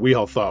Camaro that we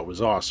all thought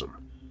was awesome.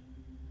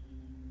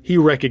 He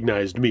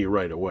recognized me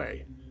right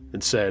away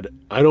and said,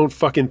 "I don't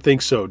fucking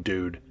think so,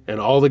 dude," and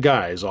all the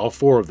guys, all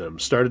four of them,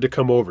 started to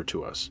come over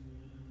to us.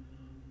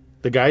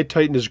 The guy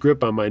tightened his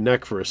grip on my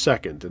neck for a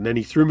second, and then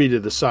he threw me to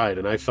the side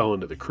and I fell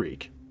into the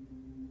creek.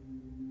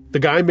 The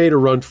guy made a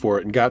run for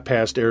it and got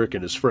past Eric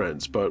and his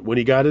friends, but when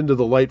he got into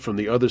the light from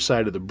the other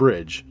side of the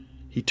bridge,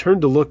 he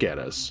turned to look at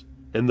us,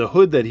 and the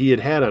hood that he had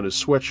had on his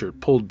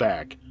sweatshirt pulled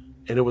back,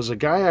 and it was a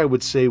guy I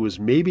would say was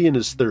maybe in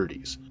his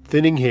 30s,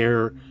 thinning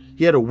hair,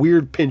 he had a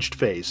weird pinched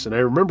face, and I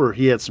remember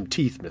he had some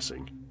teeth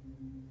missing.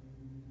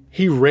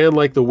 He ran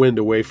like the wind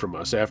away from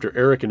us after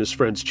Eric and his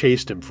friends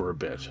chased him for a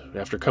bit,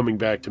 after coming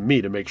back to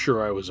me to make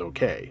sure I was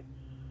okay.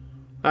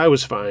 I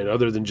was fine,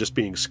 other than just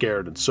being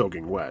scared and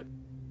soaking wet.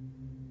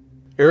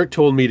 Eric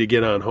told me to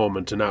get on home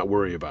and to not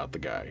worry about the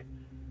guy.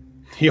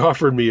 He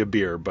offered me a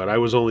beer, but I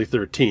was only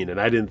 13 and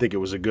I didn't think it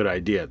was a good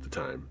idea at the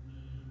time.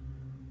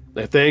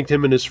 I thanked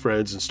him and his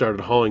friends and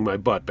started hauling my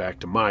butt back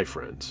to my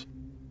friends.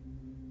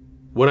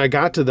 When I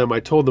got to them, I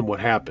told them what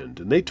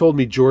happened, and they told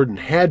me Jordan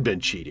had been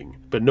cheating,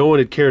 but no one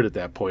had cared at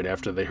that point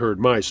after they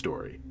heard my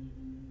story.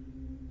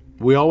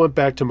 We all went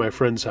back to my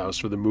friend's house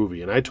for the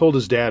movie, and I told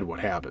his dad what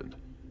happened.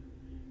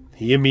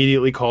 He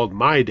immediately called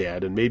my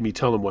dad and made me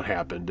tell him what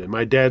happened, and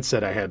my dad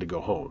said I had to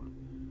go home.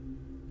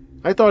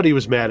 I thought he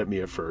was mad at me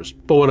at first,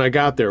 but when I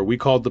got there, we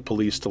called the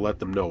police to let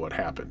them know what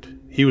happened.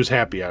 He was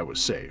happy I was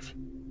safe.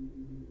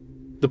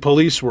 The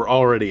police were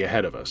already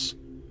ahead of us.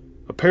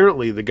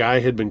 Apparently, the guy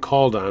had been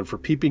called on for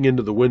peeping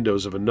into the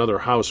windows of another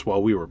house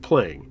while we were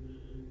playing,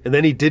 and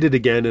then he did it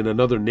again in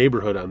another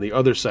neighborhood on the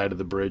other side of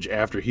the bridge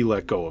after he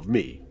let go of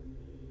me.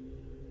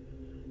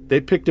 They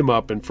picked him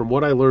up, and from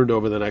what I learned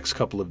over the next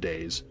couple of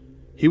days,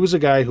 he was a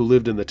guy who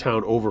lived in the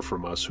town over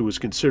from us who was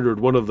considered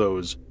one of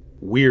those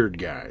weird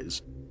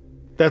guys.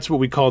 That's what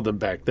we called them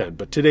back then,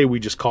 but today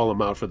we just call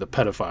them out for the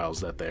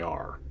pedophiles that they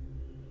are.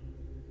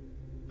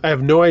 I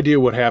have no idea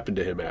what happened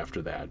to him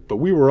after that, but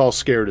we were all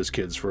scared as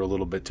kids for a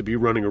little bit to be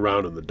running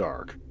around in the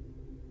dark.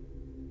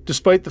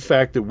 Despite the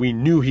fact that we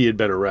knew he had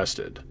been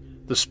arrested,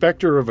 the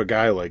specter of a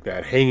guy like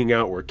that hanging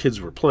out where kids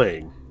were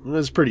playing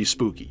was pretty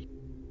spooky.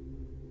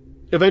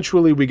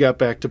 Eventually we got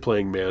back to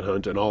playing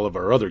Manhunt and all of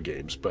our other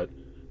games, but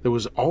there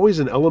was always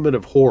an element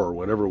of horror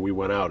whenever we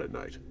went out at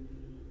night.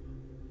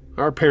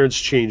 Our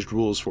parents changed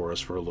rules for us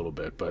for a little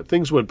bit, but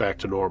things went back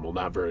to normal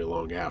not very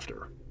long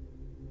after.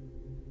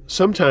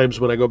 Sometimes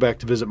when I go back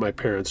to visit my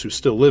parents who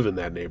still live in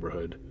that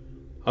neighborhood,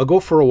 I'll go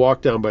for a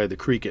walk down by the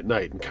creek at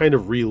night and kind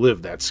of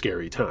relive that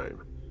scary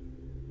time.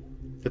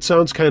 It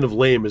sounds kind of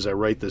lame as I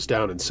write this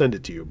down and send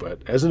it to you,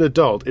 but as an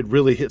adult it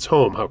really hits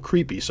home how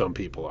creepy some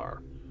people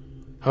are,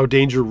 how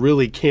danger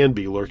really can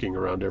be lurking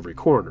around every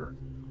corner,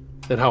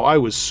 and how I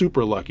was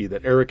super lucky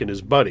that Eric and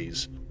his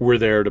buddies were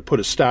there to put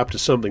a stop to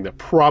something that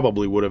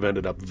probably would have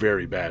ended up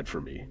very bad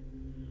for me.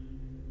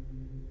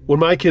 When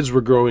my kids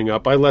were growing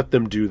up, I let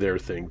them do their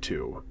thing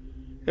too.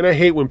 And I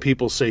hate when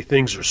people say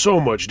things are so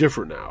much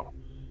different now,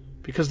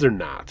 because they're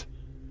not.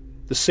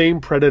 The same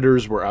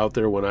predators were out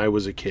there when I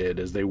was a kid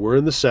as they were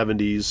in the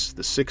 70s,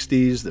 the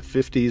 60s, the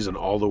 50s, and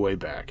all the way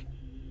back.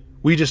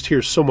 We just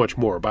hear so much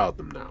more about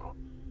them now.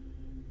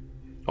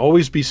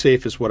 Always be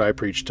safe is what I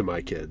preach to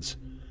my kids,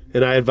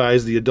 and I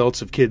advise the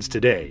adults of kids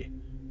today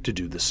to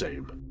do the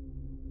same.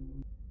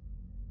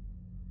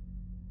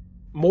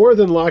 More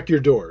Than Lock Your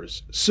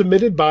Doors,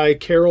 submitted by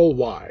Carol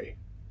Y.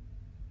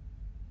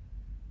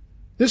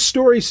 This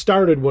story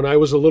started when I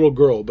was a little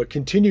girl, but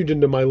continued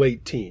into my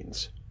late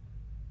teens.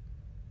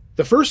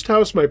 The first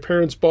house my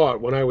parents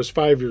bought when I was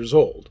 5 years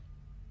old.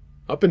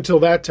 Up until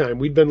that time,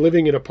 we'd been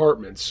living in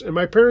apartments, and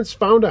my parents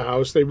found a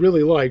house they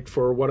really liked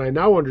for what I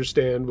now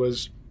understand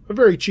was a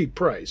very cheap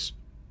price.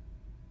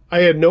 I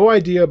had no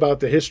idea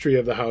about the history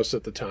of the house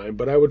at the time,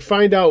 but I would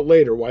find out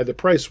later why the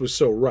price was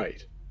so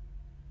right.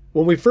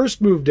 When we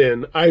first moved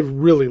in, I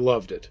really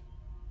loved it.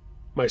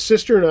 My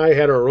sister and I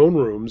had our own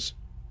rooms,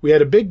 we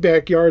had a big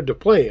backyard to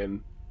play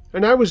in,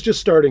 and I was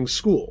just starting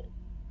school.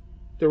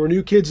 There were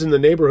new kids in the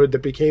neighborhood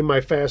that became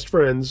my fast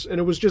friends, and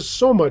it was just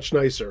so much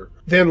nicer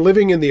than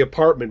living in the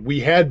apartment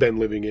we had been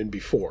living in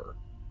before.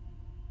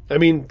 I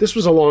mean, this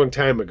was a long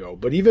time ago,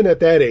 but even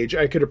at that age,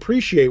 I could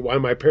appreciate why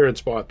my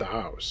parents bought the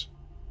house.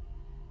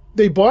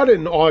 They bought it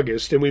in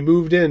August, and we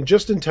moved in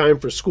just in time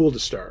for school to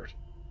start.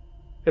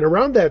 And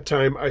around that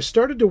time, I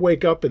started to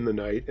wake up in the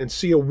night and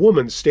see a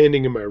woman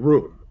standing in my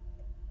room.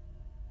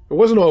 It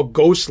wasn't all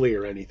ghostly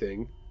or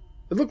anything.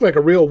 It looked like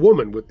a real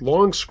woman with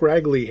long,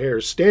 scraggly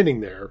hair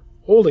standing there,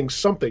 holding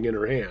something in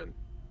her hand.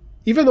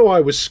 Even though I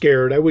was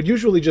scared, I would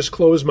usually just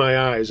close my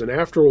eyes, and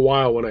after a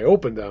while when I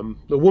opened them,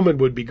 the woman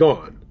would be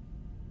gone.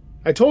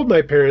 I told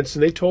my parents,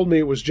 and they told me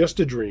it was just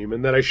a dream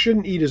and that I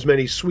shouldn't eat as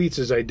many sweets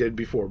as I did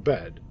before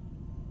bed.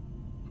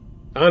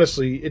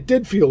 Honestly, it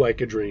did feel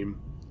like a dream,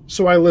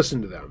 so I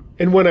listened to them,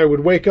 and when I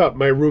would wake up,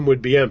 my room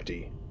would be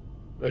empty.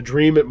 A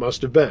dream it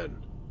must have been.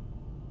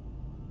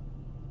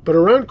 But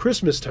around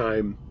Christmas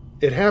time,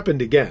 it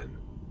happened again.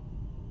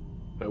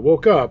 I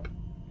woke up,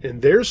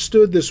 and there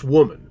stood this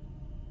woman.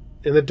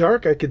 In the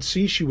dark, I could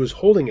see she was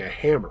holding a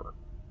hammer.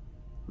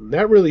 And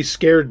that really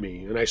scared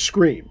me, and I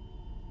screamed.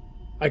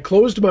 I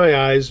closed my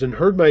eyes and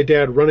heard my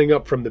dad running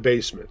up from the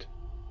basement.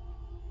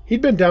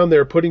 He'd been down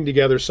there putting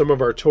together some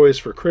of our toys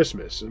for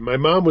Christmas, and my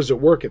mom was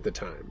at work at the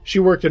time. She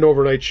worked an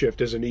overnight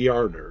shift as an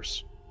ER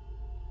nurse.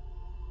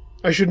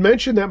 I should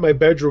mention that my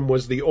bedroom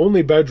was the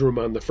only bedroom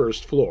on the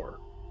first floor.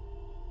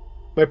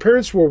 My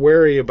parents were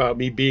wary about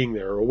me being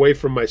there, away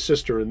from my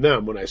sister and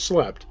them when I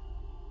slept,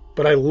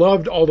 but I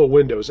loved all the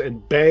windows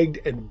and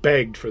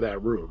begged for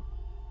that room.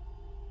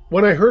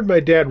 When I heard my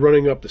dad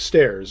running up the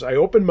stairs, I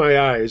opened my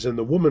eyes and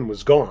the woman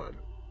was gone.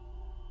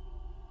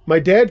 My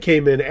dad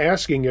came in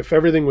asking if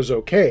everything was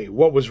okay,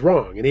 what was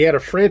wrong, and he had a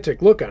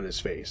frantic look on his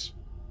face.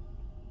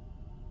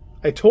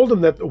 I told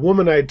him that the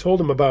woman I had told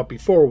him about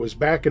before was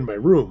back in my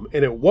room,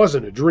 and it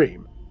wasn't a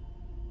dream.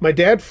 My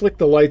dad flicked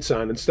the lights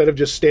on instead of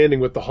just standing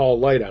with the hall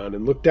light on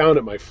and looked down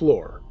at my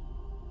floor.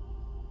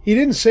 He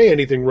didn't say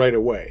anything right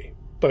away,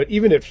 but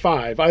even at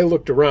 5, I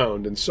looked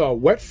around and saw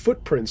wet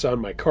footprints on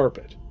my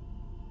carpet.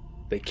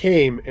 They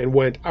came and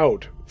went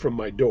out from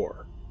my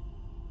door.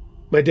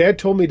 My dad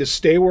told me to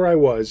stay where I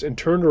was and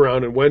turned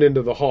around and went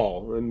into the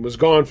hall and was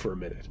gone for a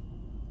minute.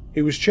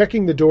 He was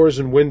checking the doors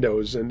and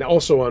windows and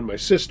also on my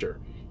sister.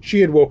 She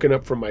had woken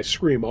up from my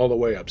scream all the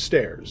way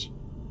upstairs.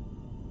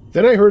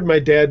 Then I heard my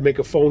dad make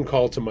a phone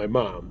call to my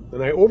mom,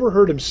 and I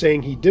overheard him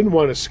saying he didn't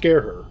want to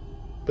scare her,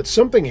 but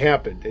something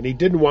happened and he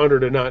didn't want her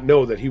to not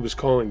know that he was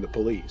calling the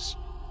police.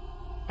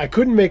 I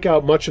couldn't make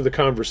out much of the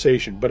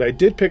conversation, but I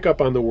did pick up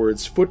on the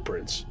words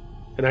footprints,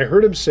 and I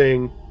heard him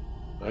saying,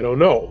 "I don't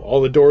know,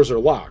 all the doors are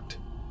locked."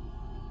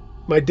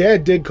 My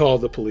dad did call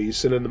the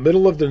police, and in the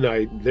middle of the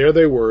night, there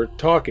they were,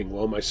 talking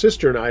while my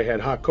sister and I had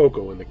hot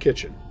cocoa in the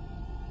kitchen.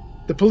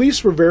 The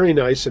police were very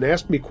nice and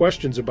asked me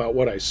questions about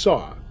what I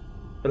saw,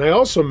 and I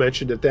also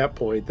mentioned at that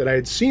point that I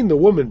had seen the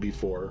woman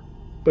before,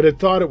 but had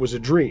thought it was a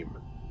dream.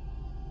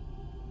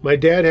 My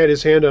dad had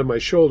his hand on my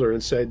shoulder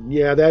and said,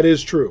 "Yeah, that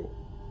is true,"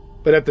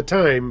 but at the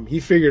time, he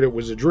figured it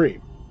was a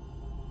dream.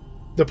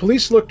 The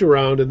police looked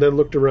around and then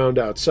looked around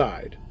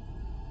outside.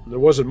 There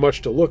wasn't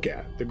much to look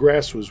at. The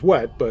grass was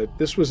wet, but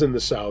this was in the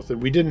south,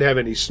 and we didn't have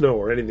any snow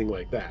or anything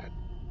like that.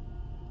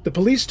 The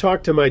police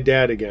talked to my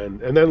dad again,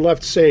 and then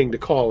left saying to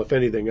call if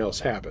anything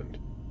else happened.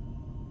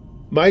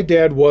 My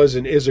dad was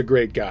and is a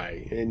great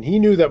guy, and he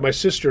knew that my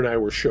sister and I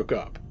were shook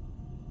up.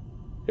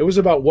 It was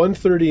about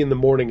 1:30 in the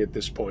morning at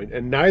this point,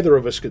 and neither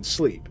of us could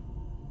sleep,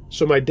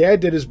 so my dad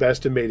did his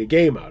best and made a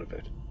game out of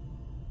it.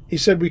 He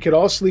said we could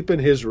all sleep in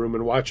his room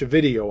and watch a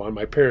video on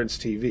my parents'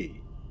 TV.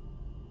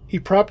 He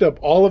propped up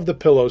all of the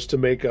pillows to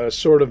make a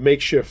sort of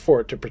makeshift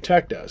fort to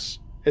protect us,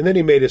 and then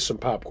he made us some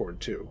popcorn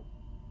too.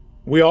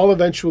 We all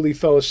eventually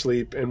fell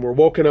asleep and were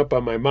woken up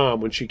by my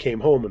mom when she came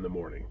home in the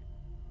morning.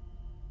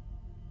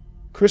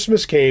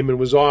 Christmas came and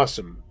was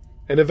awesome,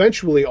 and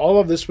eventually all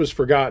of this was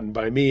forgotten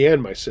by me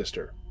and my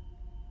sister.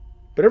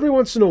 But every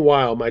once in a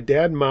while, my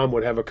dad and mom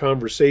would have a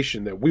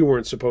conversation that we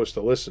weren't supposed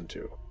to listen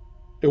to.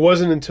 It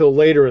wasn't until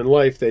later in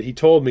life that he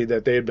told me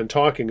that they had been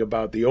talking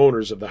about the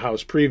owners of the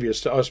house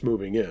previous to us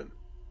moving in.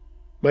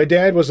 My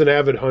dad was an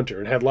avid hunter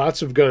and had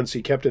lots of guns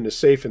he kept in a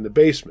safe in the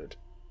basement.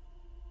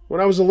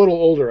 When I was a little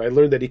older, I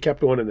learned that he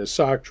kept one in his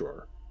sock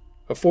drawer,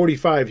 a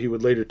 .45 he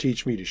would later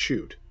teach me to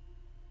shoot.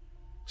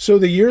 So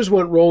the years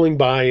went rolling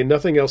by and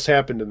nothing else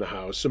happened in the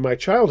house, and my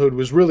childhood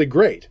was really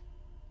great.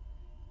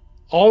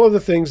 All of the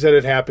things that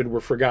had happened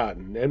were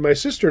forgotten, and my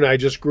sister and I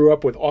just grew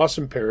up with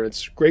awesome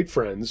parents, great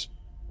friends.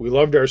 We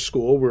loved our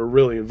school, we were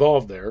really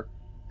involved there,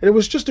 and it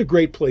was just a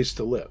great place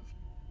to live.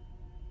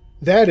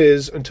 That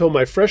is, until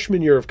my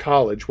freshman year of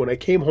college when I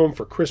came home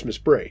for Christmas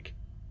break.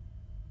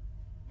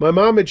 My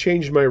mom had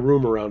changed my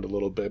room around a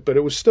little bit, but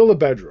it was still a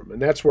bedroom,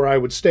 and that's where I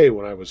would stay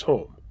when I was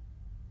home.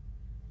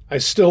 I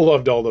still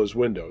loved all those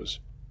windows.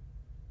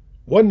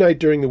 One night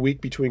during the week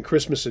between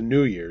Christmas and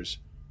New Year's,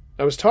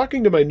 I was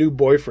talking to my new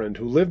boyfriend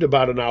who lived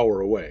about an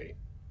hour away.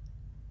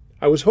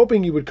 I was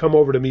hoping he would come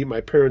over to meet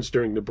my parents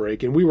during the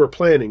break, and we were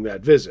planning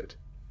that visit.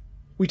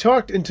 We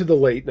talked into the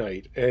late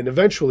night and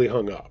eventually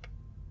hung up.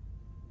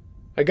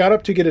 I got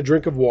up to get a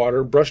drink of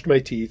water, brushed my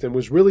teeth, and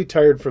was really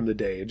tired from the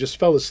day and just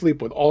fell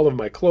asleep with all of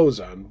my clothes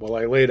on while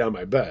I laid on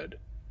my bed.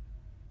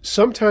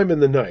 Sometime in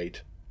the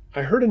night,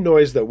 I heard a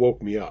noise that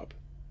woke me up.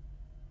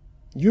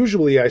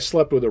 Usually I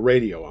slept with a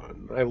radio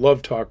on. I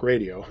love talk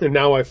radio, and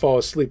now I fall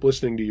asleep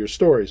listening to your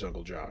stories,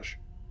 Uncle Josh.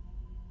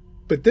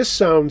 But this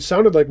sound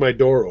sounded like my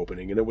door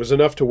opening, and it was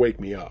enough to wake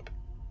me up.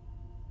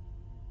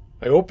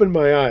 I opened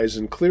my eyes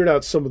and cleared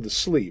out some of the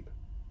sleep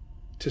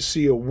to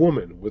see a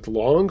woman with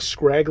long,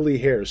 scraggly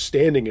hair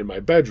standing in my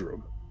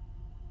bedroom.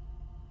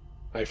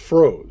 I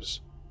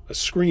froze, a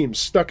scream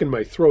stuck in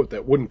my throat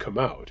that wouldn't come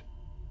out.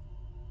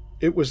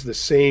 It was the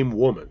same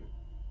woman.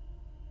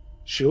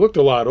 She looked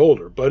a lot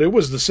older, but it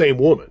was the same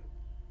woman.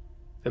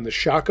 And the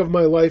shock of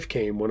my life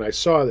came when I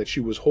saw that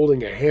she was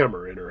holding a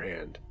hammer in her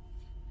hand.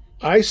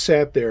 I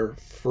sat there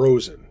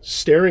frozen,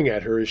 staring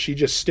at her as she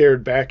just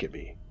stared back at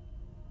me.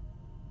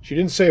 She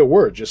didn't say a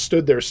word, just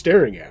stood there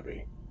staring at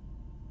me.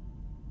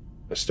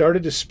 I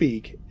started to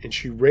speak, and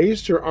she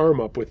raised her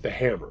arm up with the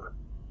hammer.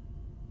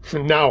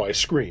 Now I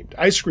screamed.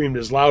 I screamed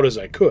as loud as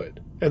I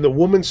could, and the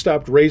woman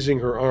stopped raising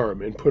her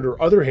arm and put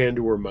her other hand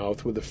to her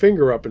mouth with a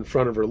finger up in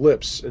front of her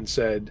lips and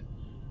said,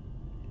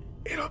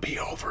 "It'll be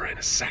over in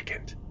a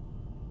second."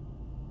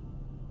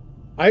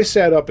 I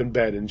sat up in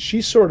bed, and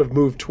she sort of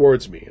moved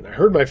towards me, and I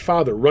heard my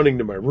father running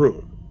to my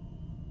room.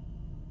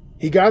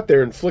 He got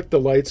there and flicked the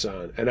lights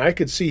on, and I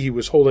could see he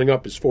was holding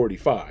up his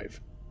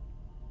 .45.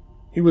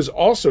 He was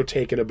also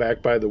taken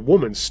aback by the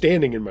woman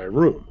standing in my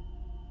room.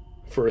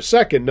 For a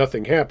second,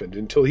 nothing happened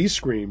until he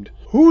screamed,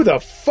 "Who the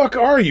fuck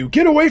are you?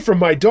 Get away from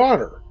my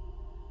daughter!"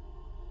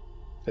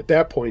 At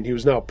that point, he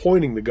was now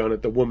pointing the gun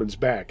at the woman's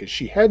back, as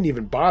she hadn't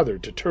even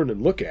bothered to turn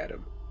and look at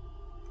him.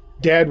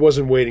 Dad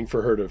wasn't waiting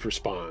for her to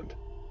respond.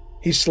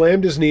 He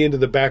slammed his knee into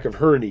the back of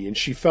her knee, and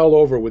she fell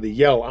over with a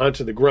yell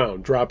onto the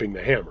ground, dropping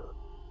the hammer.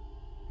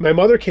 My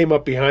mother came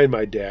up behind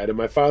my dad, and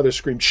my father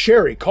screamed,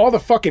 "Sherry, call the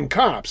fucking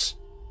cops!"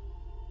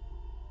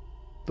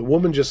 The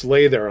woman just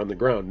lay there on the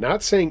ground,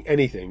 not saying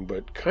anything,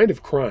 but kind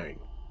of crying.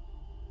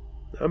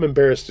 I'm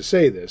embarrassed to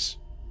say this,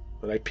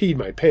 but I peed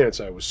my pants,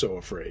 I was so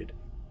afraid.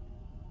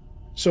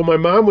 So my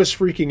mom was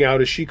freaking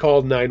out as she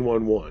called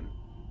 911,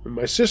 and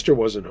my sister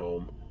wasn't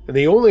home, and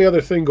the only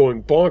other thing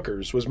going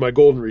bonkers was my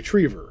golden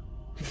retriever,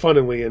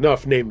 funnily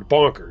enough named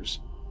Bonkers.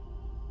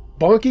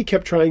 Bonky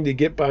kept trying to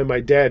get by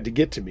my dad to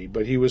get to me,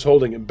 but he was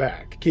holding him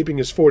back, keeping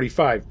his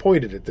 .45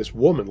 pointed at this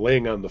woman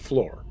laying on the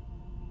floor.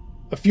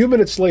 A few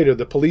minutes later,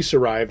 the police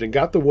arrived and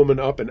got the woman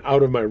up and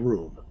out of my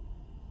room.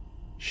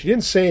 She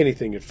didn't say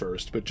anything at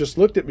first, but just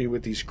looked at me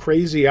with these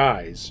crazy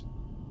eyes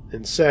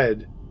and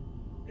said,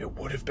 "It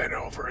would have been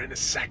over in a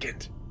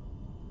second."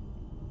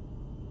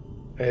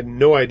 I had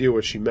no idea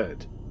what she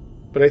meant,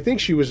 but I think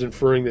she was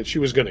inferring that she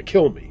was going to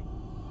kill me.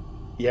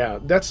 Yeah,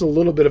 that's a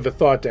little bit of a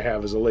thought to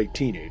have as a late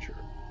teenager.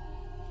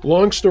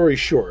 Long story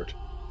short,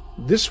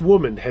 this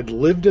woman had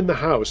lived in the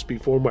house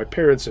before my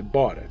parents had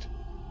bought it.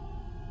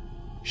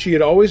 She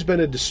had always been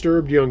a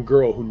disturbed young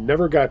girl who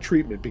never got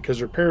treatment because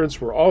her parents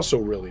were also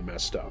really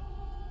messed up.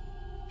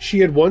 She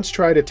had once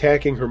tried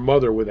attacking her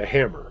mother with a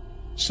hammer,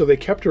 so they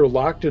kept her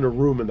locked in a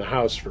room in the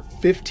house for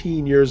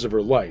 15 years of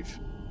her life,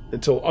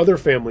 until other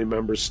family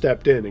members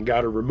stepped in and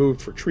got her removed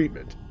for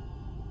treatment.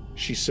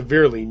 She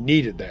severely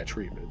needed that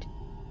treatment.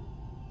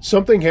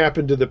 Something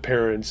happened to the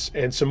parents,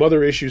 and some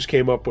other issues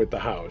came up with the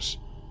house,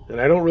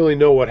 and I don't really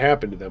know what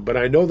happened to them, but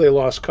I know they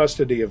lost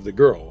custody of the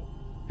girl,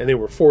 and they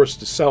were forced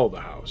to sell the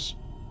house.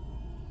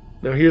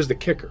 Now here's the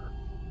kicker.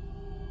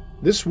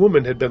 This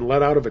woman had been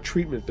let out of a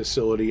treatment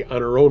facility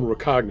on her own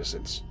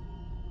recognizance.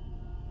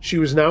 She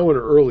was now in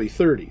her early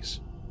 30s,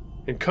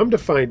 and come to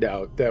find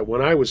out that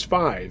when I was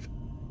 5,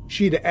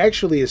 she had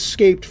actually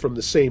escaped from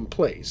the same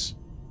place.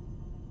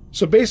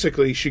 So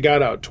basically, she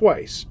got out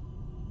twice.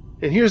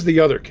 And here's the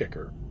other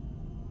kicker.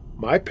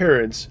 My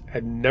parents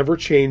had never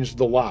changed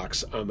the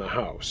locks on the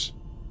house.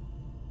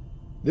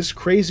 This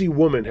crazy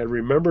woman had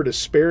remembered a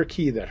spare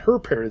key that her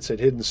parents had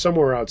hidden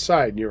somewhere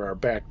outside near our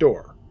back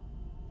door.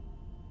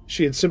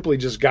 She had simply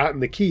just gotten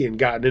the key and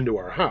gotten into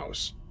our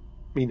house.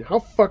 I mean, how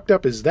fucked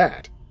up is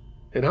that?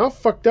 And how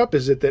fucked up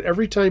is it that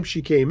every time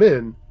she came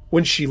in,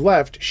 when she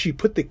left, she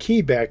put the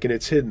key back in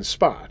its hidden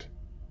spot?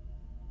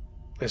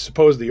 I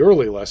suppose the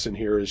early lesson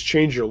here is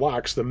change your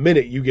locks the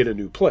minute you get a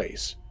new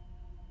place.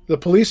 The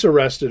police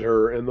arrested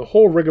her, and the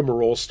whole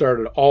rigmarole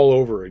started all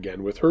over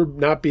again, with her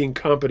not being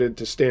competent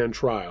to stand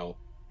trial,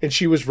 and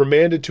she was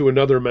remanded to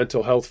another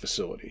mental health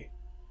facility.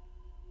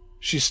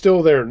 She's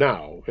still there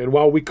now, and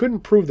while we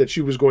couldn't prove that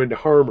she was going to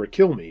harm or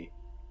kill me,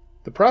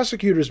 the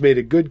prosecutors made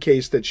a good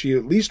case that she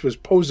at least was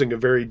posing a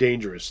very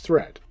dangerous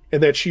threat,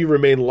 and that she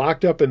remained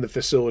locked up in the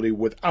facility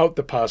without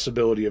the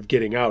possibility of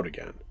getting out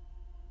again.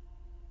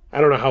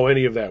 I don't know how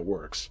any of that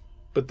works,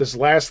 but this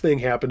last thing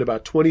happened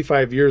about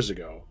 25 years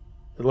ago,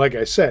 and like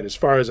I said, as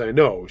far as I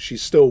know,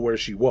 she's still where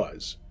she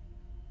was.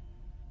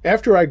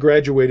 After I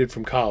graduated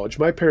from college,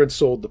 my parents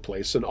sold the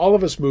place, and all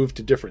of us moved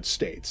to different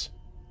states.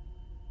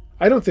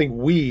 I don't think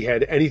we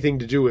had anything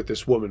to do with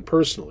this woman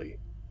personally.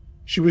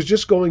 She was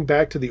just going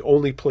back to the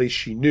only place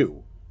she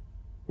knew.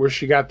 Where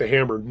she got the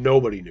hammer,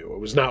 nobody knew. It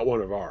was not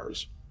one of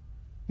ours.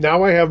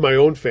 Now I have my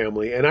own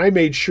family, and I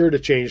made sure to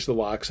change the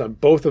locks on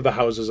both of the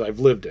houses I've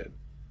lived in.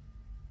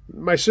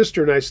 My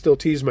sister and I still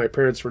tease my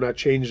parents for not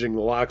changing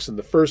the locks in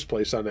the first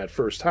place on that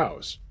first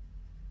house.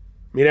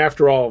 I mean,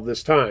 after all of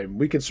this time,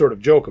 we can sort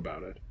of joke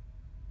about it.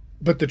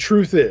 But the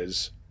truth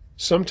is,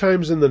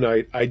 sometimes in the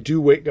night I do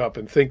wake up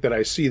and think that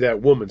I see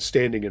that woman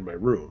standing in my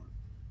room.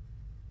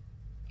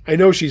 I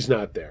know she's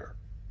not there,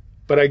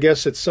 but I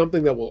guess it's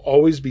something that will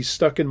always be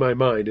stuck in my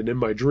mind and in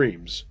my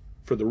dreams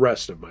for the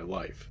rest of my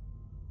life.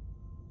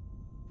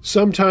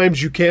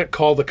 Sometimes you can't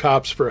call the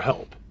cops for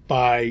help.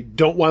 I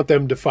don't want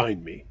them to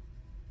find me.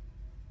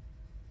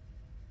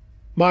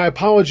 My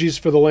apologies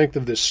for the length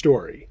of this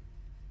story.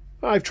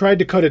 I've tried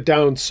to cut it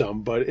down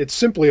some, but it's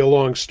simply a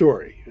long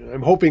story.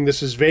 I'm hoping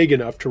this is vague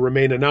enough to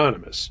remain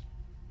anonymous,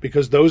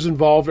 because those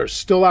involved are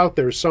still out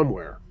there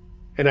somewhere,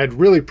 and I'd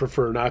really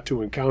prefer not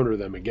to encounter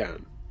them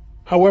again.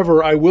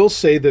 However, I will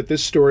say that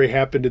this story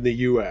happened in the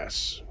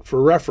U.S.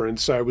 For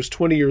reference, I was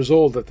 20 years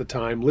old at the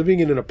time, living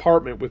in an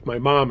apartment with my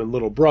mom and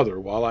little brother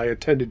while I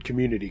attended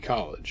community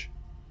college.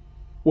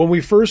 When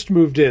we first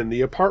moved in, the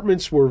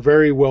apartments were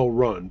very well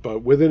run,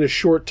 but within a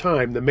short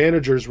time the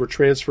managers were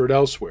transferred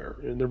elsewhere,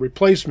 and the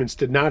replacements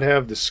did not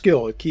have the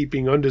skill at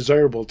keeping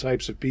undesirable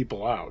types of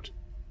people out.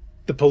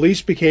 The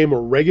police became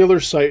a regular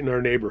sight in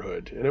our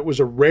neighborhood, and it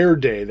was a rare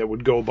day that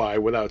would go by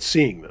without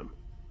seeing them.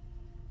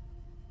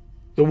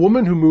 The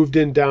woman who moved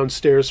in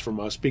downstairs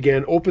from us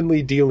began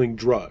openly dealing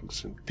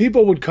drugs, and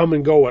people would come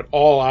and go at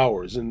all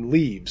hours and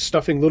leave,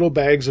 stuffing little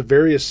bags of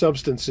various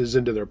substances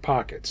into their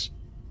pockets.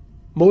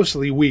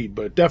 Mostly weed,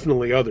 but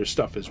definitely other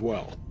stuff as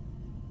well.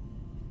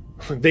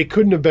 They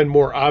couldn't have been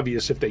more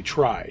obvious if they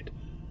tried,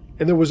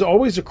 and there was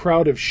always a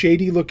crowd of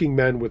shady-looking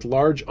men with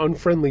large,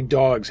 unfriendly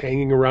dogs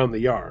hanging around the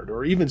yard,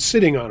 or even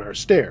sitting on our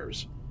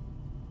stairs.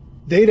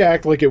 They'd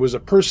act like it was a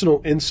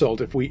personal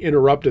insult if we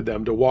interrupted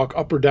them to walk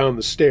up or down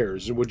the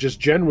stairs, and would just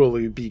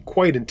generally be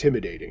quite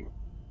intimidating.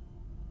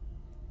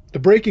 The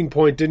breaking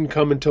point didn't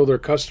come until their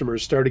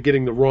customers started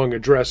getting the wrong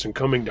address and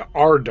coming to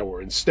our door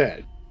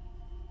instead.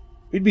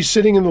 We'd be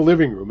sitting in the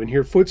living room and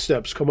hear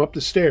footsteps come up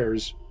the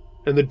stairs,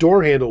 and the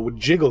door handle would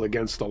jiggle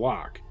against the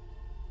lock.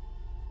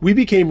 We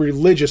became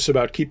religious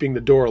about keeping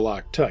the door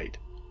locked tight.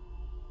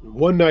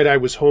 One night I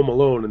was home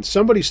alone and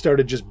somebody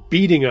started just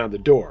beating on the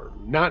door,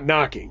 not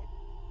knocking.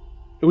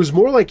 It was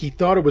more like he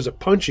thought it was a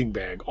punching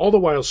bag, all the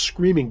while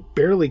screaming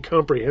barely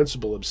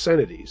comprehensible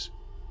obscenities.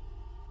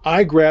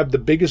 I grabbed the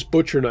biggest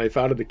butcher knife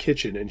out of the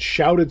kitchen and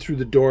shouted through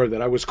the door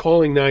that I was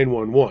calling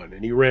 911,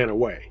 and he ran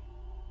away.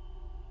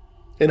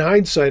 In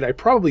hindsight, I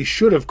probably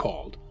should have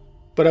called,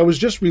 but I was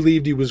just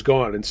relieved he was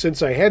gone, and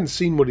since I hadn't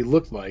seen what he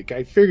looked like,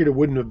 I figured it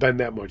wouldn't have been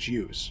that much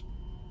use.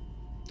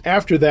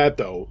 After that,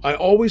 though, I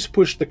always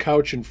pushed the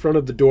couch in front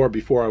of the door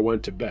before I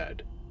went to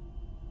bed.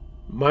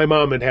 My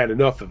mom had had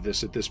enough of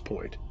this at this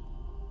point.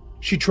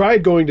 She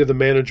tried going to the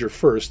manager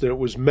first, and it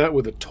was met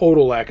with a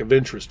total lack of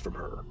interest from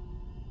her.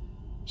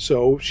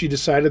 So she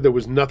decided there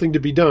was nothing to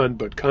be done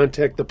but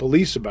contact the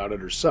police about it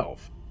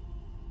herself.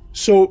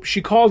 So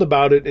she called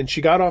about it, and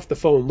she got off the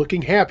phone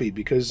looking happy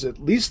because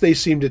at least they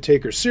seemed to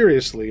take her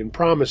seriously and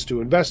promised to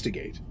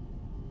investigate.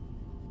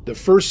 The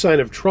first sign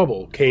of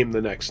trouble came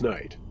the next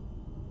night.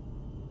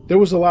 There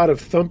was a lot of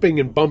thumping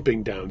and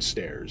bumping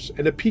downstairs,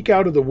 and a peek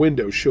out of the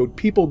window showed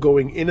people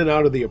going in and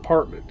out of the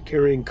apartment,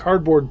 carrying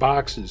cardboard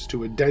boxes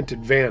to a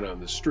dented van on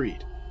the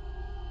street.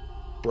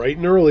 Bright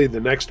and early the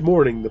next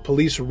morning, the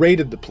police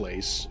raided the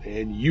place,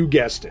 and you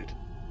guessed it,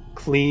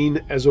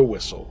 clean as a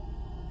whistle.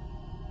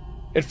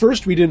 At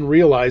first, we didn't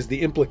realize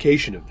the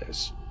implication of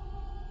this.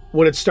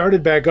 When it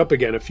started back up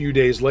again a few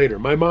days later,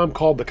 my mom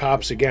called the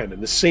cops again,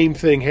 and the same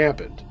thing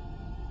happened.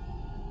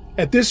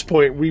 At this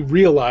point, we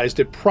realized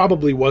it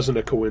probably wasn't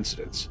a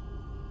coincidence.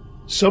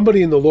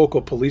 Somebody in the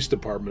local police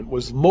department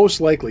was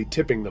most likely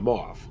tipping them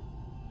off.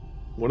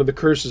 One of the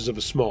curses of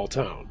a small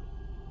town.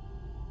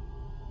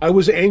 I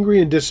was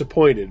angry and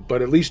disappointed,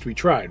 but at least we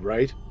tried,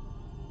 right?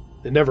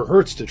 It never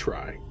hurts to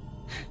try.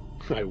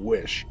 I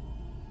wish.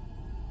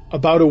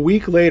 About a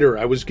week later,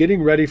 I was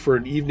getting ready for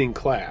an evening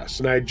class,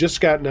 and I had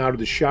just gotten out of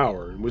the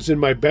shower and was in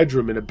my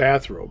bedroom in a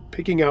bathrobe,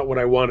 picking out what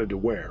I wanted to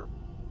wear.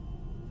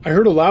 I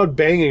heard a loud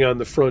banging on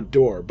the front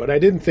door, but I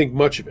didn't think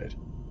much of it.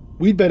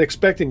 We'd been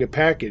expecting a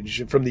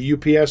package from the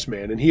UPS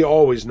man, and he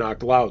always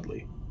knocked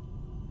loudly.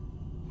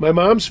 My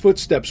mom's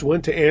footsteps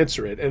went to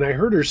answer it, and I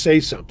heard her say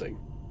something.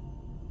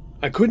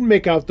 I couldn't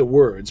make out the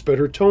words, but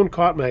her tone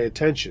caught my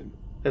attention,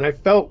 and I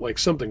felt like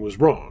something was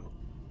wrong.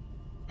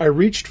 I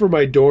reached for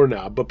my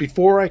doorknob, but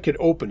before I could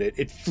open it,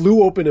 it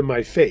flew open in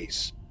my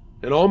face,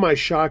 and all my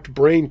shocked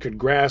brain could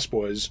grasp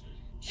was,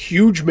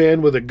 "Huge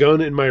man with a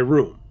gun in my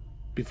room,"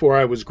 before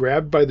I was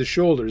grabbed by the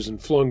shoulders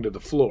and flung to the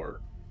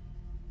floor.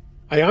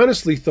 I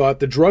honestly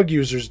thought the drug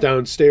users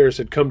downstairs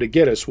had come to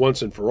get us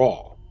once and for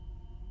all.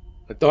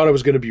 I thought I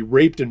was going to be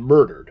raped and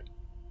murdered.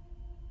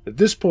 At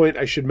this point,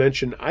 I should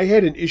mention I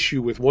had an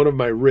issue with one of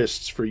my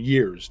wrists for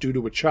years due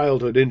to a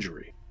childhood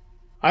injury.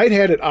 I'd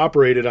had it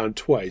operated on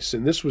twice,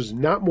 and this was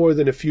not more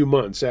than a few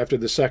months after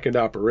the second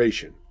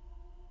operation.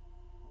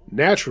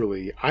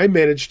 Naturally, I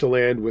managed to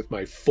land with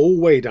my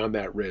full weight on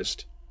that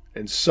wrist,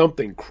 and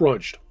something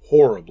crunched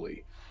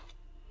horribly.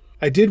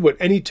 I did what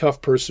any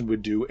tough person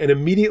would do and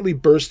immediately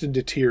burst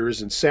into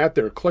tears and sat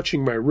there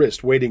clutching my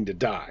wrist waiting to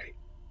die.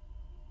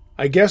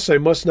 I guess I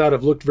must not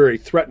have looked very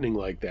threatening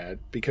like that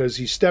because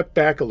he stepped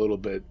back a little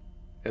bit,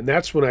 and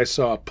that's when I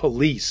saw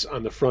police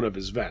on the front of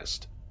his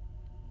vest.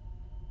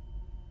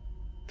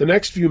 The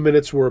next few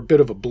minutes were a bit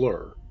of a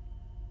blur.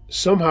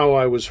 Somehow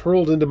I was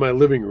hurled into my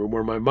living room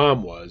where my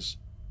mom was,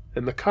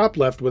 and the cop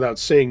left without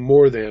saying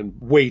more than,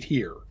 "Wait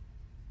here."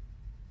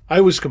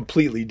 I was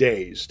completely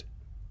dazed.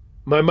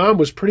 My mom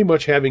was pretty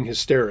much having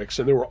hysterics,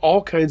 and there were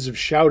all kinds of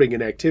shouting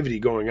and activity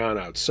going on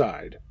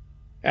outside.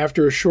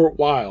 After a short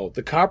while,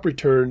 the cop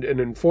returned and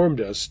informed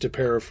us, to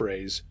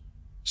paraphrase,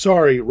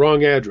 "Sorry,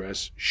 wrong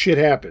address. Shit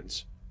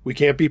happens. We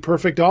can't be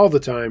perfect all the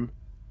time.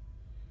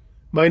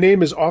 My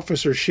name is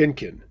Officer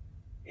Shinkin.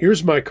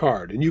 Here's my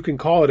card, and you can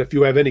call it if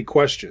you have any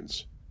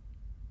questions."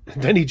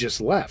 And then he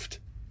just left.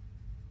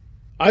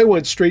 I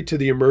went straight to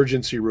the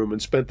emergency room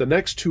and spent the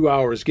next 2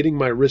 hours getting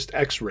my wrist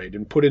x-rayed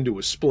and put into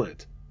a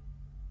splint.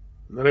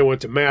 And then I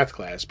went to math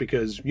class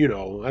because, I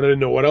didn't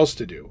know what else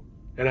to do,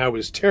 and I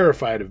was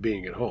terrified of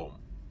being at home.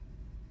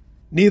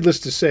 Needless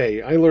to say,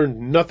 I learned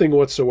nothing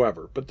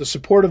whatsoever, but the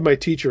support of my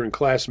teacher and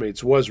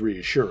classmates was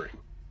reassuring.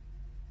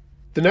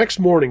 The next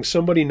morning,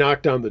 somebody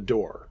knocked on the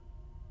door.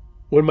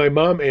 When my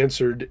mom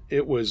answered,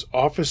 it was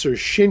Officer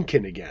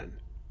Shinkin again.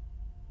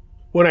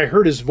 When I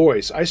heard his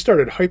voice, I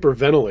started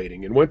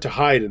hyperventilating and went to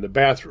hide in the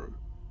bathroom,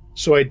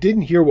 so I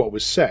didn't hear what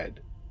was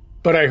said,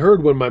 but I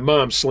heard when my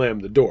mom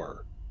slammed the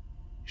door.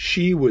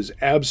 She was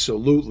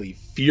absolutely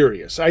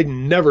furious. I'd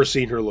never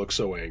seen her look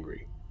so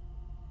angry.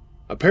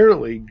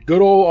 Apparently,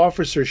 good old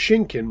Officer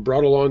Shinkin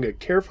brought along a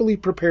carefully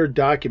prepared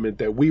document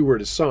that we were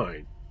to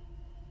sign.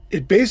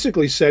 It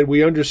basically said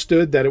we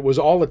understood that it was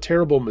all a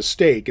terrible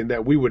mistake and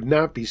that we would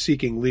not be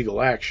seeking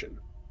legal action.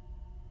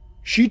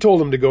 She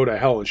told him to go to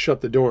hell and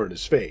shut the door in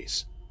his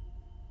face.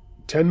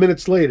 10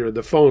 minutes later,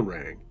 the phone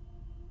rang.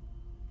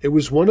 It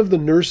was one of the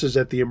nurses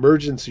at the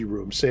emergency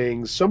room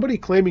saying somebody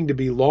claiming to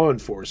be law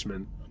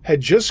enforcement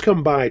had just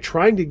come by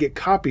trying to get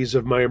copies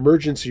of my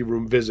emergency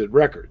room visit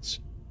records.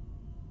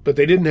 But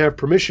they didn't have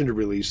permission to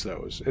release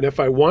those, and if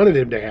I wanted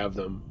him to have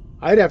them,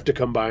 I'd have to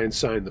come by and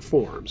sign the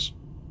forms.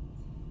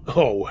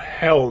 Oh,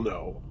 hell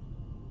no.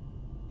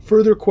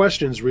 Further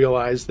questions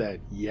realized that,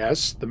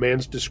 yes, the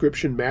man's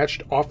description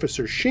matched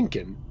Officer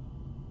Shinkin,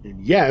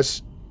 and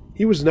yes,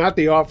 he was not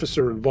the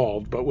officer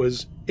involved, but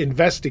was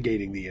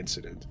investigating the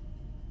incident.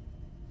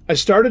 I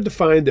started to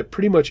find that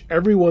pretty much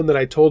everyone that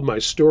I told my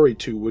story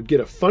to would get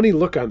a funny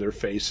look on their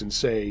face and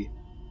say,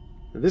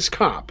 "This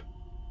cop,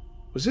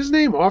 was his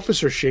name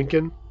Officer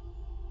Shinkin?"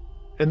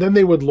 And then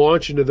they would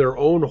launch into their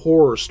own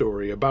horror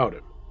story about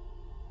him.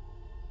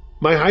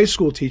 My high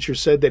school teacher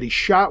said that he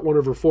shot one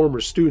of her former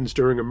students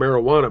during a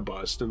marijuana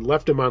bust and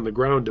left him on the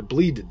ground to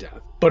bleed to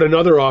death, but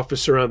another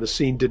officer on the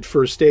scene did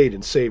first aid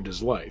and saved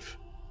his life.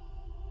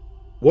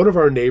 One of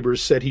our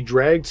neighbors said he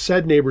dragged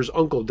said neighbor's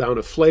uncle down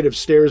a flight of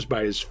stairs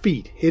by his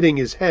feet, hitting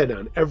his head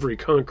on every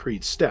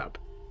concrete step.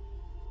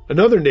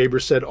 Another neighbor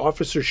said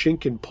Officer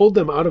Shinkin pulled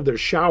them out of their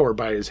shower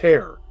by his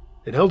hair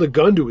and held a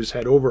gun to his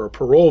head over a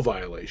parole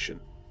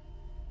violation.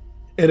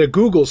 And a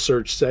Google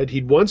search said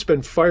he'd once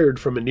been fired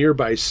from a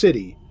nearby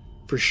city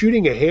for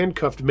shooting a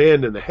handcuffed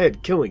man in the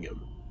head, killing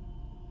him.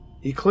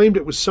 He claimed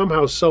it was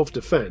somehow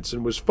self-defense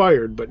and was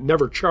fired but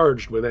never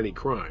charged with any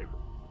crime.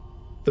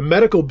 The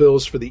medical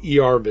bills for the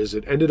ER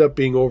visit ended up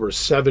being over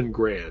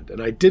 $7,000,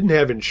 and I didn't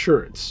have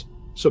insurance,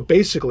 so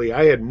basically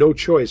I had no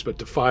choice but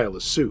to file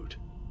a suit.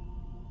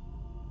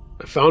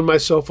 I found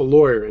myself a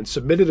lawyer and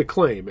submitted a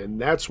claim,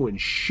 and that's when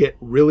shit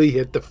really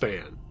hit the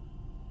fan.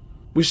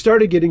 We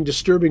started getting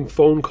disturbing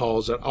phone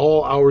calls at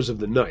all hours of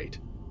the night,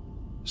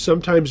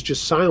 sometimes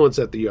just silence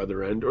at the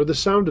other end or the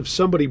sound of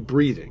somebody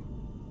breathing,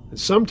 and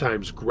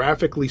sometimes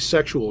graphically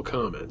sexual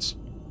comments.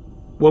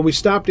 When we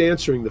stopped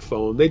answering the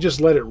phone, they just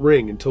let it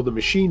ring until the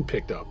machine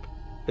picked up,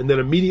 and then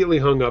immediately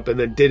hung up and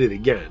then did it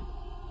again.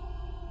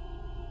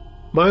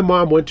 My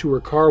mom went to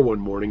her car one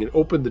morning and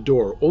opened the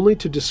door only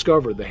to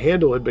discover the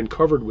handle had been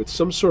covered with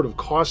some sort of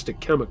caustic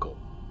chemical.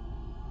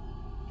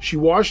 She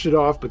washed it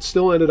off but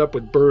still ended up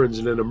with burns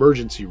in an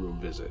emergency room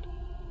visit.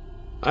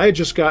 I had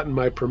just gotten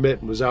my permit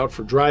and was out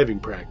for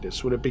driving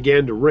practice when it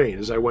began to rain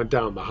as I went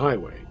down the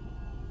highway.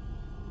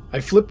 I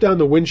flipped down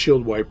the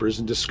windshield wipers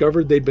and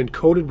discovered they'd been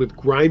coated with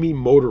grimy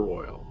motor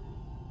oil.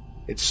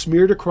 It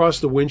smeared across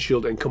the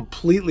windshield and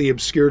completely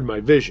obscured my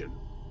vision.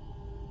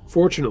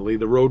 Fortunately,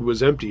 the road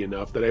was empty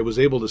enough that I was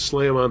able to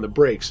slam on the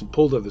brakes and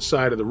pull to the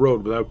side of the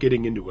road without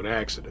getting into an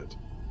accident.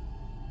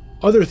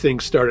 Other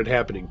things started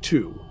happening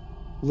too,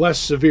 less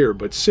severe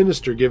but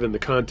sinister given the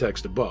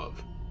context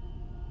above.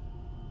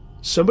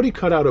 Somebody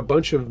cut out a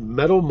bunch of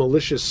metal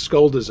malicious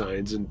skull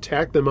designs and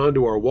tacked them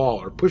onto our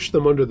wall or pushed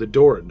them under the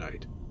door at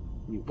night.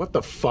 What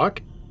the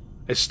fuck?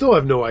 I still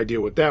have no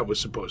idea what that was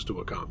supposed to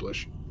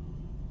accomplish.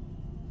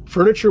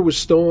 Furniture was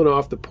stolen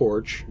off the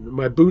porch,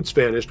 my boots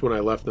vanished when I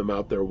left them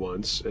out there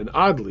once, and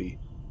oddly,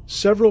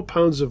 several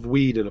pounds of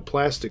weed in a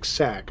plastic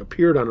sack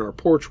appeared on our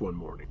porch one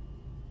morning.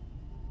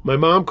 My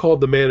mom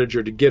called the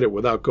manager to get it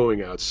without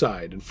going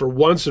outside, and for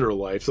once in her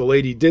life, the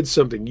lady did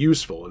something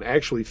useful and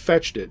actually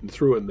fetched it and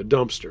threw it in the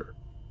dumpster.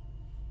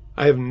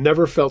 I have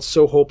never felt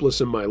so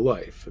hopeless in my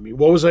life.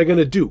 What was I going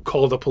to do?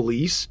 Call the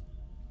police?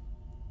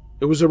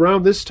 It was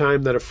around this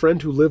time that a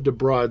friend who lived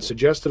abroad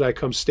suggested I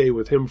come stay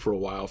with him for a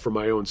while for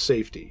my own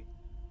safety.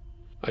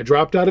 I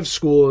dropped out of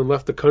school and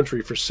left the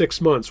country for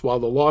 6 months while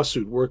the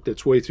lawsuit worked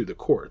its way through the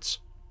courts.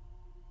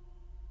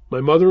 My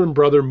mother and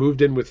brother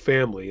moved in with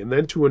family and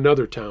then to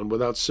another town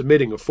without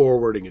submitting a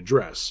forwarding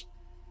address.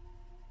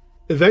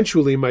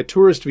 Eventually, my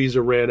tourist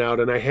visa ran out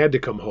and I had to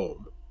come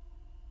home.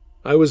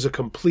 I was a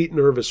complete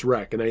nervous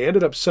wreck, and I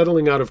ended up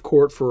settling out of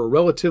court for a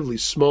relatively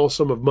small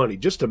sum of money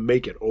just to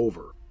make it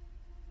over.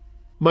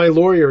 My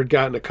lawyer had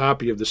gotten a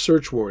copy of the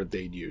search warrant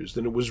they'd used,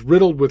 and it was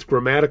riddled with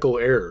grammatical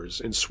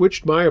errors and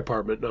switched my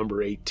apartment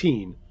number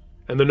 18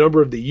 and the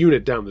number of the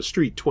unit down the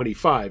street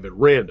 25 at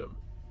random.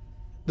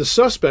 The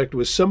suspect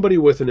was somebody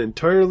with an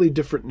entirely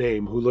different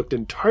name who looked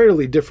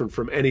entirely different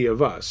from any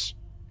of us,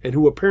 and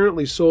who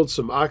apparently sold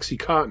some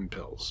Oxycontin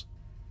pills.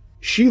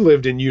 She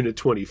lived in Unit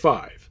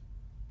 25.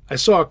 I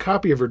saw a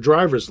copy of her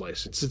driver's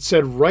license. It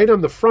said right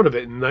on the front of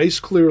it in nice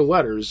clear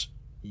letters,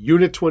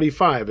 Unit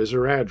 25 is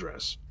her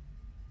address.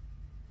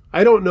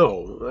 I don't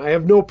know, I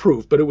have no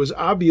proof, but it was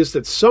obvious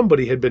that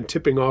somebody had been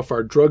tipping off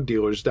our drug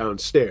dealers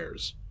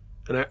downstairs,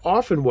 and I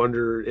often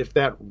wonder if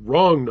that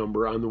wrong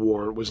number on the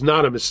warrant was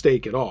not a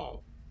mistake at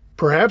all.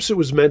 Perhaps it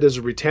was meant as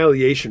a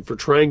retaliation for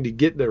trying to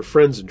get their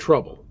friends in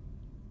trouble.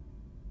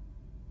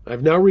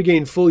 I've now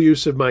regained full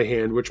use of my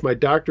hand, which my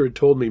doctor had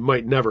told me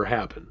might never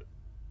happen.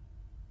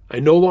 I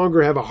no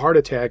longer have a heart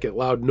attack at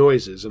loud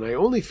noises, and I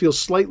only feel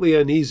slightly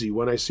uneasy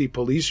when I see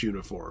police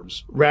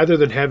uniforms, rather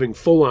than having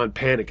full-on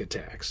panic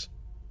attacks.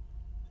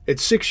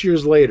 It's 6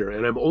 years later,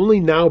 and I'm only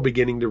now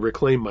beginning to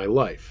reclaim my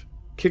life,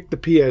 kick the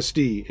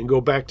PSD, and go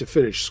back to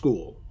finish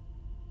school.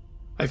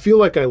 I feel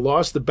like I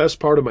lost the best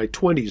part of my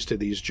 20s to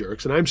these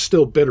jerks, and I'm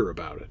still bitter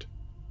about it.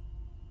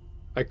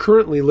 I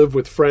currently live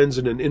with friends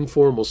in an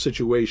informal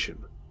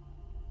situation.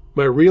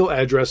 My real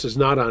address is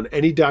not on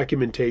any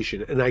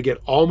documentation, and I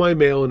get all my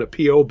mail in a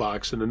P.O.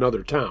 box in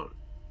another town.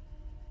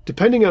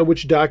 Depending on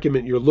which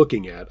document you're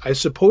looking at, I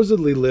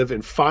supposedly live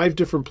in 5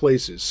 different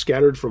places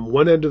scattered from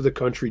one end of the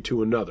country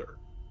to another.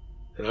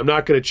 And I'm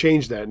not going to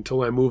change that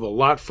until I move a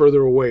lot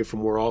further away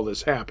from where all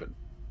this happened.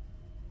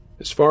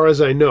 As far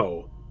as I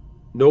know,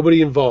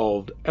 nobody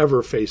involved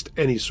ever faced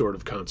any sort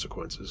of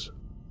consequences.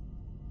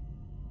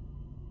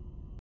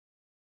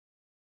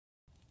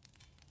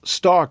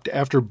 Stalked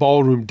After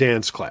Ballroom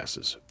Dance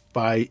Classes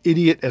by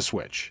Idiot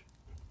Eswitch.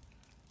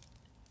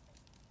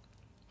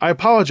 I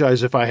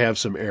apologize if I have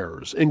some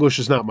errors. English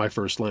is not my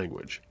first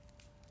language.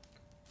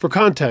 For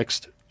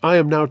context, I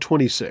am now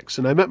 26,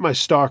 and I met my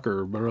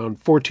stalker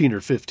around 14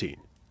 or 15.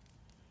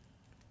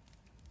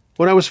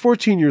 When I was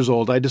 14 years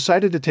old, I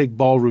decided to take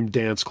ballroom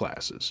dance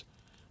classes.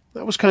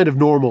 That was kind of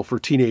normal for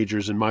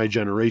teenagers in my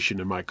generation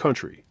in my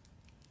country.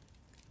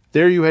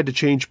 There you had to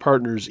change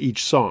partners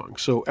each song,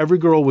 so every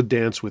girl would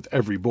dance with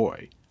every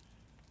boy.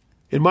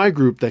 In my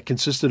group that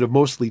consisted of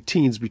mostly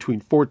teens between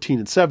 14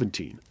 and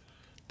 17,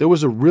 there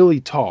was a really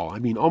tall,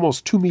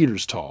 almost 2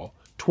 meters tall,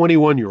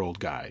 21-year-old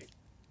guy.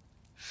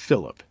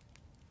 Philip.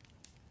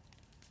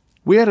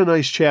 We had a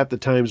nice chat the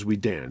times we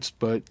danced,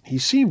 but he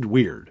seemed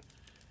weird.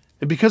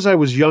 And because I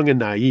was young and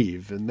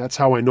naive, and that's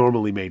how I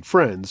normally made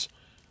friends,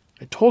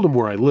 I told him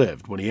where I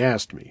lived when he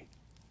asked me.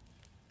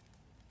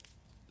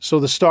 So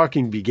the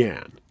stalking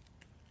began.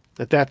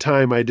 At that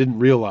time, I didn't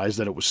realize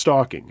that it was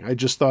stalking. I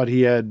just thought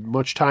he had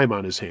much time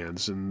on his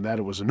hands and that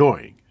it was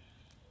annoying.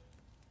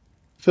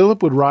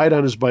 Philip would ride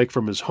on his bike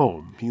from his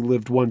home, he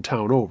lived one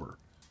town over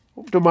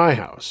to my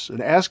house,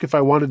 and ask if I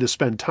wanted to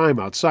spend time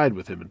outside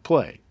with him and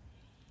play.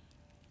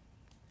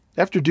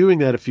 After doing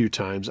that a few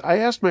times, I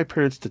asked my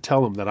parents to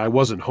tell him that I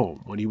wasn't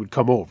home when he would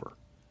come over.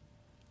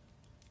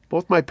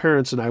 Both my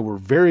parents and I were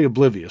very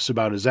oblivious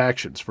about his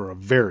actions for a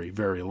very,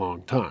 very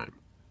long time.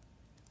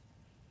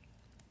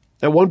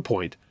 At one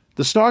point,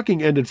 the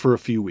stalking ended for a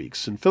few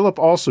weeks, and Philip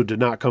also did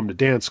not come to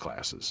dance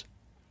classes.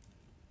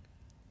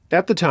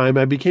 At the time,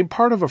 I became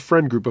part of a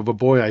friend group of a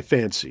boy I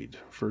fancied.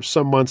 For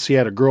some months he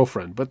had a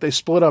girlfriend, but they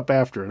split up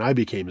after, and I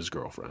became his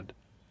girlfriend.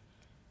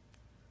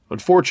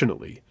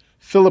 Unfortunately,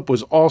 Philip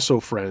was also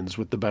friends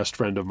with the best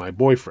friend of my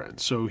boyfriend,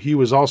 so he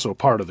was also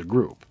part of the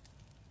group.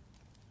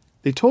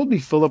 They told me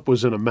Philip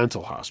was in a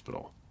mental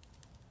hospital.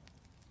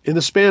 In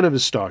the span of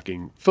his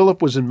stalking,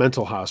 Philip was in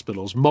mental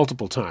hospitals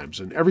multiple times,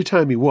 and every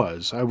time he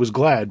was, I was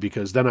glad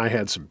because then I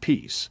had some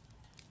peace.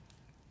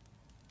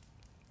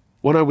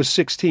 When I was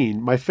 16,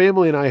 my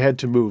family and I had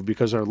to move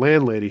because our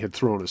landlady had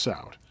thrown us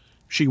out.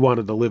 She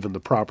wanted to live in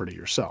the property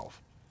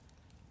herself.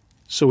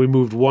 So we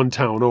moved one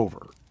town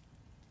over.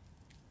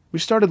 We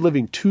started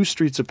living 2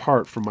 streets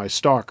apart from my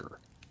stalker,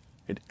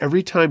 and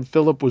every time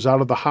Philip was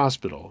out of the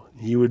hospital,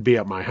 he would be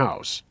at my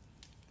house.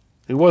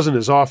 It wasn't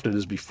as often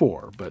as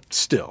before, but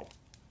still.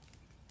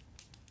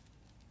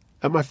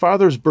 At my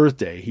father's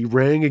birthday, he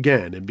rang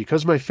again, and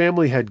because my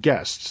family had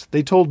guests,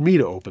 they told me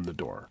to open the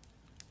door.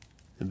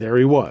 and there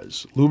he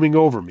was, looming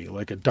over me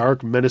like a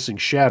dark, menacing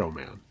shadow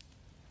man.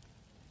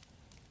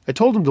 I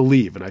told him to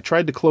leave, and I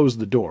tried to close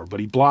the door, but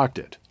he blocked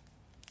it.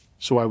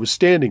 So I was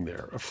standing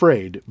there,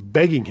 afraid,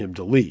 begging him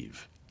to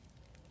leave.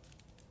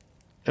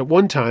 At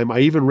one time, I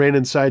even ran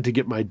inside to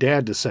get my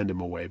dad to send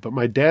him away, but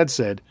my dad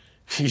said,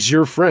 "He's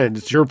your friend,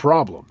 it's your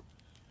problem."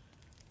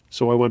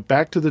 So I went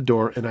back to the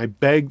door, and I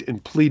begged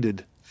and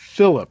pleaded,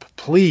 "Philip,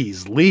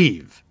 please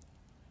leave."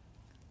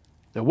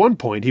 At one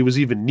point, he was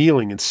even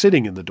kneeling and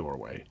sitting in the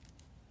doorway.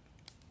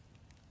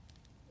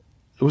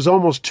 It was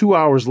almost 2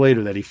 hours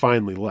later that he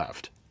finally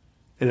left.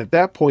 And at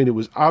that point, it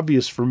was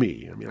obvious for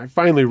me. I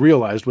finally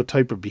realized what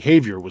type of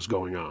behavior was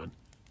going on.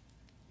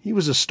 He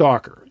was a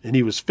stalker, and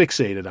he was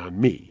fixated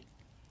on me.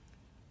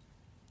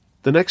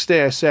 The next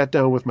day, I sat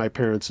down with my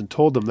parents and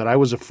told them that I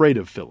was afraid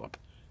of Philip,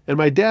 and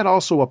my dad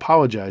also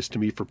apologized to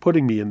me for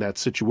putting me in that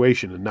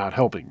situation and not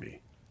helping me.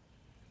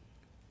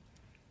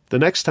 The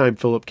next time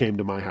Philip came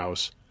to my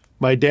house,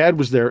 my dad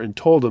was there and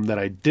told him that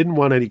I didn't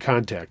want any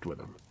contact with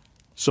him,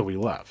 so he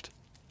left.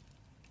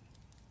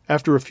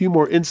 After a few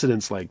more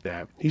incidents like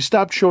that, he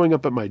stopped showing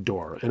up at my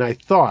door, and I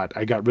thought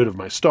I got rid of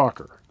my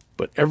stalker.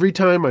 But every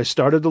time I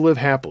started to live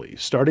happily,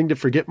 starting to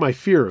forget my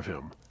fear of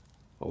him,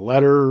 a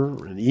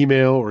letter, an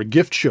email, or a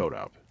gift showed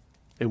up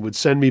and would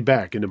send me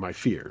back into my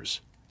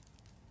fears.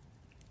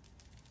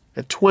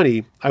 At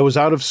 20, I was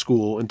out of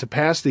school, and to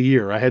pass the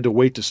year, I had to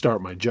wait to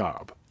start my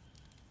job.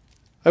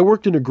 I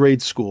worked in a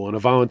grade school and a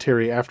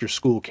voluntary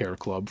after-school care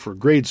club for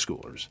grade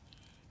schoolers.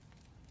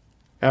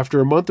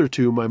 After a month or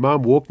two, my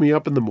mom woke me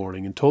up in the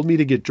morning and told me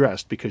to get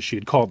dressed because she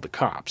had called the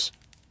cops.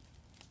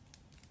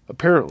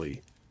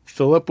 Apparently,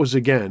 Philip was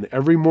again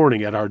every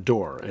morning at our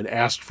door and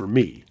asked for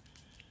me,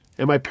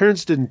 and my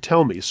parents didn't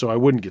tell me so I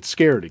wouldn't get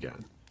scared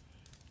again.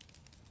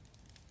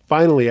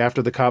 Finally,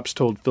 after the cops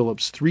told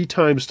Phillips 3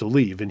 times to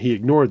leave and he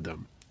ignored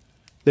them,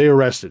 they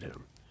arrested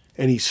him,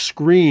 and he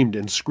screamed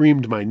and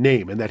screamed my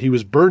name and that he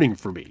was burning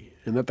for me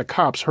and that the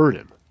cops heard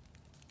him.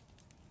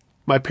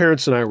 My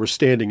parents and I were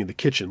standing in the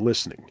kitchen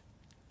listening.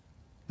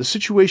 The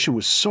situation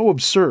was so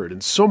absurd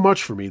and so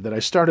much for me that I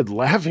started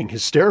laughing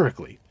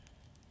hysterically.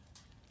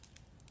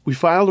 We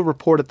filed a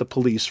report at the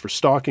police for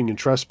stalking and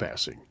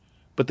trespassing,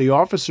 but the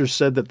officers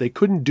said that they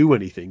couldn't do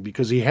anything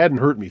because he hadn't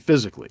hurt me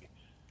physically.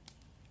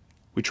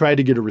 We tried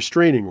to get a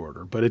restraining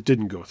order, but it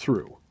didn't go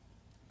through.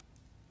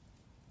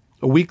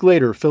 A week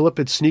later, Philip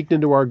had sneaked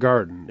into our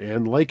garden,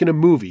 and like in a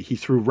movie, he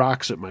threw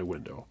rocks at my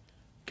window.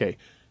 Okay,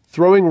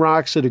 throwing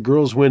rocks at a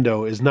girl's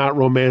window is not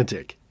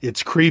romantic.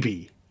 It's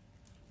creepy.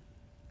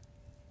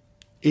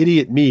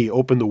 Idiot me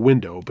opened the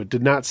window, but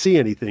did not see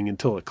anything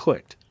until it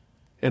clicked,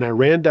 and I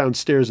ran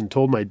downstairs and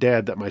told my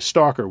dad that my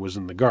stalker was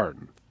in the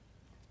garden.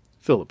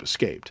 Philip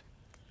escaped.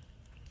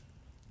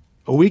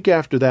 A week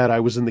after that, I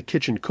was in the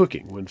kitchen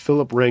cooking when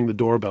Philip rang the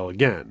doorbell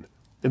again,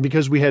 and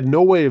because we had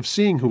no way of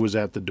seeing who was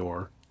at the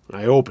door,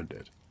 I opened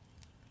it.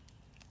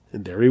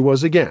 And there he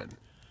was again,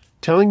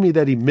 telling me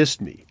that he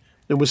missed me,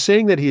 and was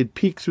saying that he had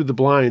peeked through the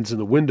blinds in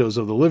the windows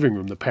of the living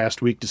room the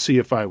past week to see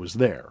if I was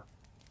there.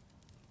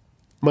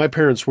 My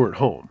parents weren't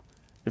home.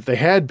 If they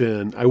had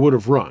been, I would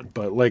have run,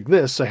 but like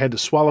this, I had to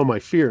swallow my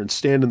fear and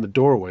stand in the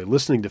doorway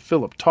listening to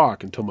Philip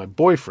talk until my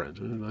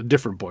boyfriend, a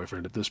different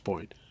boyfriend at this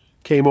point,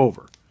 came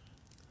over.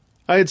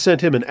 I had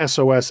sent him an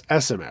SOS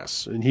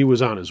SMS, and he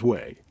was on his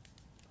way.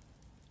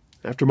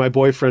 After my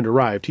boyfriend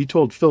arrived, he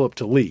told Philip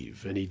to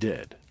leave, and he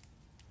did.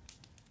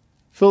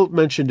 Philip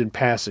mentioned in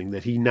passing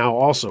that he now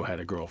also had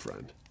a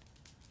girlfriend.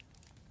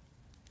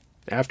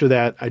 After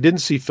that, I didn't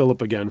see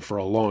Philip again for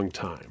a long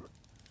time.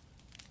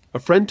 A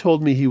friend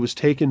told me he was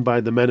taken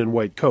by the men in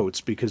white coats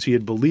because he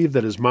had believed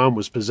that his mom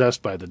was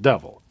possessed by the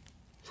devil.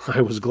 I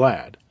was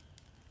glad.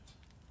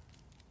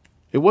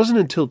 It wasn't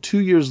until 2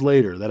 years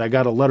later that I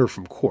got a letter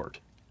from court.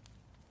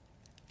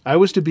 I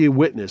was to be a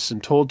witness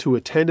and told to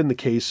attend in the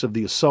case of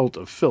the assault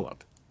of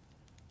Philip.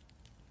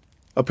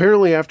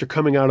 Apparently, after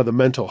coming out of the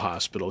mental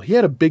hospital, he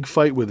had a big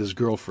fight with his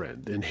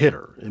girlfriend and hit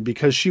her, and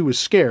because she was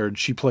scared,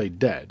 she played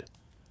dead.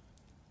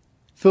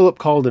 Philip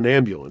called an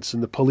ambulance,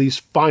 and the police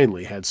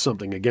finally had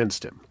something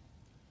against him.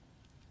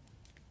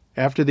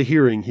 After the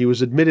hearing, he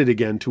was admitted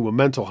again to a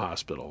mental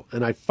hospital,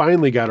 and I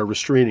finally got a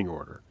restraining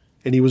order,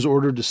 and he was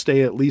ordered to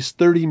stay at least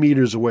 30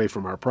 meters away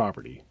from our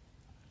property.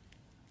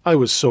 I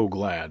was so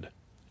glad.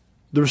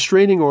 The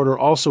restraining order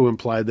also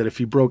implied that if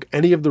he broke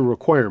any of the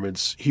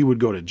requirements, he would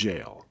go to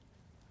jail.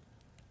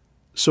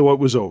 So it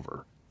was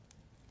over.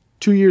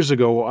 2 years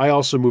ago, I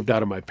also moved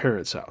out of my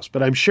parents' house,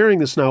 but I'm sharing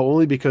this now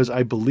only because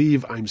I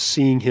believe I'm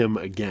seeing him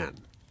again.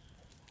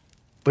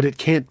 But it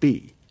can't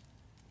be.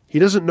 He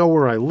doesn't know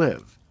where I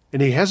live,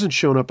 and he hasn't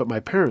shown up at my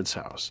parents'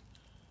 house.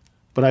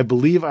 But I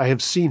believe I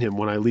have seen him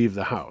when I leave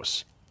the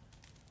house.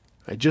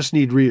 I just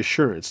need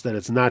reassurance that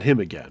it's not him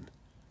again,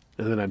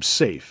 and that I'm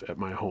safe at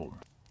my home.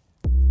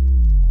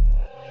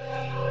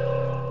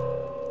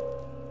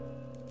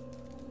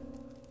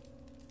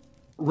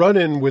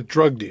 Run-in with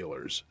drug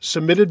dealers,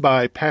 submitted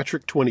by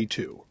Patrick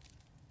 22.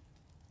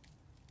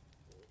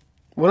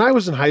 When I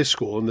was in high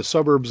school in the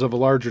suburbs of a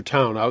larger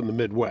town out in the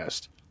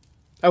Midwest,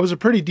 I was a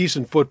pretty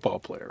decent football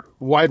player,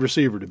 wide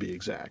receiver to be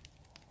exact.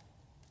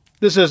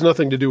 This has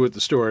nothing to do with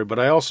the story, but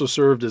I also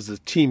served as the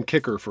team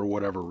kicker for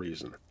whatever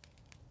reason.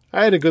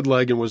 I had a good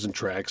leg and was in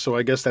track, so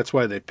I guess that's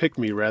why they picked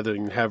me rather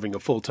than having a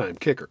full-time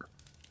kicker.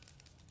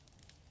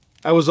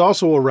 I was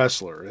also a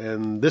wrestler,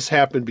 and this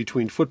happened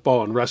between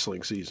football and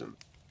wrestling season.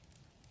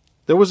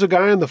 There was a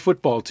guy on the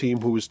football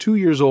team who was 2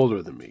 years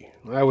older than me.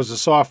 I was a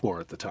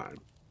sophomore at the time.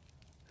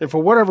 And for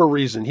whatever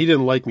reason, he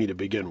didn't like me to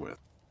begin with.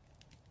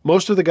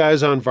 Most of the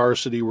guys on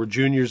varsity were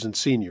juniors and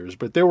seniors,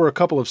 but there were a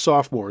couple of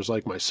sophomores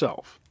like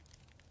myself.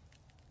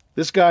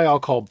 This guy I'll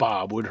call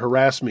Bob would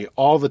harass me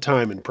all the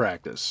time in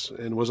practice,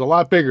 and was a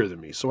lot bigger than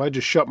me, so I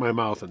just shut my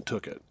mouth and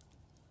took it.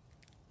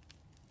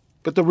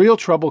 But the real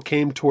trouble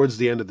came towards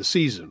the end of the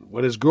season,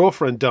 when his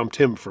girlfriend dumped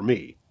him for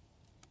me.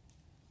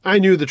 I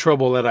knew the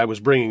trouble that I was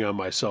bringing on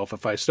myself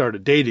if I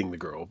started dating the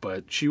girl,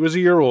 but she was a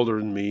year older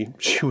than me,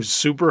 she was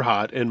super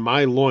hot, and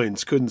my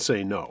loins couldn't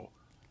say no.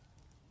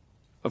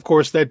 Of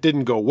course, that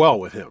didn't go well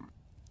with him.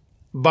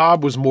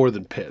 Bob was more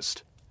than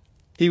pissed.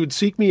 He would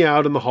seek me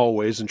out in the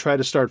hallways and try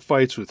to start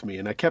fights with me,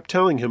 and I kept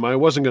telling him I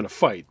wasn't going to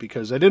fight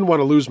because I didn't want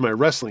to lose my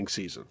wrestling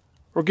season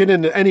or get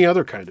into any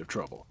other kind of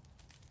trouble.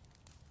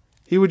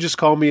 He would just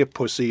call me a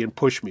pussy and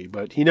push me,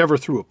 but he never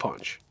threw a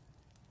punch.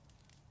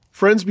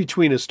 Friends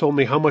between us told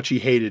me how much he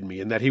hated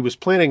me and that he was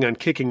planning on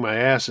kicking my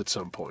ass at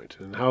some point,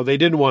 and how they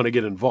didn't want to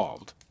get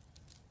involved.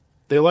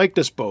 They liked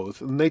us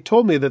both, and they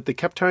told me that they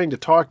kept trying to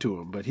talk to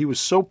him, but he was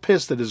so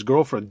pissed that his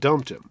girlfriend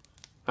dumped him.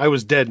 I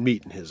was dead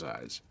meat in his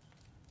eyes.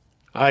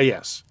 Ah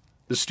yes,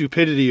 the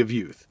stupidity of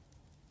youth.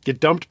 Get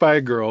dumped by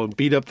a girl and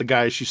beat up the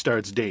guy she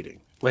starts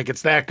dating, like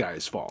it's that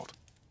guy's fault.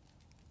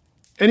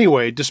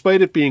 Anyway,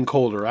 despite it being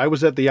colder, I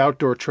was at the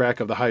outdoor track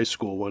of the high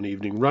school one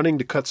evening running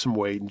to cut some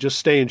weight and just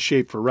stay in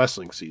shape for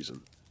wrestling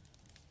season.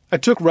 I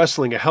took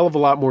wrestling a hell of a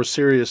lot more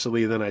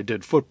seriously than I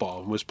did football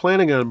and was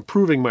planning on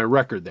improving my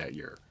record that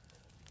year.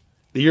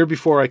 The year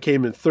before I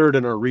came in third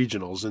in our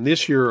regionals, and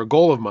this year a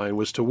goal of mine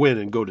was to win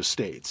and go to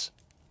states.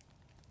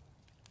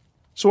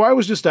 So I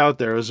was just out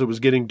there as it was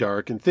getting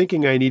dark and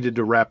thinking I needed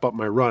to wrap up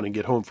my run and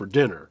get home for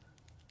dinner,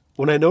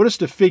 when I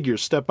noticed a figure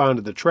step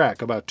onto the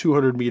track about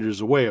 200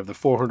 meters away of the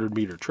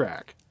 400-meter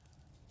track.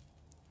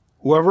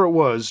 Whoever it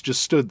was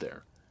just stood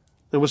there,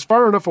 and was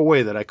far enough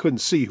away that I couldn't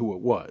see who it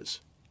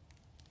was.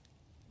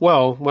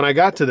 Well, when I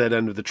got to that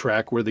end of the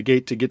track where the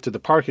gate to get to the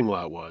parking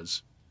lot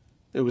was,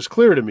 it was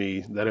clear to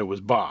me that it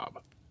was Bob.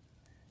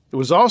 It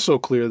was also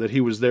clear that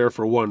he was there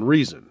for one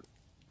reason,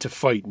 to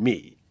fight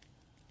me.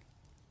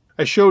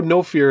 I showed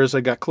no fear as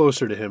I got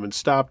closer to him and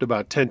stopped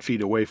about 10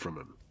 feet away from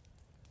him.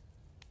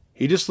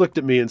 He just looked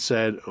at me and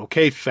said,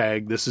 "Okay,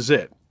 fag, this is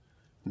it.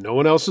 No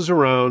one else is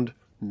around.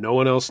 No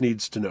one else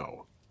needs to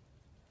know."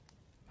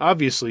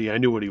 Obviously, I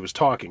knew what he was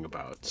talking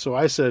about, so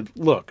I said,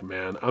 "Look,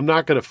 man, I'm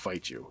not going to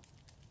fight you."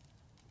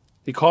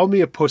 He called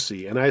me a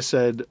pussy, and I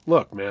said,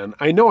 "Look, man,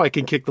 I know I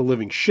can kick the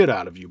living shit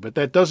out of you, but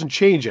that doesn't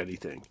change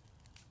anything.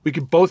 We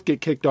could both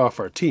get kicked off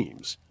our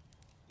teams."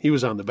 He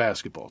was on the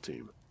basketball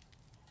team.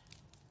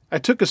 I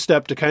took a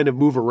step to kind of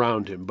move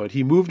around him, but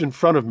he moved in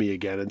front of me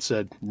again and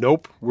said,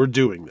 "Nope, we're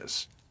doing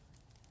this."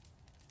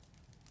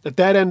 At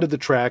that end of the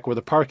track where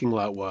the parking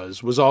lot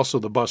was also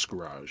the bus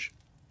garage.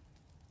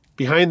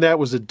 Behind that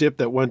was a dip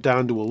that went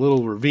down to a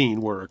little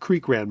ravine where a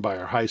creek ran by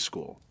our high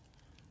school.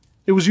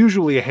 It was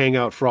usually a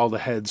hangout for all the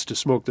heads to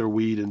smoke their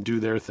weed and do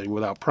their thing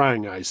without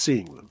prying eyes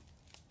seeing them.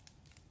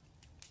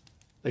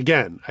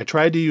 Again, I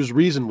tried to use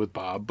reason with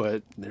Bob,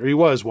 but there he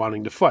was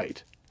wanting to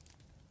fight.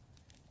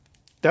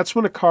 That's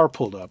when a car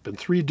pulled up and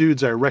 3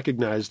 dudes I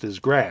recognized as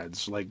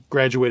grads, like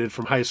graduated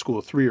from high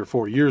school 3 or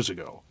 4 years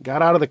ago,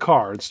 got out of the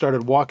car and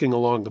started walking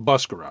along the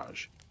bus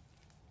garage.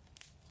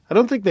 I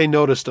don't think they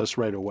noticed us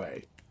right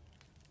away,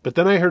 but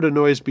then I heard a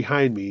noise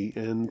behind me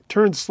and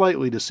turned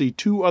slightly to see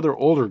 2 other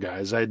older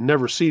guys I had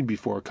never seen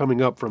before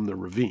coming up from the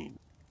ravine.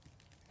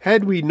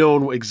 Had we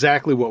known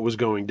exactly what was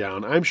going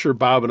down, I'm sure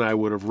Bob and I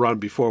would have run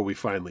before we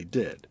finally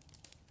did.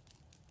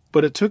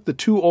 But it took the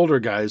 2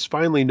 older guys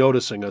finally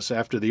noticing us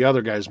after the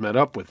other guys met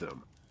up with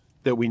them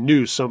that we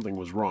knew something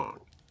was wrong.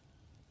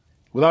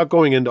 Without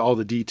going into all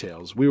the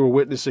details, we were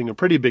witnessing a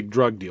pretty big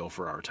drug deal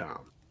for our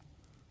town.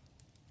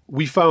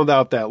 We found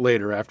out that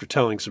later after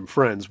telling some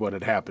friends what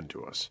had happened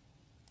to us.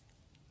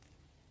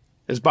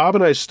 As Bob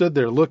and I stood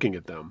there looking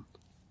at them,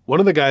 one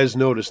of the guys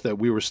noticed that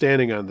we were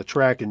standing on the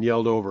track and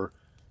yelled over,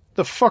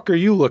 "The fuck are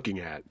you looking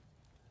at?"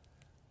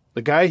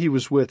 The guy he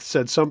was with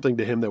said something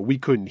to him that we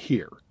couldn't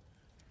hear.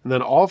 And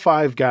then all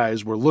 5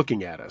 guys were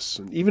looking at us,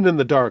 and even in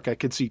the dark I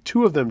could see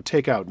 2 of them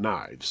take out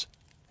knives.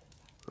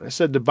 I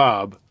said to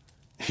Bob,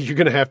 "You're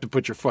going to have to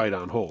put your fight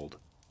on hold."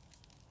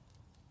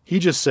 He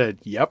just said,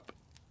 "Yep,"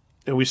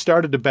 and we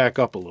started to back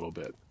up a little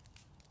bit.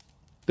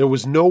 There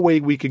was no way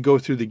we could go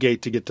through the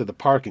gate to get to the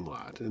parking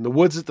lot, and the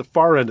woods at the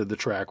far end of the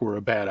track were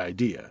a bad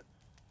idea.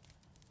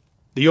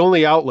 The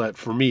only outlet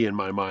for me in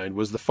my mind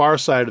was the far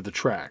side of the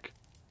track.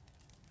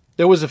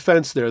 There was a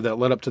fence there that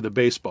led up to the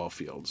baseball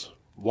fields.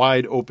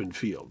 Wide open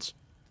fields.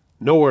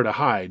 Nowhere to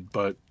hide,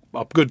 but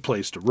a good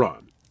place to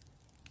run.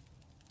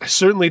 I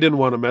certainly didn't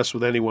want to mess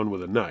with anyone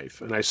with a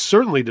knife, and I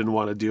certainly didn't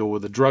want to deal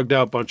with a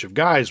drugged-out bunch of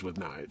guys with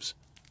knives.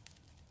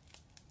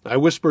 I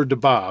whispered to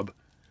Bob,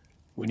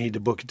 "We need to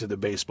book it to the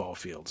baseball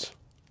fields.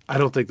 I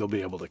don't think they'll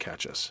be able to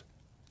catch us."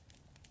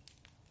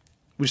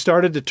 We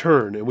started to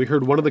turn, and we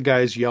heard one of the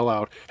guys yell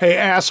out, "Hey,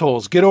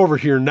 assholes, get over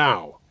here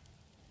now!"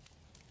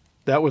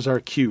 That was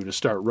our cue to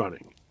start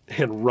running,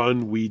 and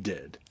run we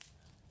did.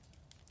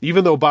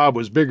 Even though Bob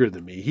was bigger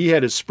than me, he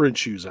had his sprint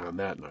shoes on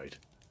that night.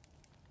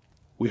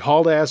 We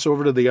hauled ass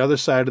over to the other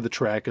side of the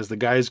track as the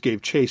guys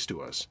gave chase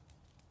to us.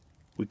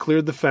 We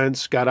cleared the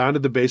fence, got onto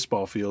the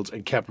baseball fields,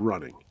 and kept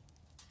running.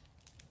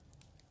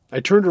 I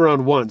turned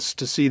around once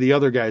to see the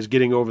other guys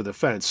getting over the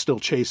fence, still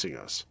chasing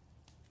us.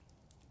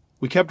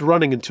 We kept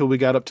running until we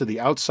got up to the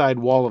outside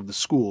wall of the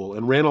school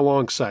and ran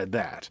alongside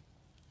that.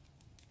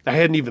 I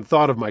hadn't even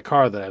thought of my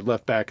car that I'd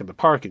left back in the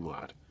parking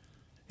lot.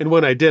 And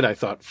when I did, I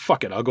thought,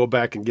 fuck it, I'll go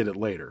back and get it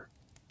later.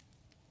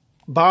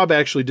 Bob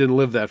actually didn't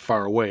live that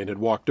far away and had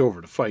walked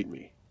over to fight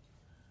me.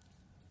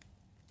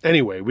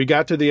 Anyway, we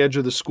got to the edge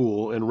of the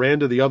school and ran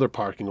to the other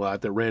parking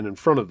lot that ran in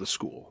front of the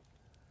school.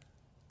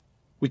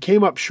 We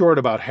came up short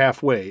about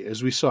halfway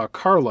as we saw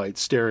car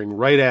lights staring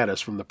right at us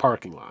from the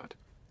parking lot.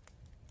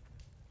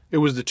 It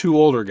was the two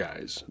older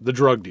guys, the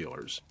drug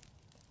dealers.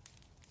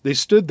 They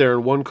stood there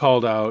and one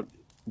called out,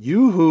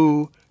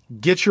 "Yoo-hoo,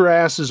 get your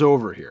asses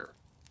over here."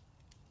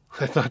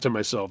 I thought to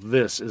myself,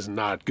 this is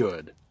not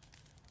good.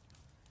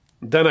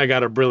 Then I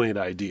got a brilliant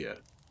idea.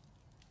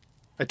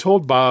 I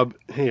told Bob,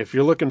 "Hey, if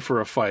you're looking for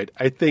a fight,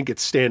 I think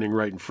it's standing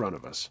right in front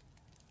of us."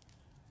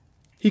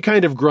 He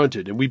kind of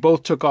grunted, and we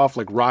both took off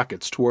like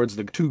rockets towards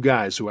the two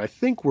guys who I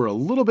think were a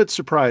little bit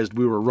surprised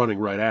we were running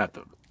right at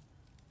them.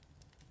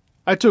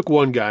 I took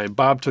one guy and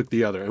Bob took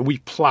the other, and we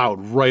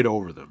plowed right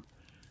over them.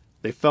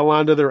 They fell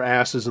onto their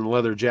asses in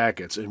leather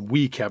jackets, and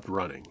we kept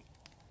running.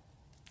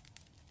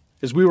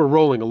 As we were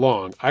rolling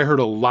along, I heard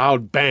a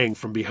loud bang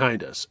from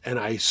behind us, and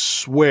I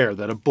swear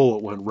that a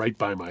bullet went right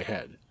by my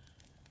head.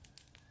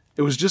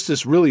 It was just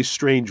this really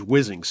strange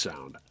whizzing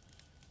sound.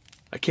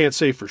 I can't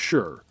say for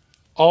sure.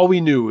 All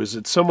we knew is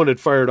that someone had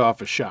fired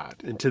off a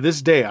shot, and to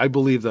this day I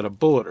believe that a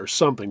bullet or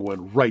something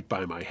went right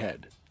by my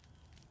head.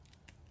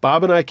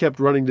 Bob and I kept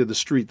running to the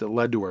street that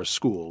led to our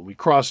school. We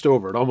crossed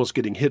over it, almost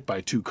getting hit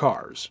by two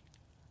cars.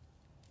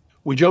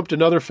 We jumped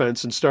another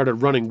fence and started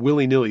running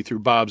willy-nilly through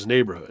Bob's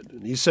neighborhood,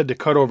 and he said to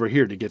cut over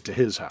here to get to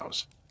his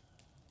house.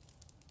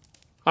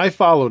 I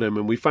followed him,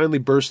 and we finally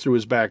burst through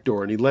his back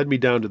door, and he led me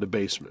down to the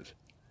basement.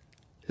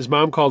 His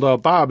mom called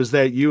out, "Bob, is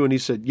that you?" And he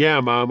said, "Yeah,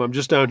 Mom, I'm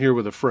just down here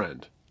with a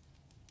friend."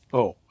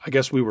 Oh, I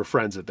guess we were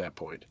friends at that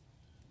point.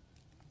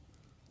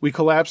 We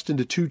collapsed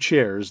into two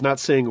chairs, not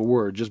saying a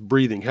word, just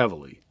breathing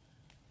heavily.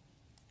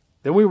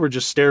 Then we were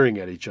just staring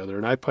at each other,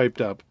 and I piped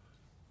up,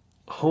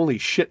 "Holy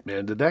shit,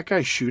 man, did that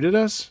guy shoot at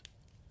us?"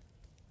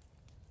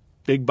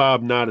 Big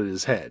Bob nodded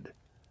his head.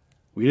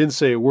 We didn't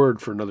say a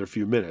word for another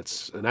few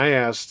minutes, and I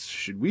asked,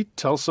 "Should we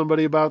tell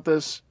somebody about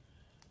this?"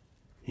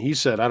 He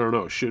said, "I don't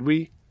know, should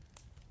we?"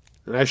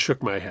 And I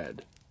shook my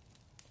head.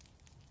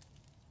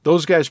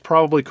 Those guys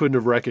probably couldn't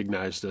have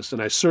recognized us, and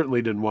I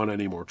certainly didn't want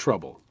any more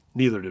trouble.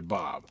 Neither did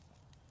Bob.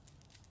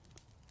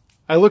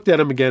 I looked at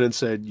him again and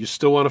said, "You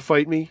still want to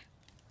fight me?"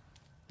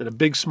 And a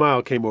big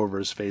smile came over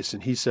his face,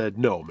 and he said,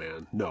 "No,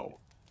 man, no."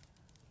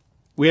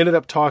 We ended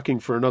up talking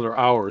for another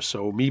hour or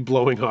so, me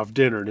blowing off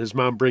dinner and his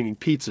mom bringing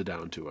pizza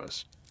down to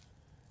us.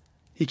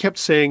 He kept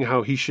saying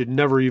how he should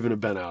never even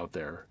have been out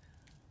there.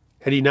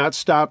 Had he not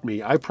stopped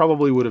me, I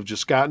probably would have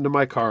just gotten to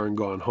my car and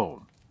gone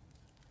home.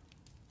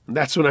 And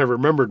that's when I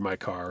remembered my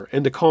car,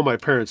 and to call my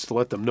parents to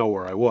let them know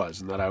where I was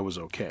and that I was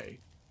okay.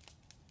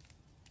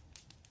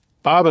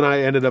 Bob and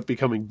I ended up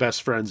becoming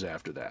best friends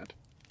after that.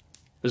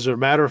 As a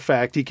matter of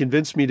fact, he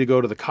convinced me to go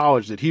to the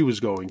college that he was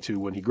going to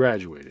when he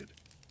graduated.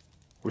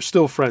 We're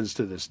still friends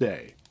to this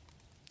day.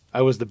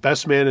 I was the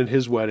best man in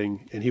his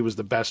wedding, and he was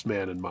the best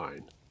man in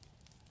mine.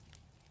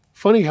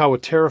 Funny how a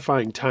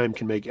terrifying time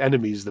can make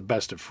enemies the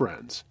best of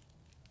friends.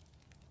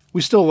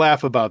 We still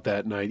laugh about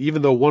that night,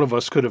 even though one of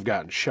us could have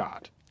gotten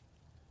shot.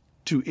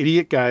 Two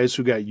idiot guys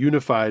who got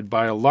unified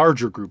by a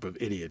larger group of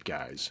idiot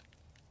guys.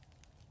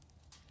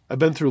 I've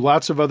been through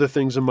lots of other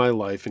things in my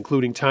life,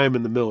 including time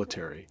in the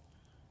military,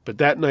 but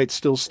that night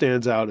still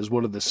stands out as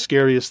one of the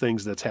scariest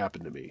things that's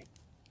happened to me.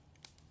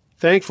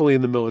 Thankfully,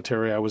 in the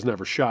military, I was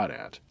never shot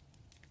at.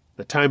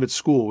 The time at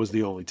school was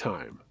the only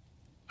time.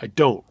 I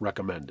don't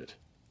recommend it.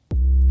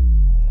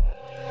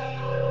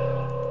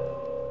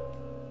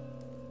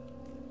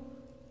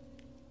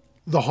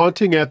 The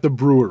Haunting at the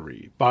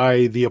Brewery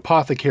by The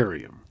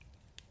Apothecarium.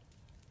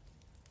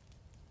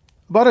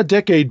 About a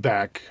decade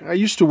back, I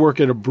used to work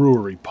at a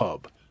brewery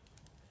pub.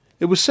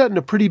 It was set in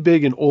a pretty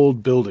big and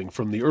old building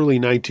from the early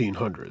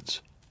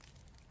 1900s.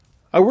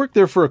 I worked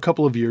there for a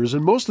couple of years,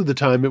 and most of the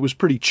time it was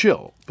pretty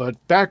chill,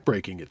 but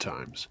backbreaking at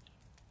times.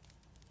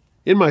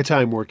 In my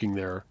time working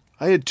there,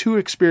 I had two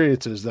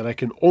experiences that I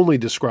can only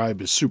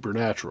describe as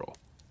supernatural.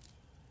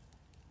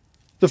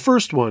 The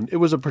first one, it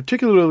was a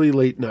particularly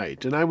late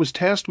night, and I was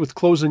tasked with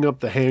closing up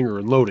the hangar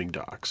and loading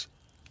docks.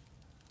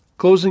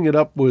 Closing it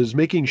up was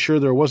making sure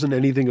there wasn't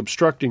anything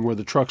obstructing where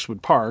the trucks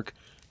would park,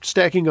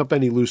 stacking up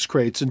any loose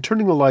crates, and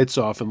turning the lights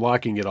off and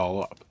locking it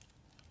all up.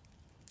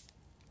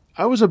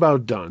 I was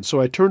about done, so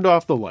I turned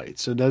off the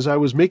lights, and as I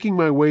was making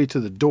my way to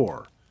the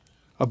door,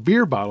 a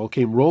beer bottle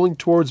came rolling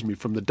towards me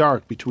from the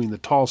dark between the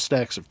tall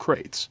stacks of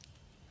crates.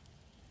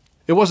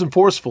 It wasn't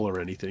forceful or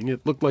anything.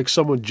 It looked like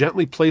someone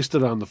gently placed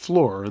it on the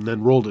floor and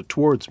then rolled it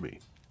towards me.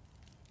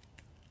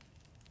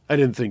 I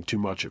didn't think too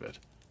much of it,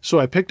 so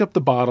I picked up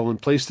the bottle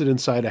and placed it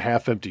inside a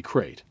half-empty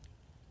crate.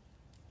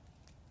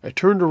 I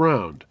turned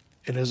around,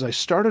 and as I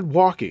started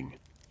walking,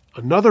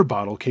 another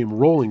bottle came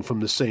rolling from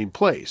the same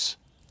place.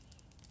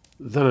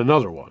 Then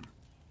another one.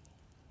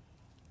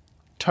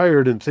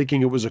 Tired and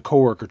thinking it was a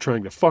coworker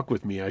trying to fuck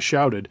with me, I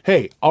shouted,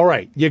 "Hey, all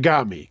right, you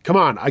got me. Come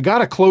on, I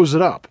gotta close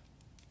it up."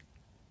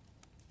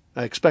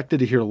 I expected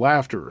to hear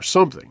laughter or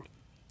something,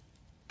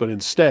 but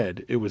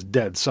instead it was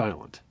dead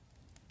silent.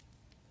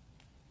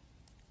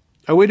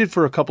 I waited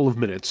for a couple of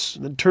minutes,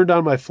 then turned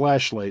on my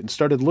flashlight and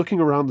started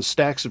looking around the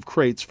stacks of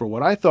crates for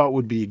what I thought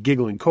would be a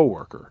giggling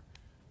coworker.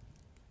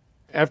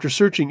 After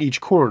searching each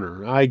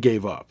corner, I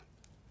gave up.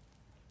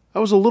 I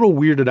was a little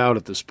weirded out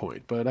at this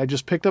point, but I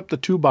just picked up the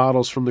 2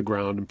 bottles from the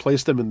ground and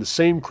placed them in the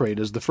same crate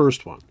as the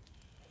first one.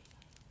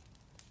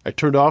 I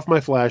turned off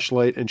my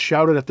flashlight and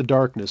shouted at the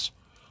darkness,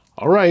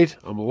 "All right,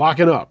 I'm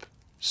locking up.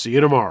 See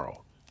you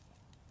tomorrow."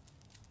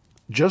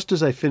 Just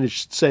as I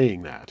finished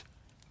saying that,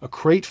 a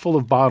crate full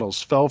of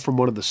bottles fell from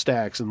one of the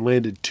stacks and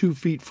landed 2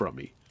 feet from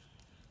me.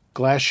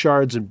 Glass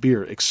shards and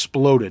beer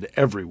exploded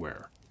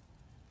everywhere.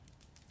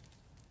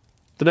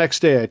 The next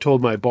day I told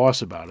my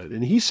boss about it,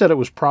 and he said it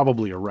was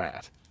probably a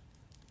rat.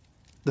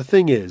 The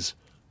thing is,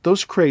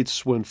 those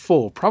crates, when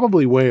full,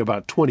 probably weigh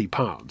about 20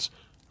 pounds.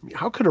 I mean,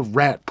 how could a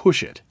rat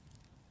push it?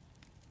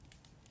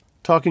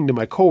 Talking to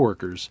my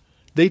coworkers,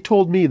 they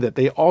told me that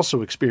they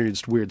also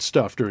experienced weird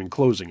stuff during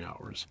closing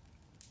hours.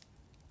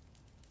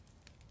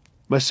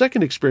 My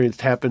second experience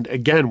happened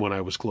again when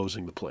I was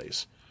closing the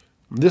place.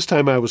 This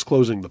time I was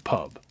closing the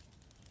pub.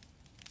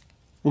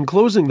 When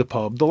closing the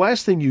pub, the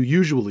last thing you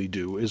usually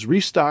do is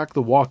restock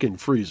the walk-in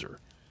freezer.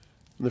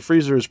 The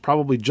freezer is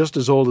probably just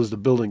as old as the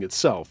building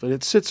itself, and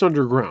it sits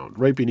underground,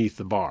 right beneath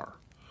the bar.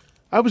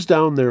 I was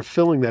down there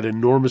filling that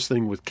enormous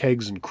thing with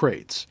kegs and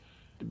crates.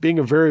 Being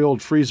a very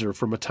old freezer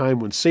from a time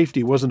when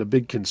safety wasn't a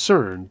big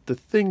concern, the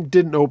thing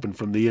didn't open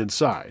from the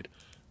inside.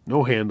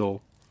 No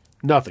handle,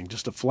 nothing,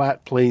 just a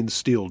flat, plain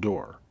steel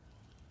door.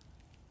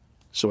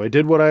 So I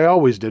did what I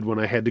always did when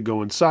I had to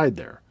go inside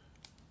there.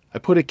 I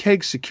put a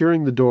keg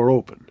securing the door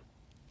open.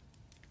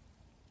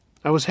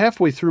 I was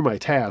halfway through my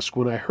task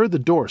when I heard the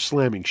door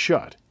slamming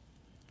shut.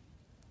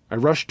 I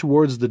rushed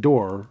towards the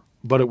door,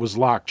 but it was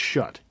locked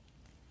shut.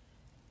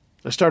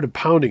 I started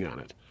pounding on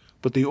it,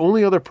 but the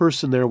only other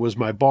person there was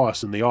my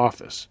boss in the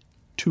office,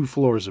 2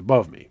 floors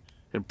above me,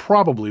 and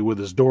probably with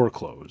his door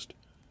closed.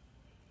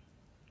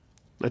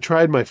 I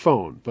tried my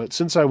phone, but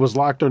since I was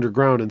locked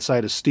underground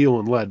inside a steel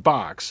and lead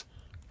box,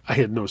 I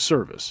had no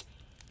service.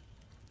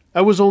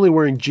 I was only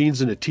wearing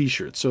jeans and a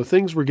t-shirt, so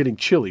things were getting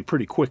chilly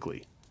pretty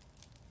quickly.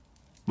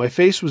 My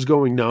face was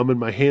going numb and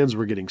my hands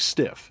were getting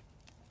stiff.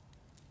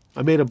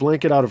 I made a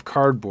blanket out of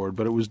cardboard,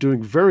 but it was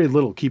doing very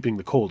little keeping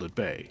the cold at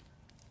bay.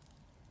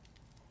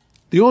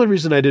 The only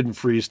reason I didn't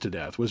freeze to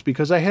death was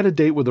because I had a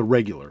date with a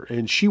regular,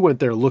 and she went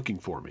there looking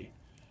for me.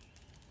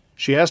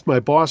 She asked my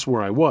boss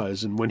where I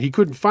was, and when he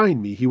couldn't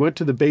find me, he went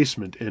to the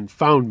basement and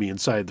found me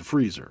inside the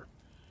freezer.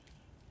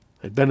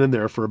 I'd been in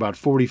there for about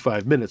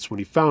 45 minutes when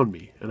he found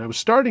me, and I was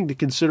starting to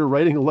consider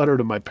writing a letter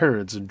to my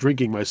parents and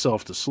drinking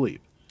myself to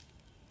sleep.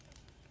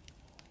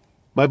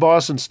 My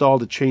boss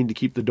installed a chain to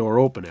keep the door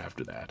open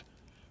after that,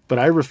 but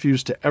I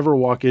refused to ever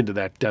walk into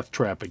that death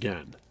trap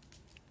again.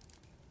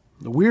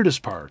 The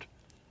weirdest part,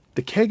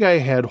 the keg I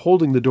had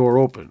holding the door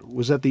open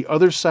was at the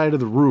other side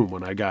of the room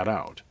when I got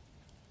out.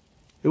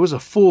 It was a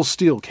full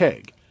steel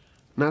keg,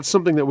 not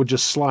something that would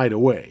just slide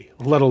away,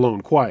 let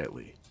alone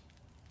quietly.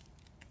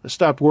 I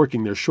stopped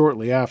working there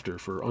shortly after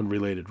for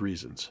unrelated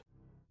reasons.